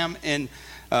 Shem, Ham, and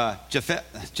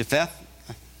Japheth.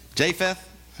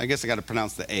 I guess I got to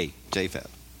pronounce the A, Japheth.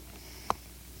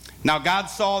 Now God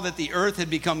saw that the earth had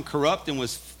become corrupt and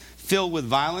was filled with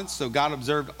violence. So God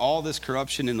observed all this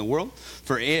corruption in the world.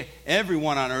 For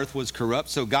everyone on earth was corrupt.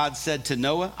 So God said to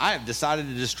Noah, I have decided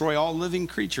to destroy all living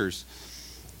creatures.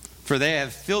 For they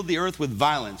have filled the earth with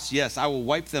violence. Yes, I will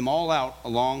wipe them all out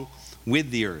along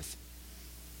with the earth.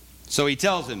 So he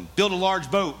tells him, build a large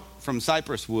boat from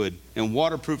cypress wood and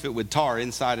waterproof it with tar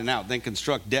inside and out. Then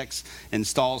construct decks and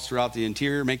stalls throughout the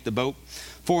interior. Make the boat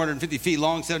 450 feet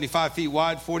long, 75 feet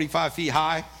wide, 45 feet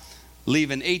high. Leave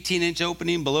an 18-inch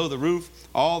opening below the roof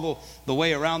all the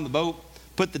way around the boat.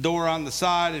 Put the door on the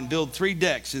side and build 3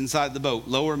 decks inside the boat,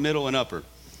 lower, middle, and upper.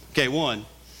 Okay, 1.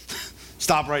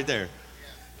 Stop right there.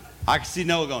 I can see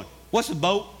Noah going, what's a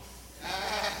boat?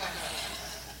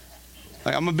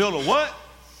 Like, I'm going to build a what?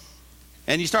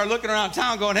 And you start looking around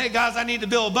town going, hey, guys, I need to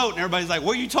build a boat. And everybody's like,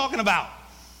 what are you talking about?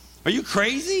 Are you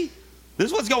crazy? This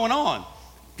is what's going on.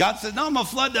 God said, no, I'm going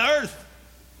to flood the earth.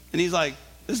 And he's like,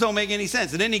 this don't make any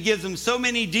sense. And then he gives them so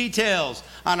many details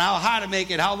on how high to make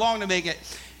it, how long to make it.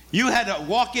 You had to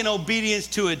walk in obedience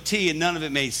to a T, and none of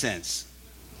it made sense.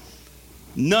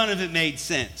 None of it made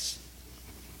sense.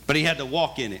 But he had to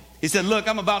walk in it. He said, look,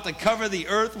 I'm about to cover the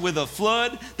earth with a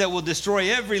flood that will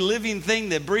destroy every living thing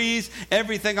that breathes.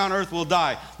 Everything on earth will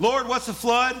die. Lord, what's a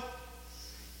flood?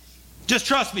 Just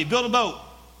trust me. Build a boat.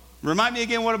 Remind me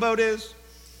again what a boat is.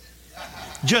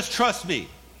 Just trust me.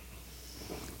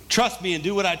 Trust me and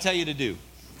do what I tell you to do.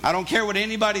 I don't care what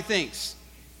anybody thinks.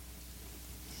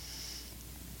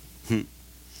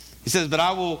 He says, but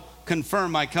I will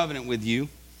confirm my covenant with you.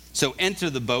 So enter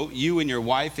the boat, you and your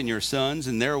wife and your sons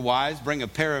and their wives. Bring a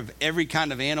pair of every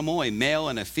kind of animal, a male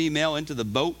and a female, into the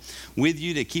boat with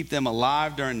you to keep them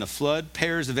alive during the flood.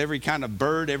 Pairs of every kind of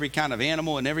bird, every kind of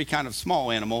animal, and every kind of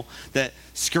small animal that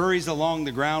scurries along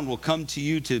the ground will come to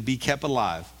you to be kept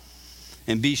alive.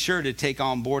 And be sure to take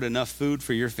on board enough food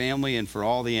for your family and for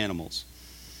all the animals.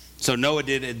 So Noah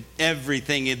did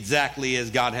everything exactly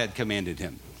as God had commanded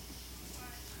him.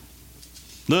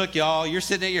 Look, y'all, you're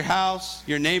sitting at your house,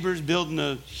 your neighbor's building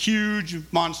a huge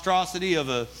monstrosity of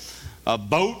a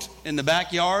boat in the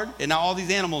backyard, and now all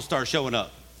these animals start showing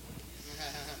up.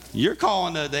 You're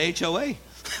calling the HOA.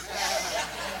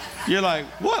 You're like,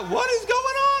 what is going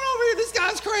on over here? This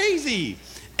guy's crazy.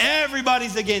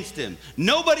 Everybody's against him.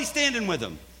 Nobody's standing with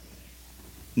him.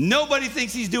 Nobody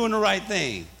thinks he's doing the right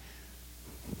thing.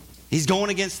 He's going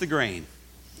against the grain.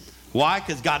 Why?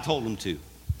 Because God told him to.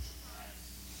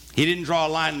 He didn't draw a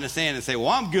line in the sand and say, well,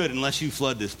 I'm good unless you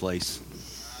flood this place.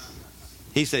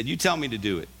 He said, you tell me to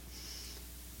do it.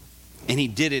 And he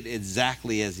did it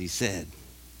exactly as he said.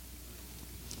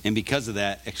 And because of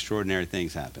that, extraordinary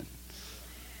things happen.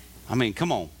 I mean,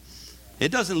 come on.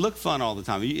 It doesn't look fun all the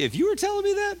time. If you were telling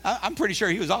me that, I'm pretty sure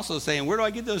he was also saying, where do I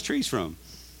get those trees from?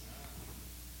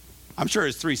 I'm sure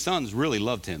his 3 sons really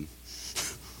loved him.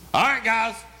 All right,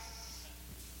 guys.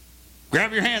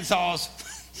 Grab your hand saws.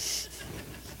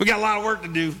 We got a lot of work to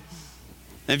do.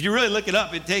 And if you really look it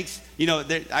up, it takes,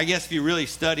 I guess if you really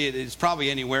study it, it's probably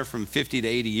anywhere from 50 to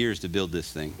 80 years to build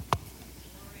this thing.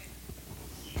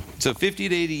 So 50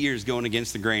 to 80 years going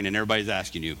against the grain, and everybody's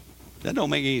asking you. That don't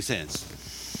make any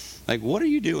sense. Like, what are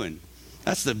you doing?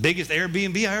 That's the biggest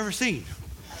Airbnb I've ever seen.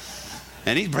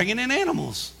 And he's bringing in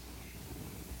animals.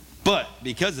 But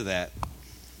because of that,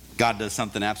 God does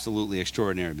something absolutely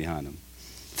extraordinary behind him,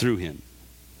 through him.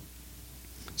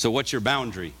 So what's your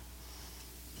boundary?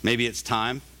 Maybe it's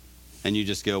time, and you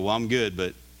just go, well, I'm good,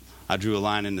 but I drew a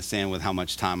line in the sand with how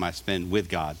much time I spend with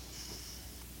God.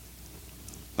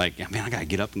 Like, man, I got to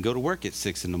get up and go to work at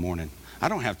 6 in the morning. I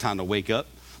don't have time to wake up.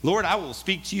 Lord, I will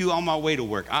speak to you on my way to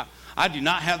work. I do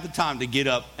not have the time to get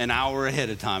up an hour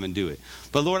ahead of time and do it.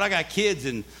 But Lord, I got kids,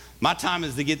 and my time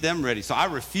is to get them ready. So I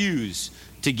refuse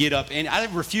to get up, and I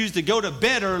refuse to go to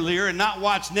bed earlier and not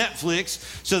watch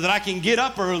Netflix so that I can get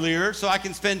up earlier so I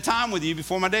can spend time with you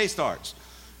before my day starts.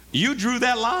 You drew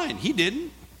that line. He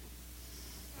didn't.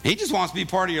 He just wants to be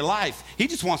part of your life. He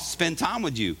just wants to spend time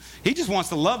with you. He just wants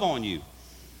to love on you.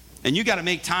 And you got to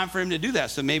make time for him to do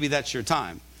that, so maybe that's your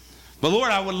time. But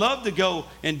Lord, I would love to go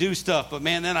and do stuff, but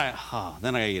man, then I got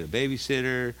to get a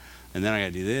babysitter, and then I got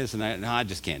to do this, and I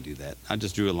just can't do that. I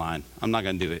just drew a line. I'm not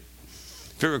going to do it.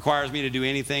 If it requires me to do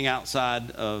anything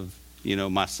outside of,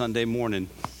 my Sunday morning,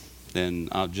 then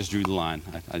I'll just drew the line.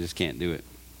 I just can't do it.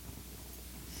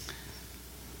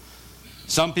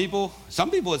 Some people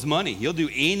it's money. You'll do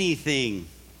anything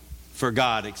for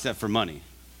God except for money.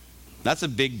 That's a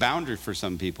big boundary for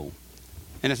some people.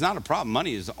 And it's not a problem.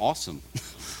 Money is awesome.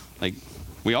 Like,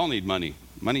 we all need money.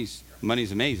 Money's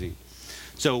amazing.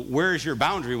 So where's your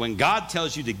boundary? When God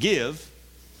tells you to give,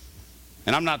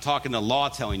 and I'm not talking the law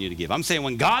telling you to give. I'm saying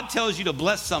when God tells you to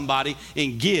bless somebody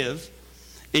and give,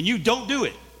 and you don't do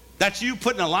it, that's you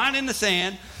putting a line in the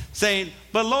sand saying,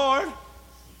 but Lord,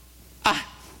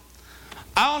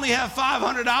 I only have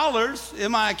 $500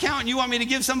 in my account, and you want me to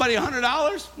give somebody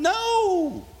 $100?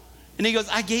 No. And he goes,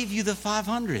 I gave you the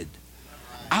 500.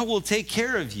 I will take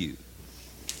care of you.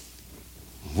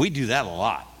 We do that a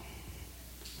lot.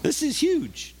 This is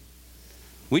huge.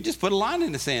 We just put a line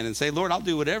in the sand and say, Lord, I'll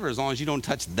do whatever as long as you don't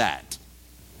touch that.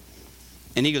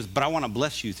 And he goes, but I want to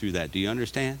bless you through that. Do you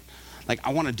understand? Like,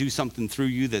 I want to do something through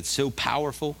you that's so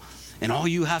powerful, and all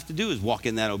you have to do is walk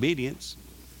in that obedience.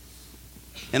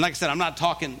 And like I said, I'm not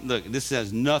talking, look, this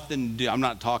has nothing to do, I'm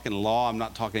not talking law, I'm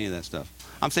not talking any of that stuff.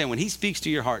 I'm saying when he speaks to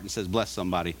your heart and says, bless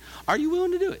somebody, are you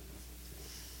willing to do it?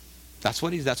 That's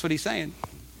what he's saying.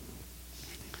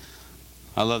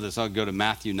 I love this. I'll go to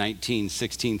Matthew 19,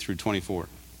 16 through 24.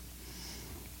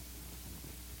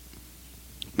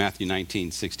 Matthew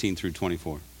 19, 16 through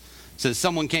 24. It says,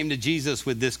 someone came to Jesus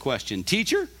with this question,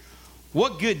 Teacher,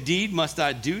 what good deed must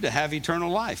I do to have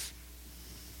eternal life?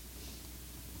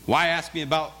 Why ask me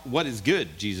about what is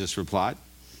good? Jesus replied.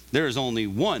 There is only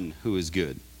one who is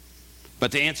good.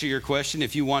 But to answer your question,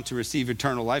 if you want to receive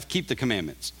eternal life, keep the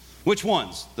commandments. Which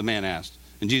ones? The man asked.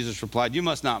 And Jesus replied, you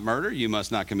must not murder, you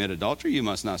must not commit adultery, you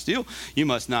must not steal, you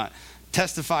must not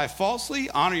testify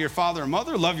falsely, honor your father and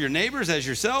mother, love your neighbors as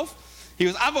yourself. He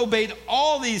goes, I've obeyed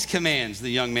all these commands, the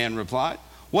young man replied.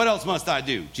 What else must I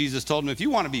do? Jesus told him, if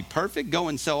you want to be perfect, go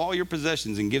and sell all your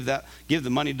possessions and give the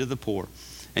money to the poor.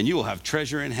 and you will have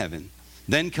treasure in heaven.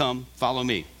 Then come, follow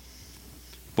me."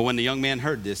 But when the young man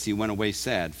heard this, he went away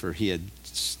sad, for he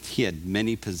had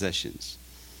many possessions.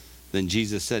 Then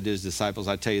Jesus said to his disciples,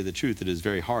 "I tell you the truth, it is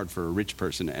very hard for a rich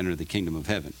person to enter the kingdom of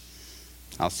heaven.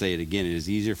 I'll say it again, it is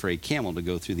easier for a camel to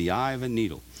go through the eye of a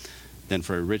needle than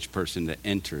for a rich person to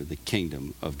enter the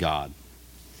kingdom of God."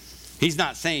 He's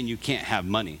not saying you can't have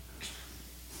money.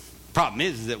 Problem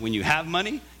is that when you have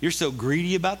money, you're so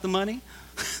greedy about the money.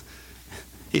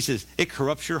 He says, it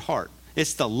corrupts your heart.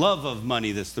 It's the love of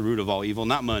money that's the root of all evil,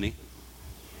 not money.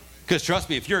 Because trust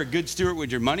me, if you're a good steward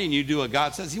with your money and you do what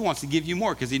God says, he wants to give you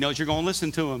more because he knows you're going to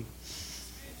listen to him.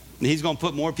 And he's going to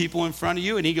put more people in front of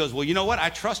you. And he goes, well, you know what? I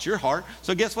trust your heart.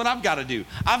 So guess what I've got to do?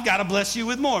 I've got to bless you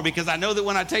with more because I know that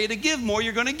when I tell you to give more,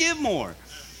 you're going to give more.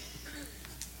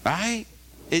 Right?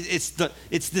 It's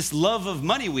this love of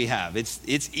money we have.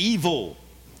 It's evil.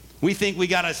 We think we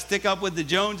got to stick up with the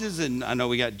Joneses, and I know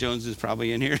we got Joneses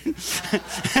probably in here.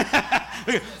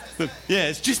 Yeah,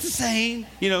 it's just the same,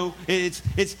 you know.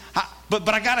 But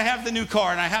I got to have the new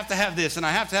car, and I have to have this, and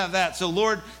I have to have that. So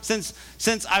Lord, since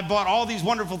I bought all these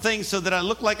wonderful things, so that I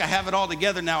look like I have it all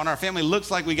together now, and our family looks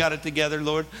like we got it together,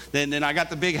 Lord. Then I got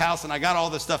the big house, and I got all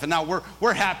this stuff, and now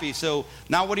we're happy. So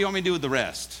now what do you want me to do with the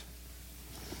rest?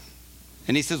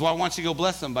 And he says, well, I want you to go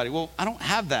bless somebody. Well, I don't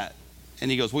have that. And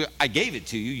he goes, well, I gave it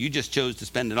to you. You just chose to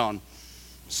spend it on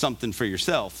something for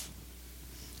yourself.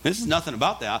 This is nothing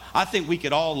about that. I think we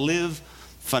could all live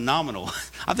phenomenal.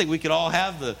 I think we could all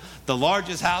have the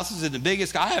largest houses and the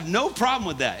biggest. I have no problem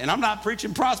with that. And I'm not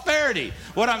preaching prosperity.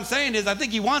 What I'm saying is I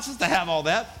think he wants us to have all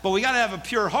that. But we got to have a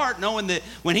pure heart knowing that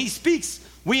when he speaks,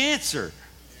 we answer.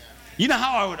 You know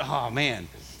how I would, oh man,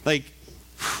 like,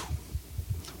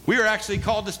 we are actually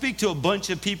called to speak to a bunch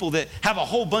of people that have a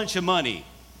whole bunch of money.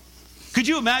 Could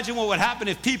you imagine what would happen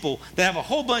if people that have a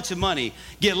whole bunch of money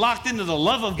get locked into the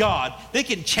love of God? They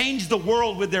can change the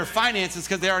world with their finances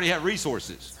because they already have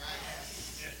resources.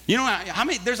 You know how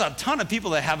many? There's a ton of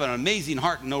people that have an amazing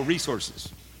heart and no resources.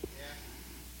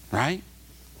 Right?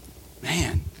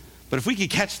 Man. But if we could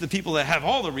catch the people that have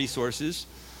all the resources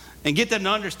and get them to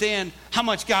understand how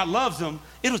much God loves them,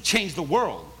 it'll change the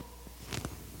world.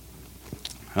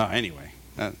 Oh, anyway.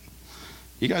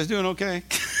 You guys doing okay?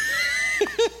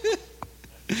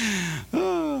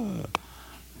 Oh,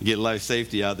 get life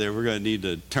safety out there. We're going to need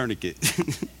a tourniquet.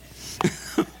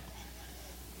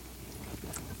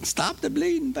 Stop the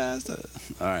bleeding, Pastor.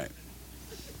 All right.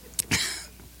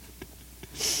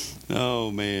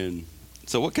 Oh, man.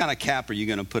 So what kind of cap are you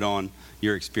going to put on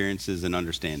your experiences and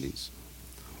understandings?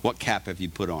 What cap have you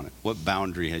put on it? What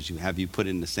boundary have you put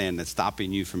in the sand that's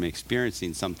stopping you from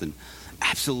experiencing something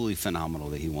absolutely phenomenal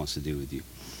that he wants to do with you?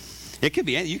 It could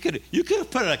be, you could have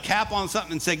put a cap on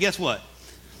something and said, guess what?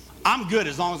 I'm good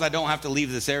as long as I don't have to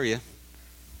leave this area.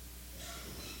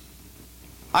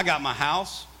 I got my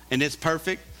house and it's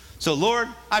perfect. So Lord,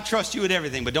 I trust you with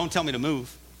everything, but don't tell me to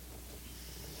move.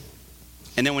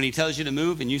 And then when he tells you to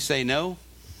move and you say no,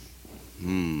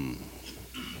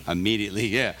 immediately,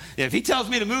 yeah. If he tells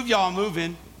me to move, y'all, I'm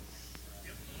moving.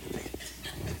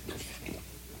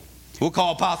 We'll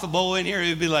call Apostle Bo in here.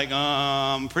 He'd be like,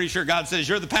 I'm pretty sure God says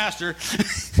you're the pastor.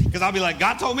 Because I'll be like,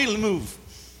 God told me to move.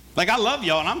 Like, I love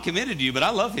y'all and I'm committed to you, but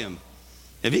I love him.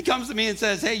 If he comes to me and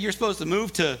says, hey, you're supposed to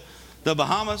move to the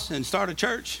Bahamas and start a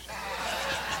church.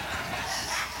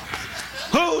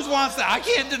 Who wants that? I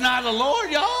can't deny the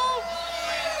Lord, y'all.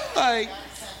 Like,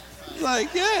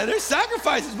 yeah, there's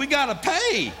sacrifices we got to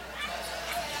pay.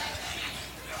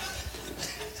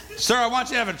 Sir, I want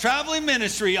you to have a traveling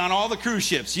ministry on all the cruise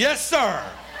ships. Yes, sir.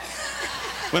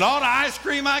 With all the ice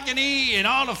cream I can eat and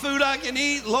all the food I can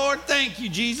eat. Lord, thank you,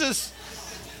 Jesus.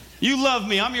 You love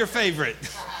me. I'm your favorite.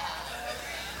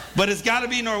 But it's got to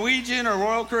be Norwegian or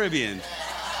Royal Caribbean.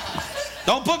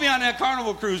 Don't put me on that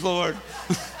Carnival cruise, Lord.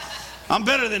 I'm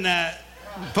better than that.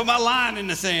 Put my line in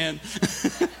the sand.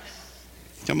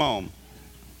 Come on.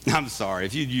 I'm sorry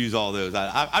if you'd use all those.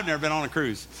 I've never been on a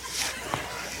cruise.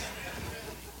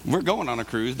 We're going on a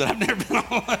cruise, but I've never been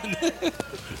on one.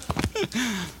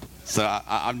 So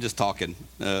I'm just talking.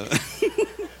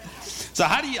 So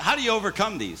how do you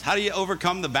overcome these? How do you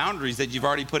overcome the boundaries that you've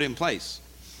already put in place?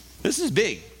 This is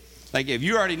big. Like if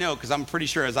you already know, because I'm pretty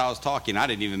sure as I was talking, I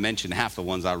didn't even mention half the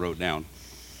ones I wrote down.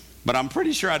 But I'm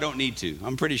pretty sure I don't need to.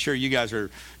 I'm pretty sure you guys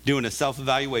are doing a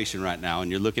self-evaluation right now, and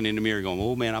you're looking in the mirror going,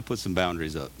 oh man, I put some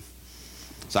boundaries up.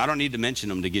 So I don't need to mention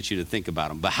them to get you to think about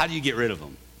them. But how do you get rid of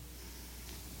them?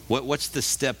 What's the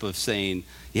step of saying,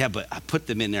 yeah, but I put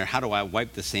them in there. How do I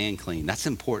wipe the sand clean? That's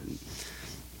important.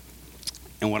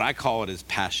 And what I call it is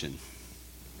passion.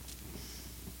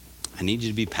 I need you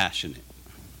to be passionate.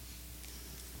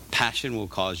 Passion will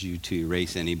cause you to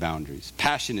erase any boundaries.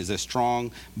 Passion is a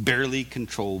strong, barely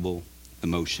controllable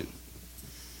emotion.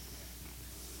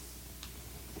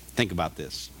 Think about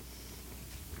this.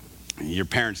 Your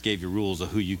parents gave you rules of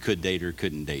who you could date or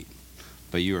couldn't date,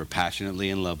 but you were passionately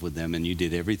in love with them and you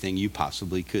did everything you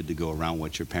possibly could to go around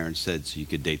what your parents said so you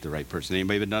could date the right person.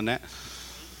 Anybody ever done that?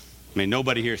 I mean,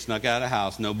 nobody here snuck out of the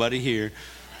house. Nobody here,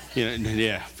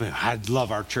 yeah, I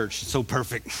love our church. It's so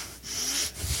perfect.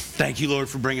 Thank you, Lord,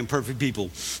 for bringing perfect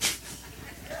people.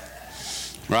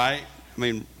 Right? I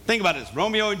mean, think about this.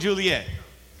 Romeo and Juliet.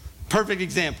 Perfect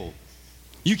example.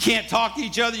 You can't talk to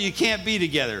each other. You can't be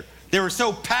together. They were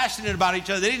so passionate about each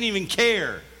other. They didn't even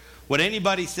care what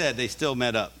anybody said. They still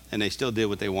met up and they still did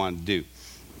what they wanted to do.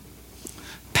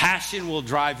 Passion will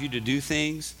drive you to do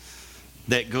things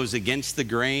that goes against the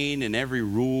grain and every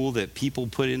rule that people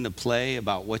put into play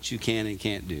about what you can and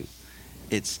can't do.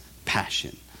 It's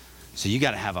passion. So you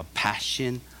got to have a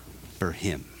passion for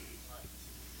him.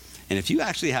 And if you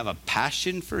actually have a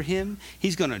passion for him,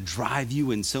 he's going to drive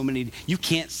you in so many, you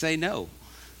can't say no.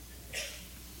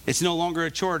 It's no longer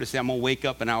a chore to say, I'm going to wake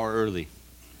up an hour early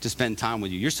to spend time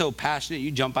with you. You're so passionate,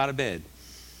 you jump out of bed.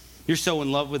 You're so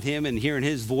in love with him and hearing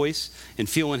his voice and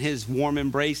feeling his warm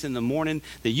embrace in the morning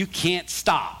that you can't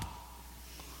stop.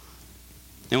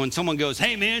 And when someone goes,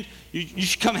 hey man, you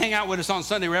should come hang out with us on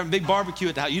Sunday. We're having a big barbecue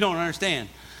at the house. You don't understand.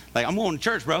 Like, I'm going to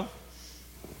church, bro.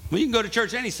 Well, you can go to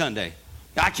church any Sunday.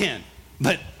 I can,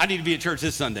 but I need to be at church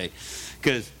this Sunday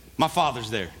because my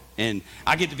Father's there. And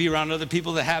I get to be around other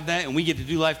people that have that, and we get to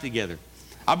do life together.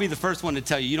 I'll be the first one to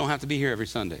tell you, you don't have to be here every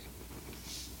Sunday.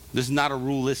 This is not a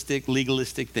rulistic,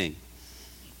 legalistic thing.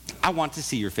 I want to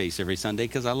see your face every Sunday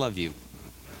because I love you.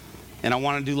 And I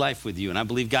want to do life with you. And I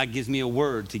believe God gives me a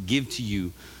word to give to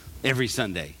you every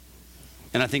Sunday.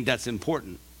 And I think that's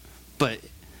important. But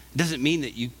it doesn't mean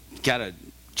that you got to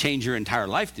change your entire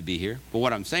life to be here. But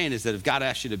what I'm saying is that if God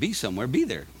asks you to be somewhere, be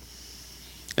there.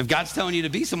 If God's telling you to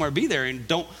be somewhere, be there. And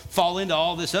don't fall into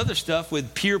all this other stuff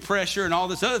with peer pressure and all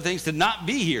this other things to not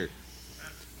be here.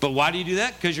 But why do you do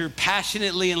that? Because you're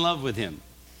passionately in love with him.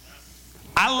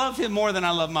 I love him more than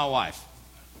I love my wife.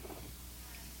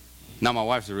 Now, my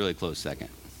wife's a really close second.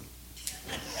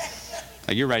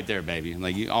 Like, you're right there, baby.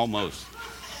 Like, you almost.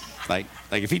 Like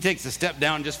if he takes a step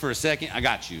down just for a second, I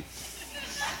got you.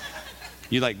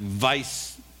 You're like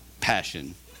vice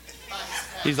passion.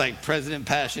 He's like President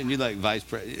Passion. You're like Vice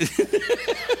President.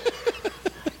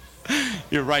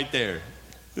 You're right there.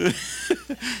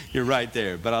 You're right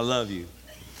there. But I love you.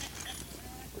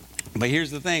 But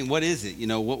here's the thing. What is it? You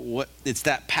know, what it's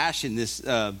that passion,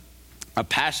 a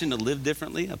passion to live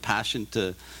differently, a passion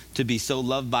to be so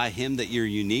loved by him that you're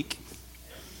unique.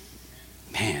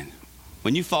 Man,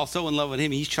 when you fall so in love with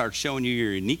him, he starts showing you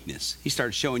your uniqueness. He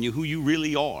starts showing you who you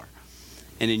really are.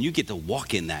 And then you get to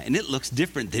walk in that. And it looks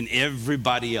different than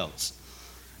everybody else.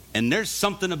 And there's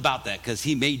something about that because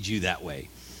he made you that way.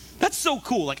 That's so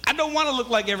cool. Like, I don't want to look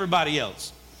like everybody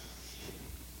else.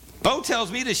 Bo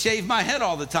tells me to shave my head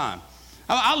all the time.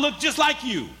 I look just like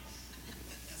you.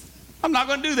 I'm not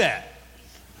going to do that.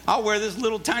 I'll wear this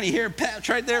little tiny hair patch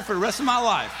right there for the rest of my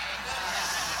life.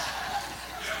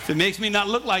 If it makes me not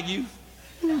look like you.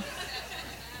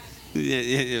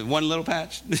 One little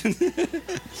patch.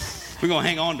 We're going to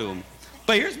hang on to them.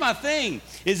 But here's my thing,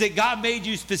 is that God made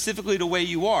you specifically the way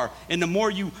you are. And the more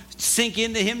you sink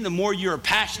into him, the more you're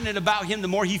passionate about him, the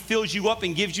more he fills you up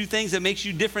and gives you things that makes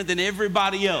you different than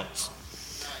everybody else.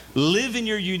 Live in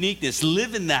your uniqueness.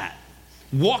 Live in that.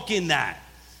 Walk in that.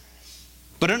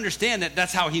 But understand that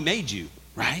that's how he made you,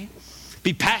 right?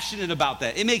 Be passionate about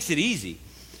that. It makes it easy.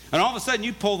 And all of a sudden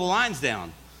you pull the lines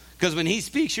down. Because when he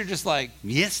speaks, you're just like,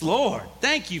 yes, Lord.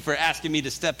 Thank you for asking me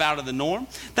to step out of the norm.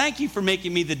 Thank you for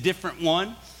making me the different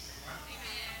one.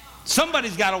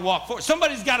 Somebody's got to walk forward.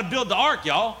 Somebody's got to build the ark,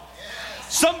 y'all.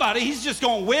 Somebody, he's just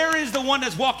going, where is the one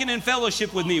that's walking in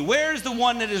fellowship with me? Where is the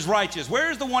one that is righteous? Where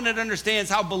is the one that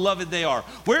understands how beloved they are?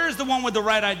 Where is the one with the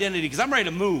right identity? Because I'm ready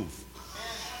to move.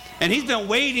 And he's been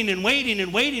waiting and waiting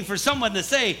and waiting for someone to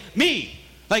say, me.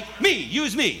 Like, me.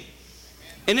 Use me.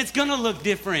 And it's going to look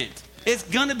different. It's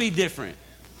going to be different.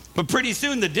 But pretty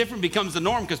soon the different becomes the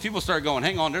norm because people start going,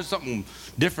 hang on, there's something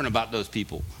different about those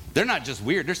people. They're not just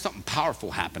weird. There's something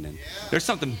powerful happening. There's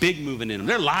something big moving in them.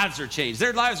 Their lives are changed.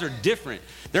 Their lives are different.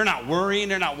 They're not worrying.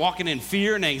 They're not walking in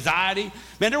fear and anxiety.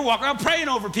 Man, they're walking around praying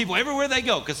over people everywhere they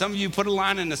go because some of you put a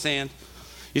line in the sand.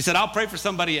 You said, I'll pray for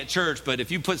somebody at church, but if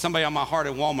you put somebody on my heart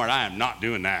at Walmart, I am not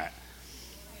doing that.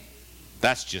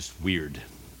 That's just weird.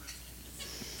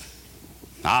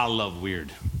 I love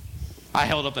weird. I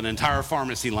held up an entire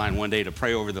pharmacy line one day to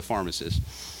pray over the pharmacist.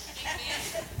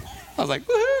 I was like,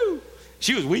 woohoo!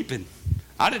 She was weeping.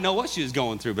 I didn't know what she was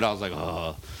going through, but I was like,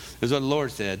 oh, this is what the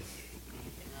Lord said.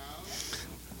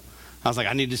 I was like,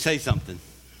 I need to say something.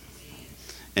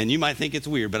 And you might think it's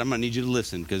weird, but I'm going to need you to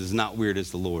listen because it's not weird, it's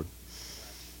the Lord.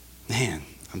 Man,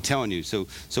 I'm telling you. So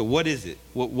what is it?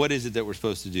 What is it that we're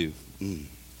supposed to do?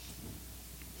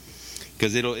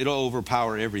 Because it'll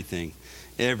overpower everything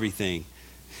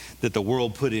that the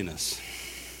world put in us.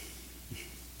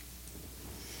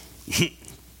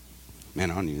 Man,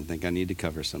 I don't even think I need to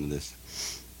cover some of this.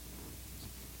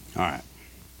 All right.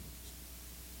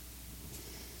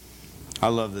 I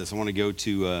love this. I want to go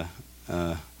to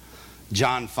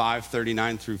John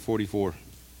 5:39 through 44.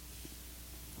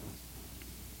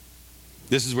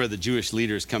 This is where the Jewish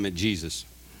leaders come at Jesus.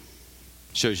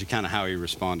 Shows you kind of how he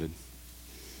responded.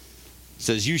 It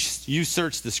says, you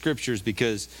search the scriptures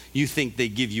because you think they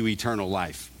give you eternal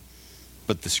life,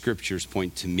 but the scriptures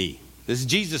point to me. This is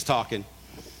Jesus talking.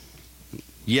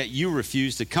 Yet you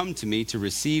refuse to come to me to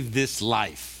receive this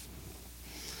life.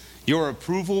 Your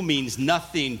approval means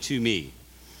nothing to me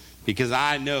because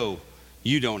I know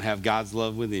you don't have God's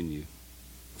love within you.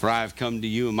 For I have come to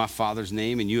you in my Father's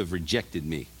name and you have rejected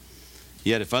me.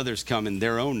 Yet if others come in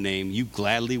their own name, you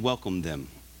gladly welcome them.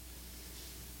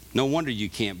 No wonder you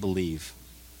can't believe.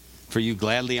 For you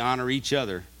gladly honor each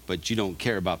other, but you don't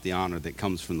care about the honor that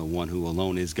comes from the one who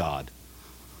alone is God.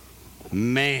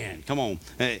 Man, come on.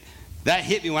 Hey, that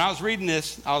hit me when I was reading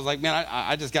this. I was like, man,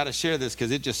 I just got to share this because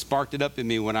it just sparked it up in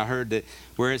me when I heard that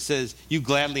where it says, you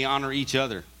gladly honor each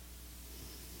other.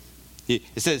 It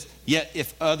says, yet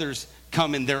if others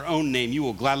come in their own name, you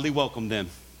will gladly welcome them.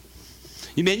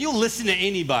 You'll listen to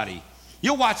anybody.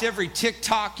 You'll watch every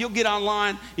TikTok. You'll get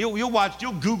online. You'll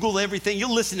Google everything.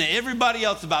 You'll listen to everybody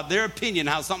else about their opinion,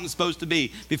 how something's supposed to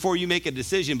be before you make a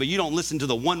decision. But you don't listen to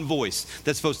the one voice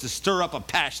that's supposed to stir up a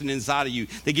passion inside of you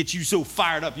that gets you so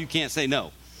fired up you can't say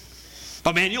no.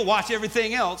 But man, you'll watch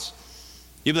everything else.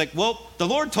 You'll be like, well, the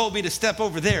Lord told me to step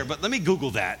over there, but let me Google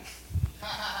that.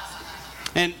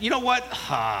 And you know what?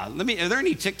 Are there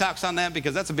any TikToks on that?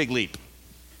 Because that's a big leap.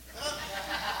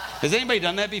 Has anybody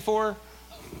done that before?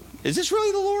 Is this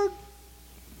really the Lord?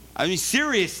 I mean,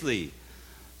 seriously.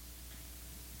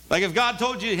 Like if God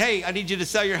told you, hey, I need you to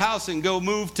sell your house and go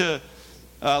move to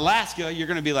Alaska, you're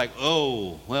going to be like,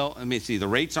 oh, well, let me see. The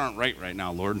rates aren't right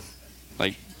now, Lord.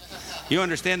 Like, you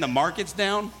understand the market's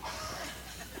down?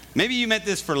 Maybe you meant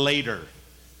this for later.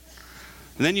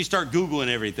 And then you start Googling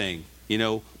everything.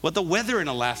 Well, the weather in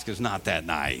Alaska is not that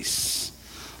nice.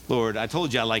 Lord, I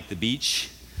told you I like the beach.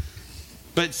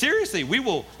 But seriously,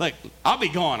 I'll be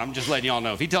gone. I'm just letting y'all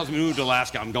know. If he tells me to move to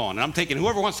Alaska, I'm gone. And I'm taking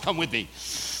whoever wants to come with me.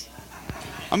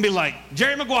 I'm going to be like,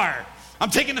 Jerry Maguire, I'm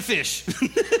taking the fish.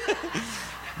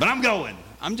 But I'm going.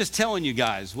 I'm just telling you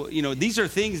guys, these are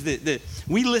things that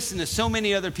we listen to so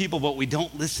many other people, but we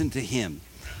don't listen to him.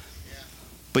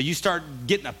 But you start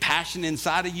getting a passion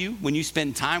inside of you when you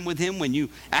spend time with him, when you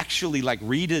actually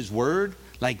read his word.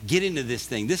 Get into this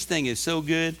thing. This thing is so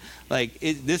good.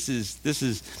 This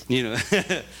is.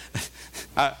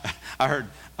 I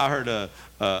heard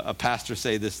a pastor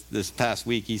say this past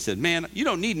week. He said, "Man, you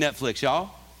don't need Netflix,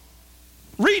 y'all.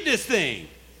 Read this thing.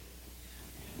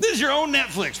 This is your own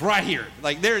Netflix right here.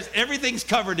 Everything's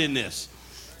covered in this.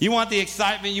 You want the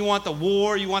excitement. You want the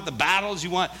war. You want the battles.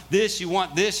 You want this. You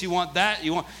want this. You want that.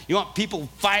 You want people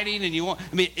fighting,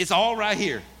 and it's all right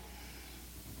here."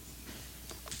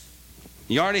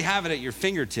 You already have it at your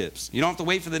fingertips. You don't have to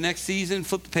wait for the next season.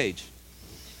 Flip the page.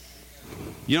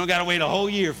 You don't got to wait a whole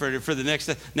year for the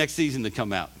next season to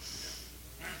come out.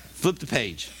 Flip the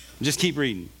page. Just keep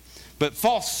reading. But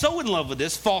fall so in love with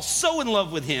this, fall so in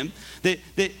love with him that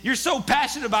you're so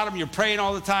passionate about him, you're praying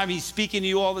all the time, he's speaking to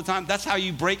you all the time. That's how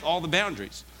you break all the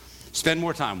boundaries. Spend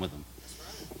more time with him.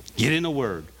 Get in the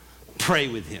word. Pray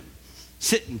with him.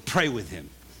 Sit and pray with him.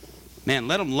 Man,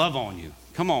 let him love on you.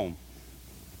 Come on.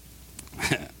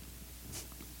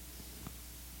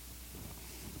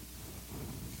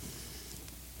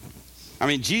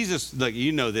 Jesus,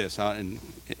 you know this, and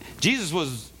Jesus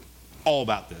was all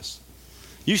about this.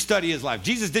 You study his life.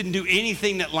 Jesus didn't do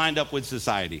anything that lined up with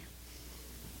society.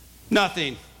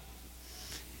 Nothing.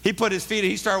 He put his feet,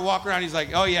 he started walking around, he's like,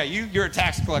 oh yeah, you're a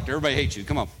tax collector, everybody hates you,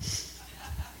 come on.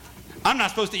 I'm not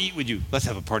supposed to eat with you, let's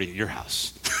have a party at your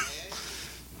house.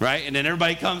 Right? And then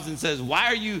everybody comes and says,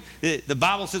 the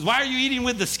Bible says, why are you eating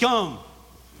with the scum?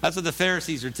 That's what the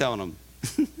Pharisees are telling him.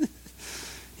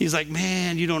 He's like,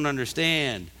 man, you don't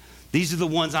understand. These are the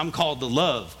ones I'm called to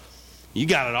love. You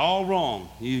got it all wrong.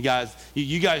 You guys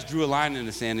drew a line in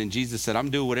the sand, and Jesus said,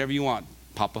 I'm doing whatever you want,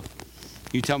 Papa.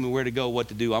 You tell me where to go, what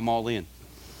to do, I'm all in.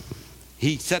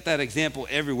 He set that example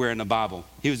everywhere in the Bible.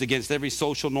 He was against every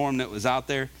social norm that was out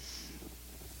there.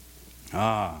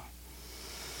 It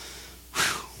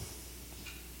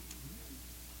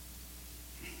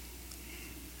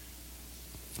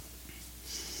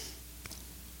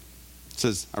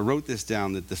says, I wrote this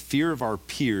down, that the fear of our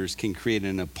peers can create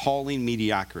an appalling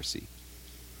mediocrity.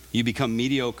 You become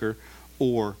mediocre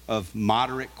or of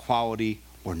moderate quality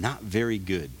or not very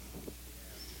good.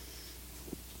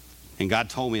 And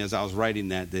God told me as I was writing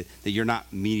that you're not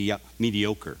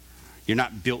mediocre. You're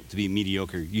not built to be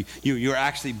mediocre. You're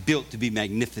actually built to be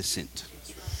magnificent.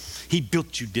 He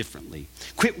built you differently.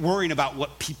 Quit worrying about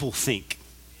what people think.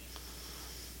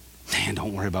 Man,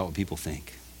 don't worry about what people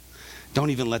think. Don't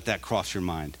even let that cross your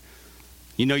mind.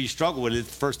 You know you struggle with it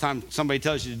the first time somebody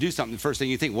tells you to do something. The first thing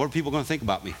you think, what are people going to think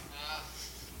about me?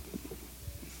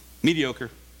 Mediocre.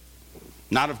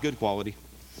 Not of good quality.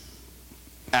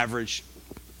 Average.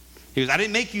 He goes, I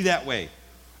didn't make you that way.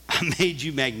 I made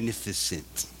you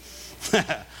magnificent.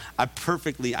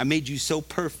 I made you so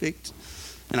perfect.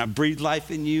 And I breathed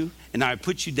life in you. And I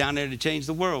put you down there to change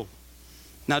the world.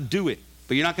 Now do it.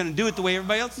 But you're not going to do it the way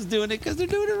everybody else is doing it because they're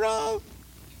doing it wrong.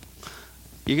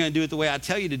 You're going to do it the way I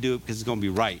tell you to do it because it's going to be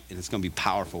right and it's going to be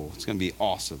powerful. It's going to be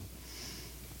awesome.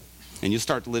 And you'll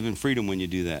start to live in freedom when you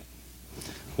do that.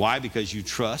 Why? Because you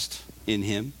trust in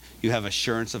him. You have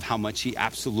assurance of how much he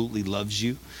absolutely loves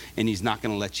you and he's not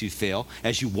going to let you fail.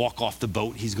 As you walk off the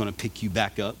boat, he's going to pick you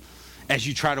back up. As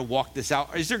you try to walk this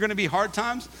out, is there going to be hard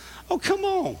times? Oh, come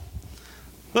on.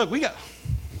 Look, we got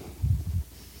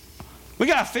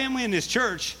a family in this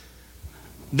church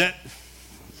that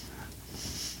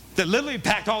literally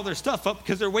packed all their stuff up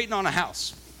because they're waiting on a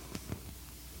house.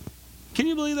 Can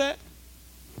you believe that?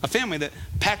 A family that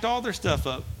packed all their stuff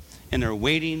up and they're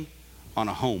waiting on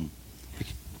a home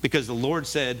because the Lord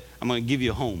said, I'm going to give you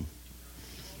a home.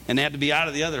 And they had to be out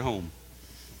of the other home.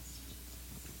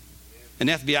 And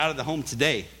they have to be out of the home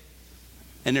today.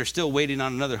 And they're still waiting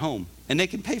on another home. And they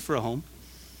can pay for a home.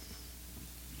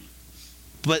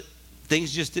 But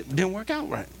things just didn't work out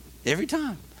right every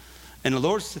time. And the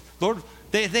Lord,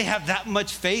 they have that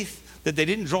much faith that they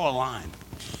didn't draw a line.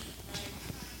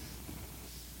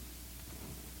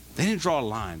 They didn't draw a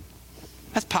line.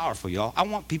 That's powerful, y'all. I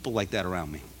want people like that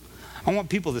around me. I want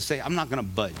people to say, I'm not going to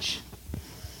budge.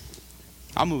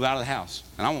 I'll move out of the house,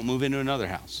 and I won't move into another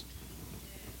house.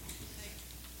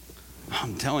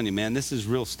 I'm telling you, man, this is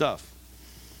real stuff.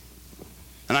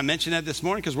 And I mentioned that this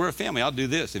morning because we're a family. I'll do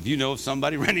this. If you know of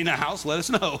somebody renting a house, let us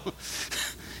know.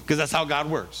 Because that's how God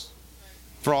works.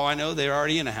 For all I know, they're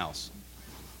already in a house.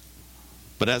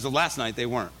 But as of last night, they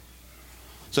weren't.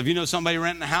 So if you know somebody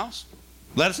renting a house,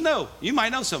 let us know. You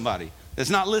might know somebody that's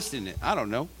not listing it. I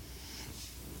don't know.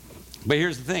 But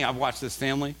here's the thing. I've watched this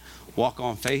family walk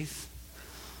on faith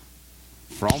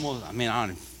for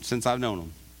since I've known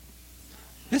them.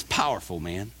 It's powerful,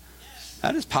 man.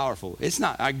 That is powerful. It's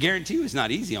not, I guarantee you it's not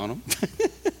easy on them.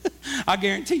 I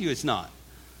guarantee you it's not.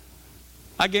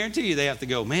 I guarantee you they have to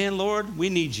go, man, Lord, we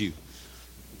need you.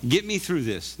 Get me through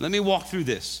this. Let me walk through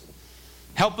this.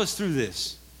 Help us through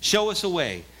this. Show us a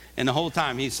way. And the whole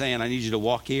time he's saying, I need you to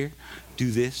walk here,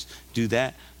 do this, do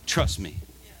that. Trust me.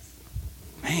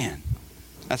 Man,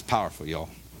 that's powerful, y'all.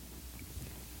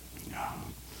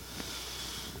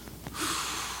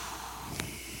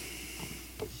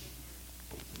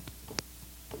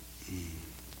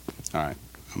 All right,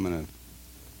 I'm going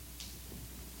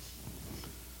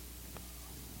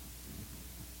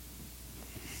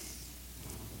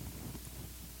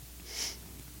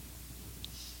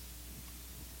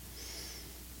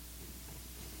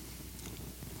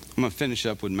to finish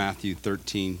up with Matthew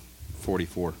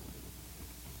 13:44.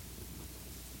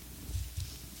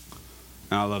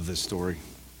 Now, I love this story.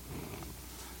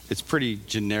 It's pretty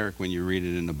generic when you read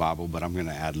it in the Bible, but I'm going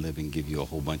to ad-lib and give you a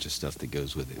whole bunch of stuff that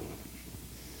goes with it.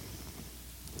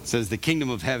 It says, the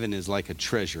kingdom of heaven is like a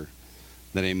treasure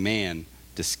that a man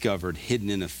discovered hidden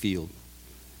in a field.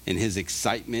 In his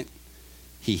excitement,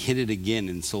 he hid it again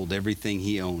and sold everything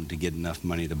he owned to get enough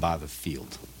money to buy the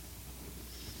field.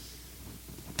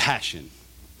 Passion.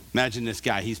 Imagine this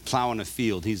guy. He's plowing a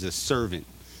field. He's a servant.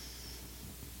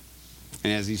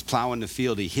 And as he's plowing the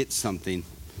field, he hits something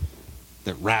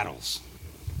that rattles.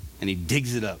 And he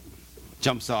digs it up.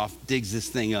 Jumps off, digs this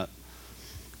thing up.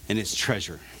 And it's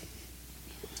treasure.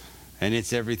 And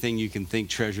it's everything you can think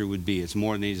treasure would be. It's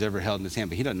more than he's ever held in his hand.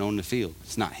 But he doesn't own the field.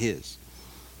 It's not his.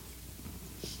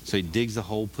 So he digs the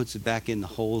hole, puts it back in the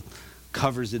hole,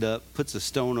 covers it up, puts a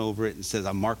stone over it, and says,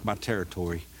 I mark my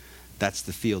territory. That's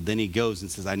the field. Then he goes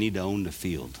and says, I need to own the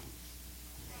field.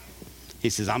 He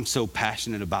says, I'm so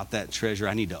passionate about that treasure,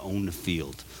 I need to own the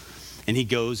field. And he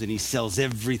goes and he sells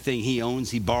everything he owns.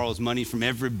 He borrows money from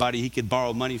everybody he could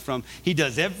borrow money from. He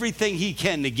does everything he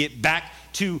can to get back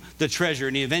to the treasure,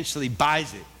 and he eventually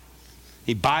buys it.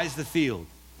 He buys the field.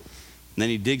 And then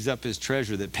he digs up his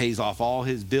treasure that pays off all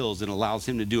his bills and allows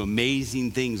him to do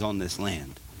amazing things on this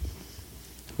land.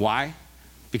 Why?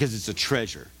 Because it's a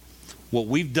treasure. What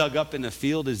we've dug up in the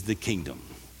field is the kingdom.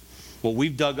 What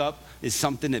we've dug up is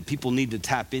something that people need to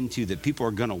tap into, that people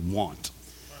are going to want,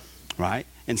 right?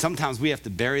 And sometimes we have to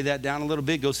bury that down a little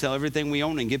bit, go sell everything we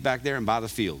own and get back there and buy the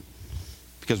field,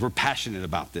 because we're passionate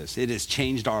about this. It has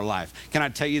changed our life. Can I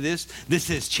tell you this? This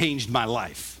has changed my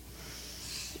life.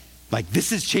 Like, this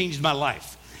has changed my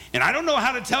life. And I don't know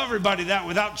how to tell everybody that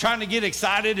without trying to get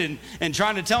excited and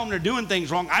trying to tell them they're doing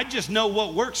things wrong. I just know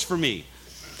what works for me.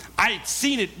 I'd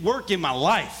seen it work in my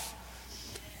life.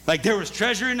 Like, there was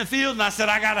treasure in the field, and I said,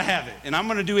 I got to have it. And I'm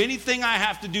going to do anything I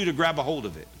have to do to grab a hold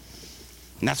of it.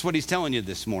 And that's what he's telling you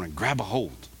this morning. Grab a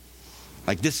hold.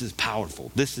 Like, this is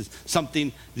powerful. This is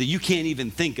something that you can't even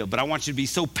think of. But I want you to be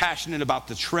so passionate about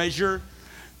the treasure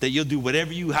that you'll do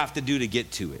whatever you have to do to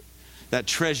get to it. That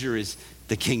treasure is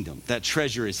the kingdom. That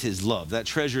treasure is his love. That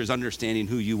treasure is understanding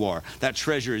who you are. That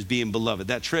treasure is being beloved.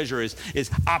 That treasure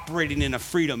is operating in a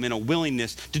freedom, in a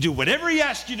willingness to do whatever he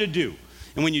asks you to do.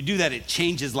 And when you do that, it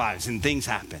changes lives and things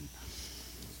happen.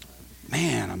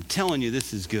 Man, I'm telling you,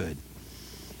 this is good.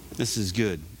 This is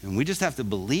good. And we just have to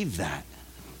believe that.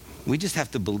 We just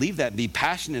have to believe that, be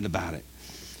passionate about it.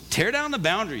 Tear down the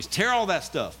boundaries. Tear all that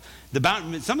stuff.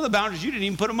 Some of the boundaries, you didn't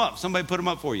even put them up. Somebody put them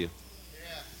up for you.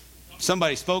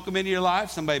 Somebody spoke them into your life.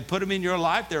 Somebody put them in your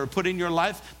life. They were put in your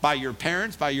life by your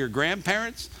parents, by your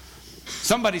grandparents.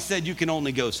 Somebody said you can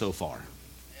only go so far.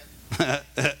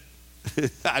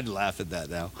 I'd laugh at that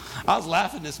now. I was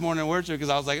laughing this morning in worship because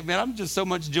I was like, man, I'm just so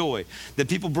much joy that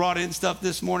people brought in stuff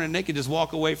this morning and they could just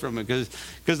walk away from it because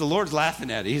the Lord's laughing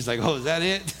at it. He's like, oh, is that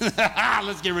it?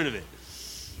 Let's get rid of it.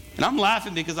 And I'm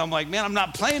laughing because I'm like, man, I'm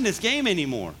not playing this game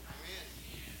anymore.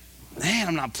 Man,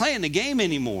 I'm not playing the game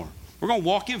anymore. We're going to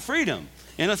walk in freedom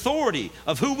and authority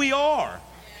of who we are.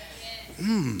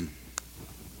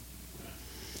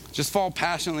 Just fall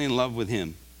passionately in love with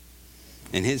him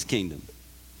and his kingdom.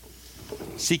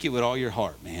 Seek it with all your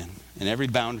heart, man. And every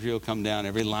boundary will come down.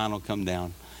 Every line will come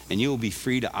down. And you will be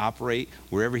free to operate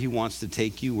wherever he wants to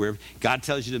take you. Wherever God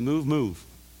tells you to move, move.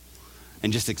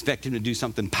 And just expect him to do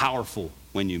something powerful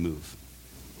when you move.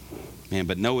 Man,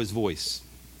 but know his voice.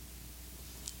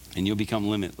 And you'll become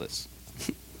limitless.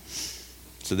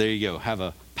 So there you go. Have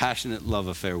a passionate love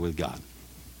affair with God.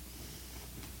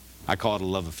 I call it a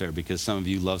love affair because some of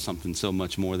you love something so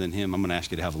much more than him. I'm going to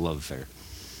ask you to have a love affair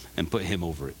and put him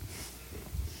over it.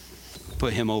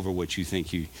 Put him over what you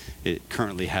think it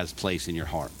currently has place in your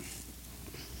heart.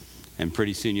 And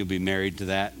pretty soon you'll be married to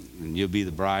that, and you'll be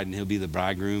the bride and he'll be the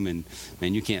bridegroom, and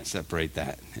man, you can't separate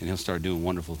that. And he'll start doing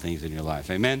wonderful things in your life.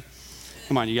 Amen?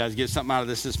 Come on, you guys get something out of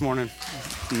this morning?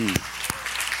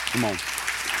 Come on.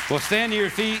 Well, stand to your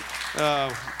feet.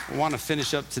 I want to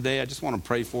finish up today. I just want to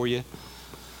pray for you.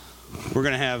 We're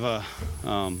going to have,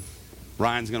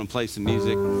 Ryan's going to play some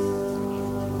music.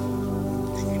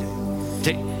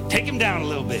 Take him down a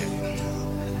little bit.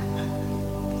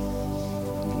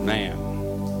 Man.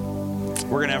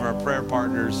 We're going to have our prayer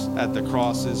partners at the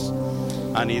crosses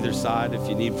on either side if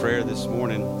you need prayer this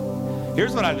morning.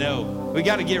 Here's what I know. We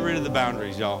got to get rid of the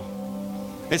boundaries, y'all.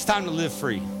 It's time to live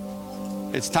free.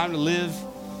 It's time to live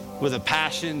with a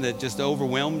passion that just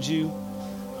overwhelms you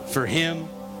for him.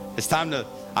 It's time to,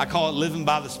 I call it living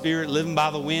by the Spirit, living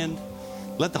by the wind.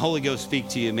 Let the Holy Ghost speak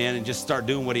to you, man, and just start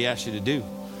doing what he asks you to do.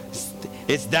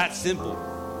 It's that simple.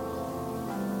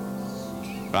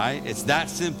 Right? It's that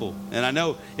simple. And I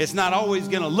know it's not always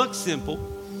going to look simple,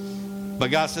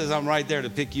 but God says I'm right there to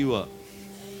pick you up.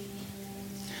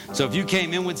 So if you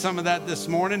came in with some of that this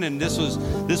morning and this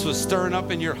was stirring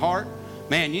up in your heart,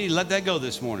 man, you need to let that go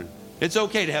this morning. It's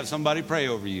okay to have somebody pray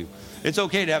over you. It's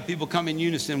okay to have people come in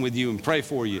unison with you and pray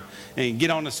for you and get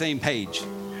on the same page.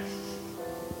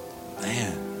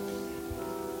 Man,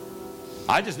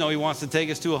 I just know he wants to take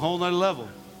us to a whole nother level.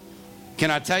 Can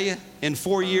I tell you, in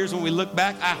 4 years when we look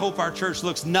back, I hope our church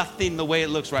looks nothing the way it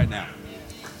looks right now.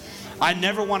 I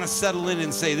never want to settle in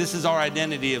and say this is our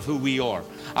identity of who we are.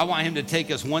 I want him to take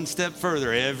us one step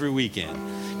further every weekend.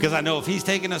 Because I know if he's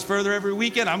taking us further every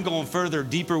weekend, I'm going further,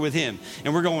 deeper with him.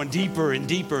 And we're going deeper and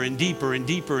deeper and deeper and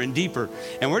deeper and deeper.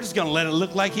 And we're just going to let it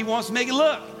look like he wants to make it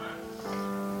look.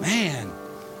 Man.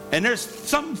 And there's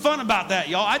something fun about that,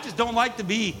 y'all. I just don't like to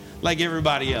be like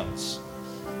everybody else.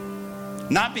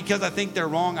 Not because I think they're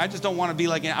wrong. I just don't want to be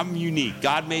like, I'm unique.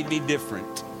 God made me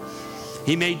different.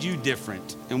 He made you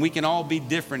different. And we can all be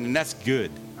different, and that's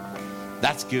good.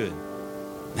 That's good.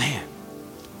 Man.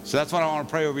 So that's what I want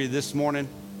to pray over you this morning.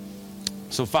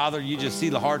 So, Father, you just see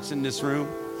the hearts in this room.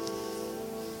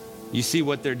 You see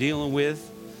what they're dealing with.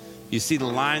 You see the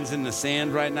lines in the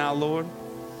sand right now, Lord.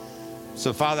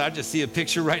 So, Father, I just see a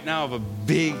picture right now of a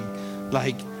big,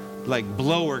 like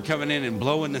blower coming in and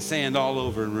blowing the sand all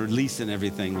over and releasing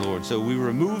everything, Lord. So we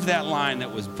remove that line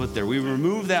that was put there. We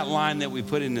remove that line that we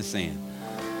put in the sand.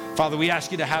 Father, we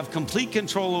ask you to have complete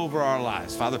control over our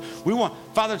lives. Father,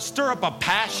 Father, stir up a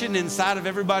passion inside of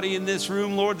everybody in this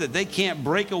room, Lord, that they can't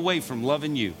break away from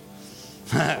loving you.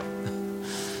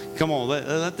 Come on,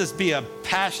 let this be a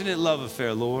passionate love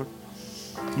affair, Lord.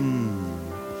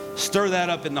 Stir that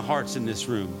up in the hearts in this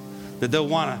room, that they'll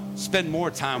want to spend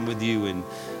more time with you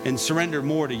and surrender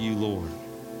more to you, Lord.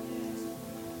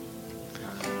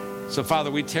 So,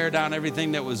 Father, we tear down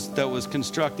everything that was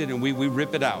constructed, and we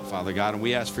rip it out, Father God, and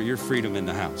we ask for your freedom in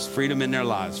the house, freedom in their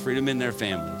lives, freedom in their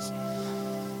families.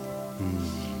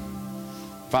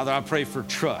 Father, I pray for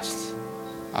trust.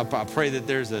 I pray that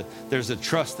there's a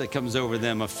trust that comes over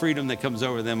them, a freedom that comes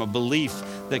over them, a belief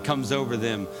that comes over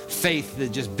them, faith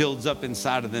that just builds up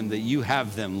inside of them, that you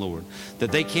have them, Lord,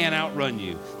 that they can't outrun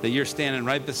you, that you're standing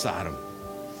right beside them,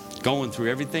 going through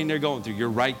everything they're going through. You're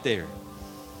right there.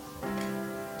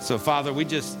 So, Father, I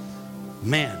just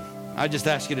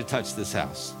ask you to touch this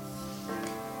house.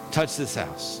 Touch this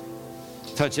house.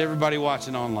 Touch everybody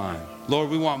watching online.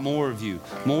 Lord, we want more of you.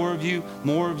 More of you,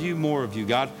 more of you, more of you.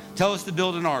 God, tell us to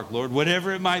build an ark, Lord,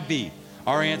 whatever it might be.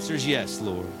 Our answer is yes,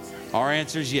 Lord. Our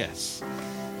answer is yes.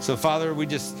 So, Father, we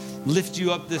just lift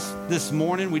you up this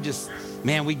morning. We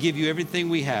give you everything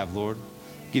we have, Lord.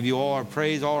 Give you all our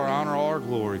praise, all our honor, all our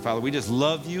glory. Father, we just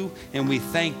love you and we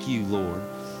thank you, Lord.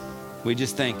 We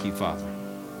just thank you, Father.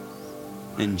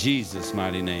 In Jesus'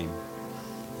 mighty name.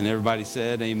 And everybody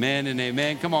said amen and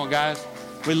amen. Come on, guys.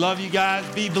 We love you guys.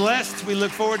 Be blessed. We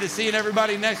look forward to seeing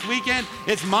everybody next weekend.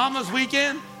 It's Mama's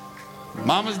weekend.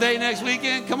 Mama's Day next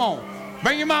weekend. Come on.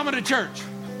 Bring your mama to church.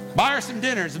 Buy her some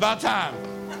dinner. It's about time.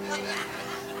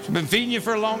 She's been feeding you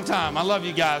for a long time. I love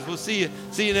you guys. We'll see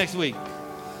you next week.